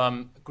of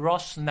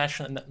gross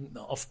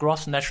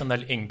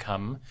national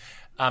income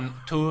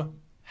to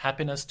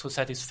happiness, to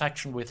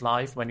satisfaction with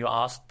life. When you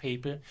ask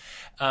people,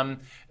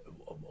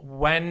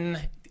 when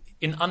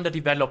in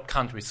underdeveloped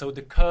countries, so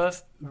the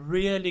curve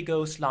really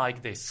goes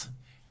like this: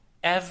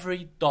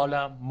 every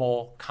dollar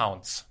more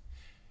counts,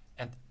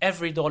 and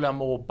every dollar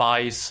more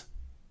buys,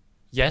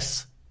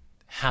 yes,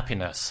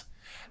 happiness.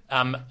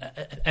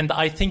 And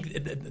I think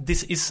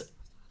this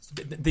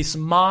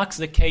marks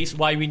the case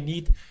why we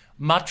need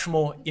much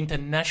more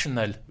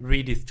international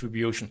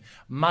redistribution,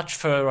 much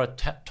further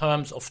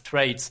terms of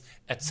trades,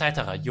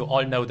 etc. You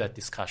all know that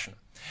discussion.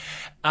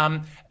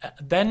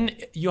 Then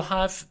you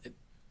have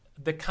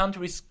the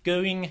countries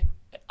going...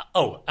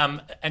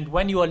 and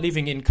when you are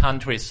living in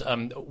countries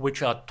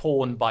which are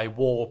torn by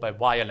war, by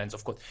violence,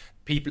 of course,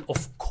 people,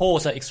 of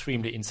course, are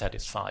extremely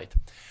insatisfied.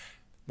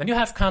 Then you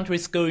have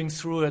countries going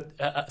through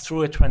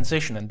a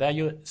transition, and there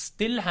you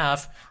still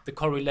have the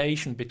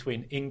correlation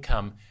between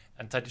income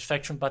and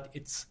satisfaction, but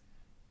it's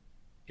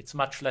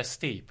much less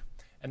steep.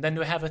 And then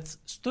you have a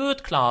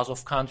third class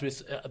of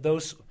countries,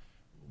 those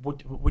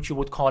which you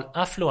would call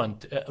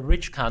affluent,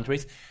 rich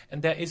countries,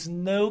 and there is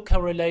no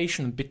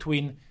correlation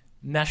between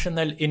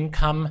national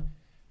income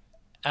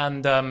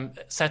and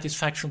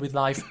satisfaction with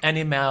life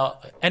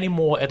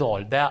anymore at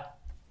all. There are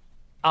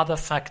other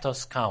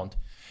factors count.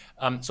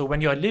 So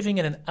when you are living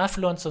in an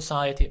affluent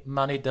society,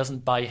 money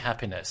doesn't buy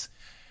happiness.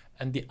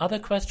 And the other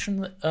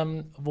question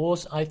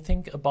was, I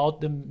think,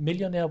 about the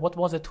millionaire. What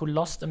was it? Who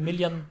lost $1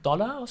 million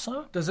or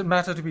so? Does it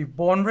matter to be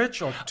born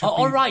rich or to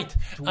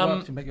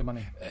work to make your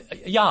money?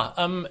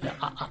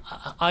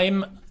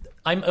 I'm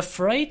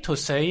afraid to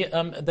say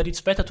that it's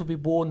better to be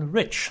born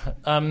rich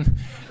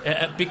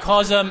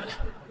because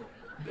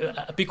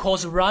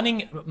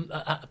running.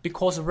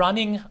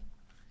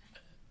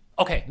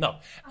 Okay, no.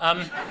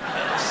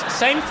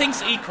 Same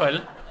things equal.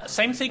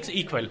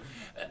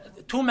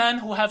 Two men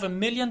who have $1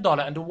 million,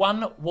 and the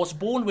one was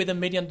born with $1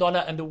 million,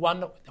 and the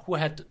one who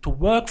had to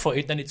work for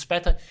it, then it's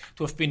better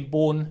to have been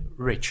born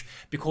rich.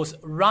 Because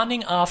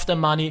running after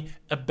money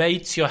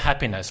abates your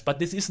happiness. But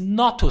this is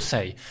not to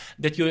say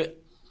that you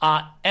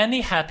are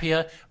any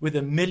happier with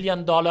 $1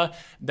 million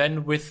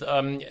than with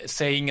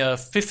saying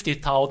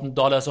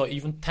 $50,000 or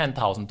even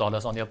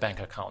 $10,000 on your bank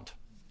account.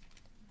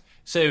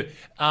 So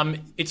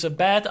it's a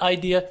bad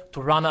idea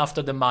to run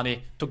after the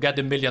money to get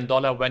 $1 million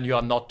when you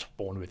are not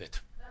born with it.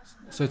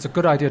 So it's a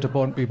good idea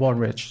to be born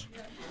rich.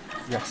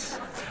 Yes.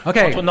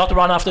 Okay. But not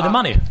run after the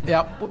money.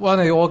 Yeah. One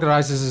of the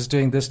organizers is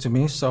doing this to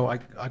me, so I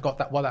got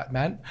that what that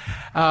meant.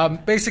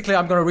 Basically,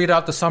 I'm going to read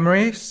out the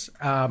summaries,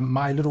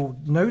 my little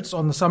notes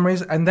on the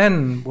summaries, and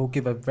then we'll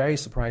give a very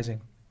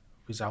surprising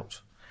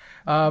result.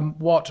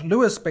 What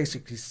Lewis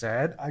basically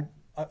said,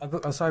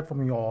 aside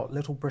from your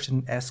Little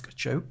Britain-esque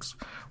jokes,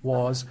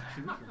 was...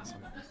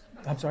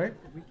 I'm sorry?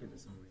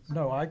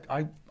 No,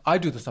 I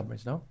do the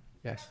summaries, no?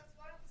 Yes.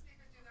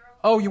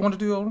 Oh, you want to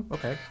do your own?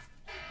 Okay.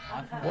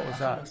 What was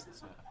that?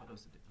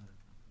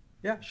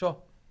 Yeah, sure.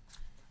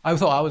 I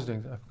thought I was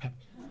doing that. Okay.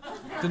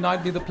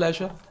 Denied me the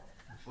pleasure.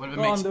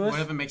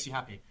 Whatever makes you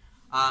happy.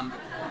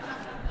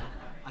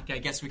 Okay, I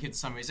guess we get the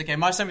summaries. Okay,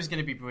 my summary is going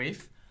to be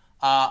brief.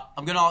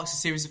 I'm going to ask a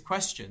series of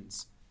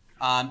questions.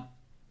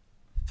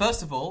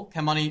 First of all,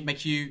 can money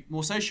make you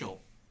more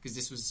social? Because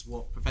this was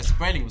what Professor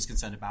Grayling was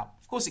concerned about.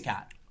 Of course it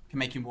can. It can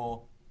make you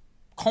more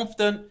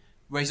confident,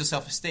 raise your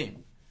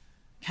self-esteem.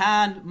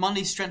 Can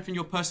money strengthen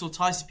your personal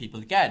ties to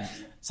people? Again,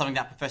 something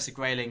that Professor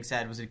Grayling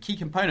said was a key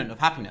component of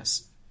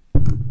happiness.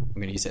 I'm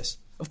going to use this.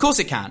 Of course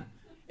it can.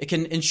 It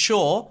can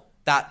ensure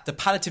that the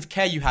palliative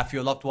care you have for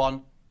your loved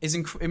one is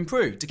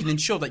improved. It can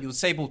ensure that your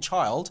disabled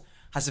child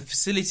has the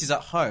facilities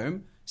at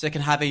home so they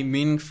can have a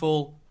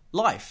meaningful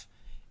life.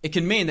 It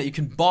can mean that you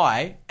can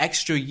buy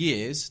extra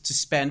years to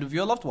spend with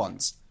your loved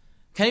ones.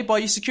 Can it buy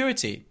you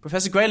security?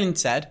 Professor Grayling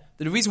said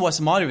that the reason why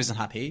Somalia isn't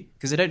happy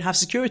because they don't have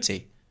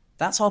security.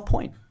 That's our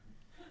point.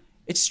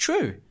 It's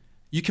true.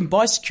 You can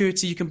buy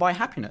security, you can buy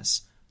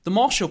happiness. The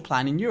Marshall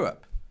Plan in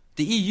Europe,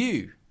 the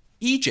EU,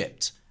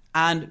 Egypt,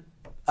 and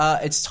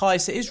its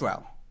ties to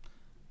Israel.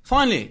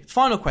 Finally,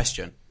 final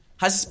question.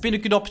 Has this been a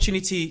good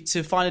opportunity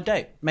to find a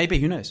date? Maybe,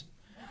 who knows?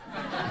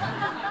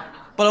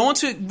 But I want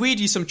to read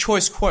you some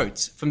choice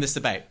quotes from this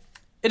debate.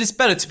 It is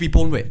better to be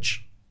born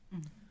rich.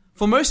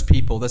 For most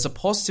people, there's a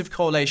positive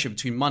correlation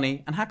between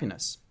money and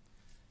happiness.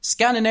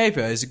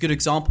 Scandinavia is a good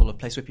example of a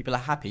place where people are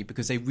happy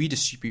because they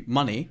redistribute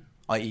money,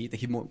 i.e. they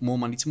give more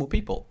money to more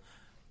people.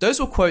 Those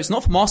were quotes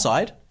not from our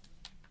side,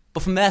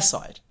 but from their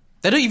side.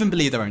 They don't even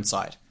believe their own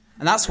side.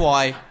 And that's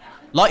why,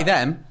 like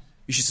them,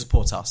 you should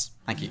support us.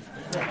 Thank you.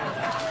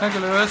 Thank you,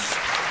 Lewis.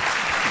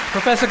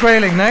 Professor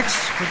Grayling,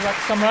 next. Would you like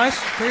to summarize,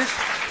 please?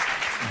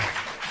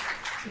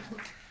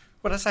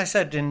 Well, as I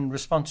said in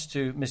response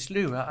to Ms.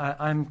 Liu,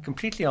 I'm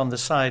completely on the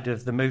side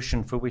of the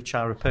motion for which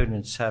our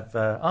opponents have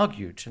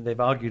argued. And they've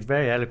argued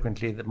very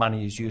eloquently that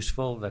money is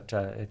useful, that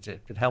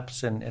it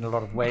helps in a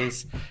lot of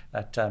ways,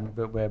 that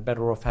we're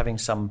better off having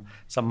some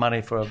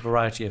money for a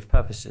variety of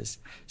purposes.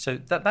 So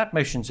that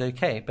motion's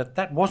okay, but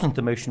that wasn't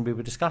the motion we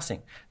were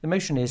discussing. The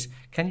motion is,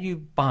 can you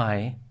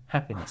buy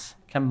happiness?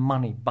 Can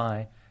money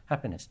buy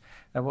happiness?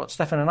 Now, what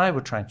Stefan and I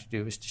were trying to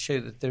do is to show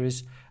that there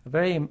is a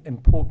very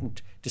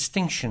important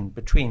distinction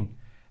between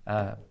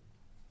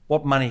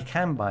what money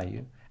can buy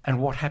you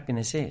and what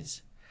happiness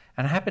is.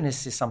 And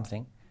happiness is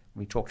something,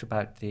 we talked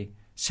about the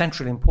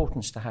central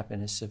importance to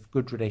happiness of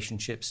good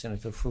relationships and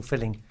of a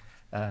fulfilling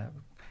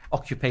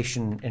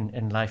occupation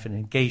in life and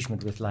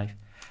engagement with life.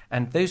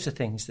 And those are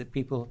things that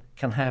people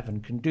can have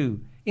and can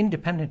do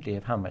independently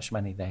of how much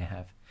money they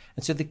have.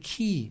 And so the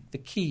key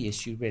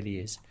issue really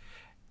is,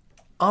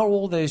 are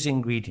all those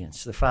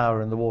ingredients, the flour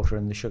and the water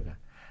and the sugar,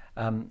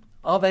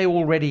 are they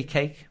already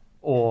cake,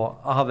 or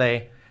are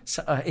they?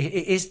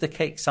 Is the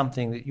cake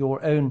something that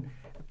your own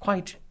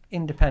quite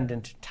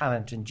independent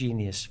talent and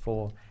genius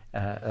for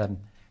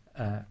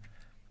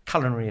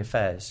culinary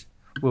affairs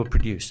will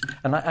produce?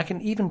 And I can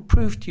even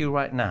prove to you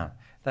right now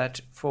that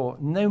for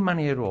no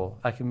money at all,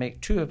 I can make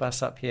two of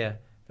us up here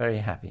very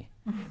happy.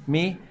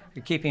 Me,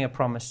 for keeping a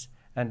promise,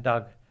 and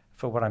Doug,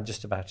 for what I'm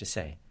just about to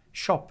say.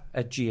 Shop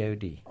at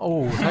GOD.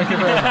 Oh, thank you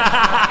very much.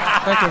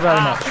 Thank you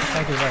very much.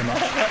 Thank you very much.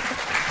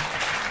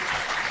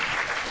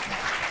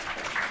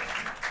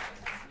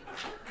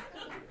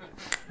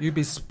 You'd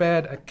be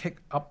spared a kick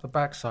up the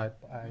backside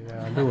by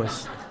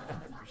Lewis.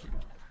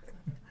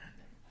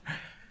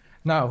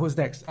 Now, who's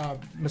next?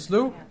 Ms.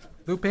 Lu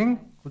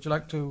Ping, would you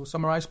like to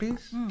summarize,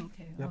 please?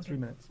 Okay. You have 3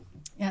 minutes.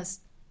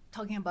 Yes,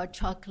 talking about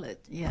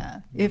chocolate,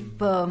 yeah. If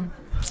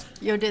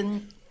you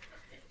didn't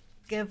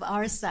give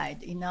our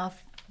side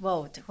enough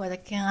vote,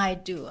 what can I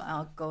do?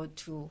 I'll go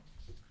to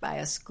buy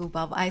a scoop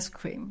of ice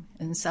cream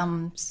and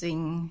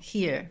something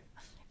here,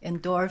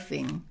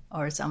 endorphin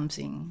or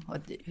something,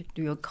 what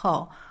do you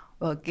call,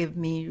 will give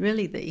me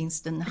really the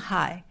instant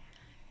high.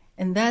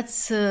 And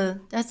that's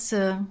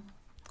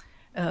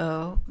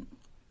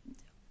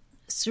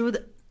through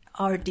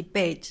our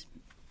debate,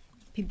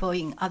 people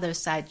in other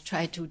side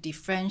try to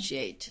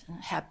differentiate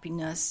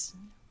happiness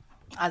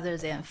other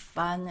than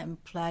fun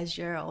and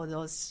pleasure, all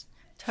those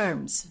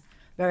terms,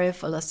 very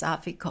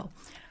philosophical.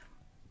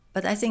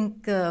 But I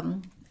think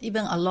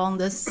even along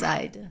this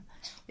side,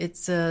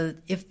 it's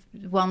if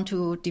you want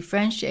to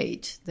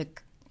differentiate the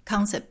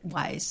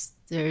concept-wise,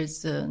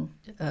 there's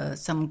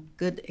some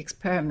good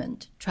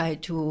experiment try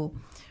to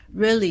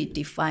really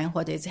define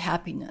what is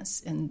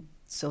happiness. And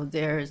so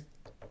there's,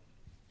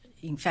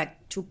 in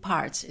fact, 2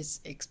 parts. It's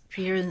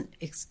experiencing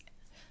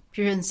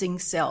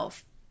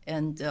self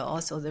and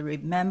also the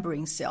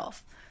remembering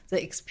self.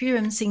 The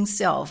experiencing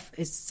self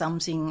is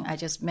something I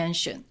just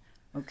mentioned.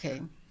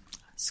 Okay,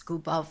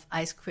 scoop of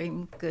ice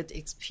cream, good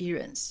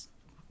experience.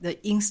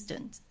 The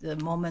instant, the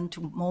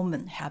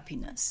moment-to-moment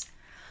happiness.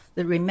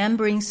 The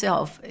remembering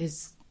self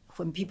is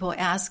when people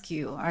ask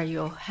you, are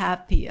you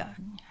happy?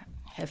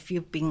 Have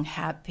you been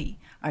happy?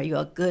 Are you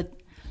a good,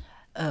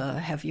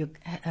 have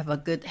a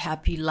good,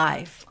 happy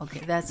life?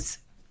 Okay, that's,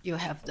 you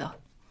have the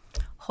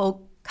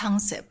whole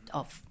concept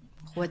of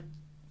what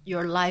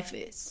your life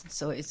is.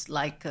 So it's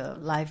like a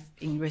life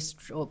in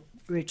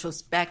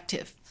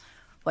retrospective,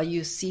 what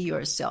you see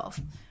yourself.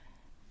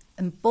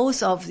 And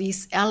both of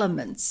these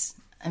elements,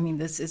 I mean,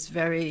 this is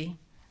very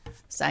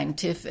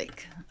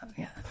scientific.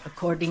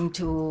 According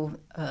to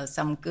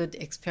some good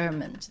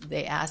experiment,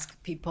 they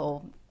ask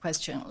people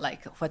question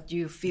like, what do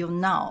you feel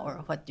now,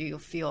 or what do you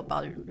feel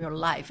about your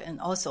life, and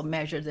also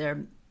measure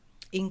their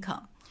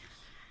income.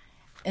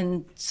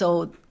 And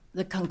so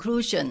the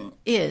conclusion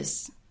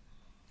is,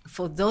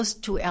 for those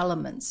 2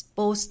 elements,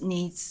 both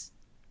needs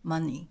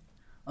money.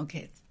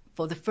 Okay,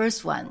 for the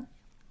first one,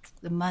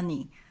 the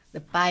money,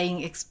 the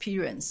buying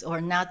experience, or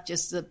not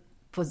just the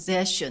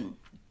possession,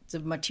 the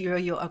material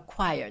you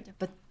acquired,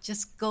 but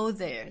just go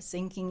there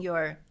thinking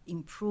you're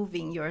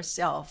improving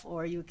yourself,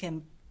 or you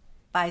can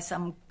buy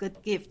some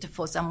good gift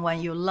for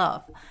someone you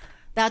love.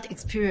 That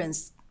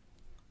experience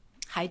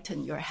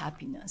heighten your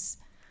happiness.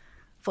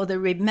 For the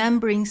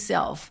remembering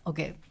self,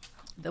 okay,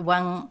 the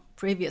one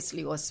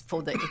previously was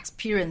for the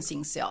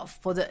experiencing self.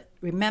 For the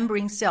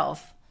remembering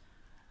self,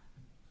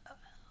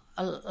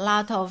 a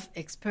lot of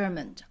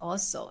experiment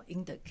also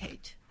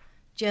indicate,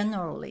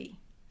 generally,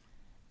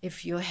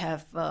 if you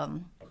have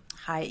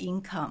high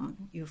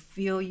income, you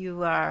feel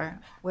you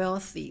are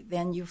wealthy,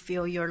 then you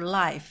feel your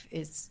life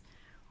is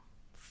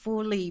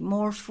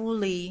more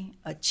fully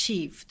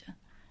achieved.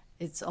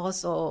 It's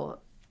also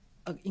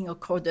in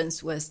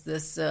accordance with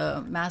this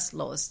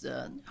Maslow's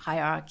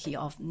hierarchy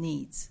of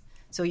needs.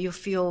 So you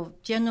feel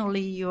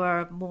generally you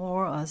are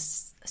more a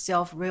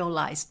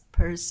self-realized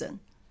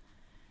person.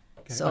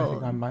 Okay, so I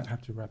think I might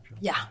have to wrap you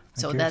up. Yeah,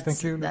 so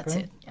Thank you, that's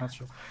it. Yeah. That's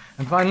true.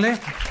 And finally,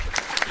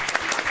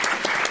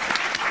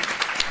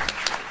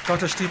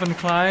 Dr. Stephen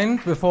Klein,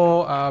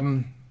 before,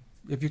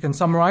 if you can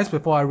summarize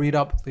before I read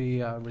up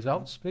the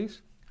results,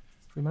 please.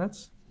 3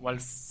 minutes. Well,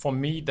 for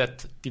me,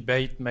 that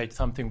debate made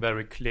something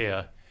very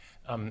clear,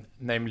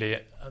 namely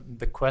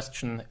the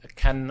question,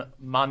 can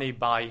money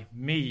buy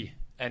me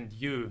and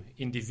you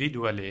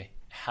individually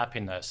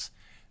happiness?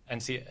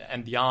 And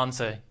the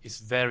answer is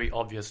very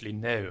obviously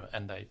no,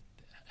 and I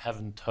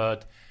haven't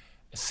heard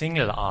a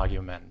single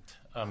argument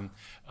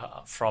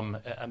from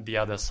the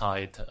other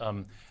side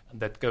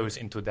that goes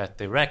into that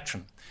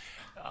direction.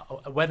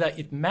 Whether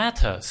it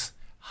matters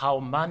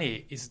how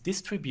money is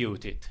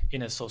distributed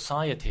in a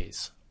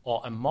societies or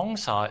among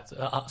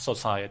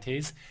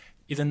societies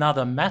is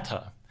another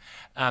matter.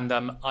 And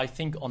I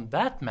think on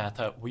that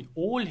matter, we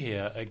all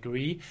here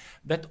agree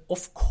that,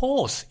 of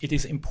course, it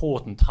is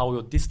important how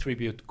you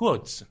distribute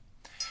goods.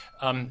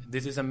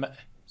 This is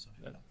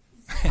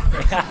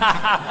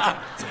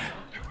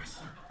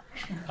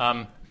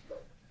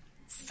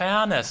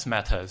fairness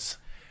matters,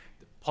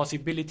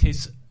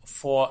 possibilities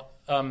for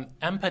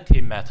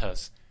empathy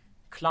matters,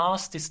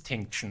 class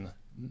distinction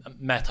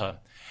matter,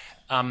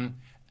 and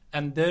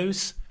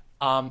those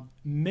are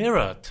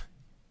mirrored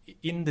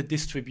in the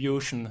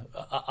distribution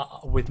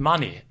with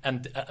money.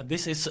 And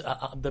this is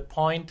the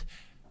point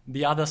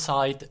the other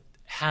side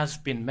has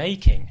been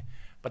making.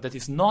 But that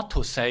is not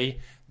to say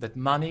that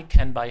money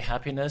can buy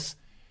happiness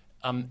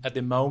at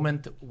the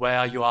moment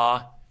where you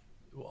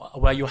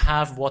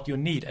have what you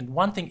need. And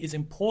one thing is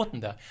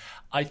important there.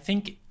 I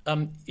think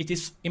it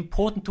is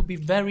important to be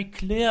very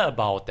clear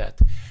about that,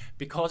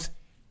 because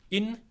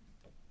in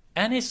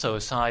any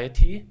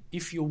society,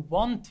 if you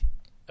want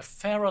a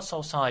fairer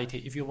society,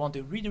 if you want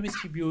a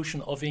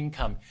redistribution of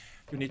income,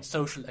 you need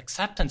social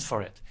acceptance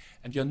for it.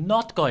 And you're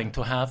not going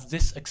to have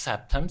this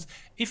acceptance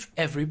if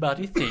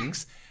everybody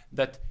thinks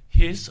that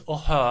his or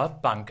her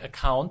bank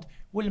account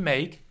will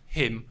make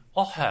him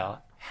or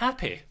her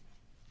happy.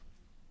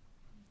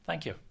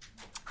 Thank you.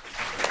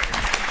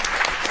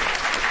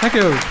 Thank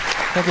you.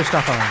 Thank you,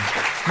 Stefan.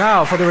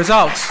 Now, for the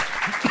results.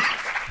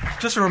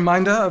 Just a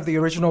reminder of the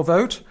original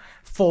vote.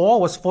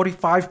 For was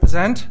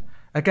 45%,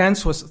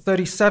 against was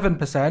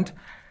 37%,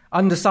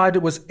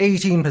 undecided was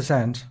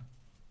 18%.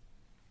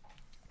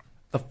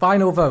 The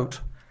final vote.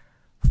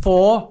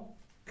 For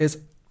is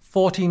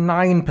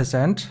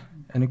 49%,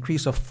 an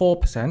increase of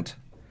 4%.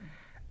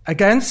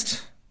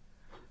 Against,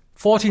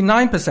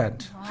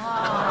 49%,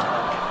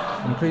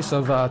 an increase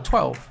of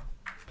 12%.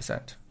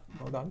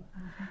 Well done.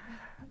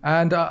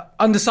 And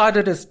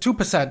undecided is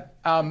 2%.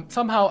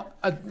 Somehow,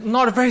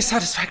 not a very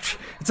satisfactory.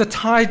 It's a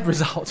tied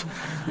result.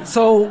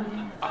 So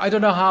I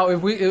don't know how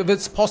if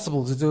it's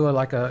possible to do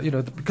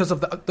because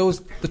of the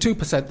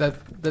 2%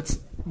 that's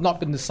not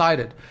been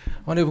decided. I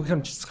wonder if we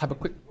can just have a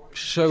quick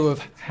show of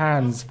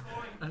hands.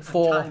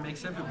 For tie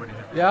makes everybody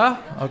happy. Yeah.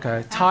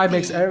 Okay. Tie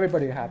makes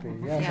everybody happy.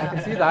 Yes, I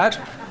can see that.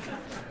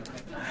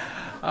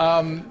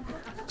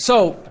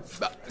 So,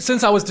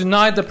 since I was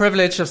denied the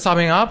privilege of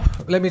summing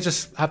up, let me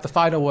just have the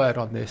final word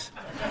on this.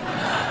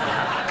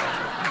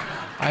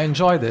 I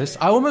enjoy this.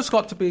 I almost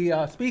got to be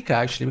a speaker,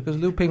 actually, because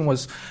Lu Ping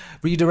was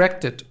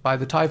redirected by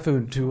the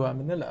typhoon to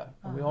Manila.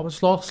 And we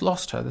almost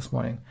lost her this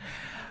morning.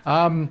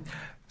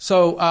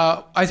 So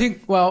I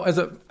think, well, as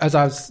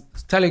I was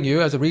telling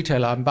you, as a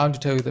retailer, I'm bound to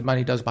tell you that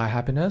money does buy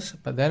happiness.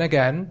 But then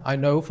again, I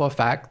know for a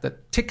fact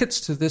that tickets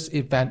to this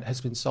event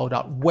has been sold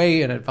out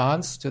way in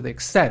advance, to the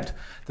extent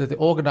that the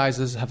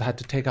organizers have had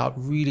to take out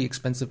really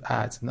expensive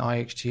ads in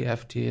IHT,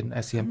 FT,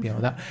 and SEMP and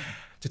all that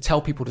to tell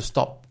people to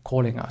stop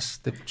calling us.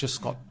 They've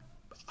just got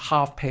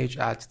half-page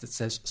ads that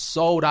says,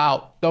 sold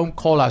out, don't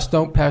call us,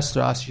 don't pester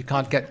us, you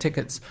can't get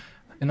tickets.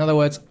 In other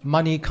words,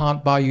 money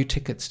can't buy you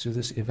tickets to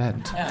this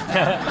event.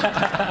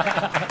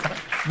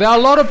 There are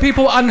a lot of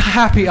people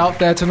unhappy out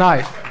there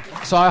tonight.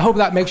 So I hope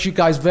that makes you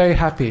guys very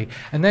happy.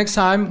 And next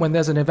time, when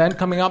there's an event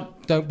coming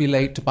up, don't be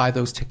late to buy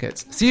those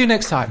tickets. See you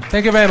next time.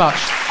 Thank you very much.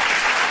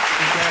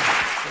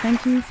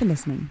 Thank you for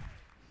listening.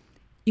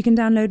 You can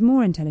download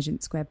more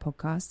Intelligence Squared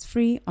podcasts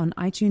free on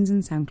iTunes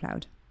and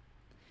SoundCloud.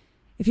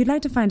 If you'd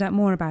like to find out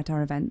more about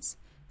our events,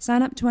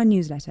 sign up to our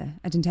newsletter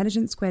at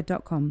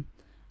intelligencesquared.com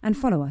and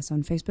follow us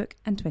on Facebook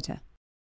and Twitter.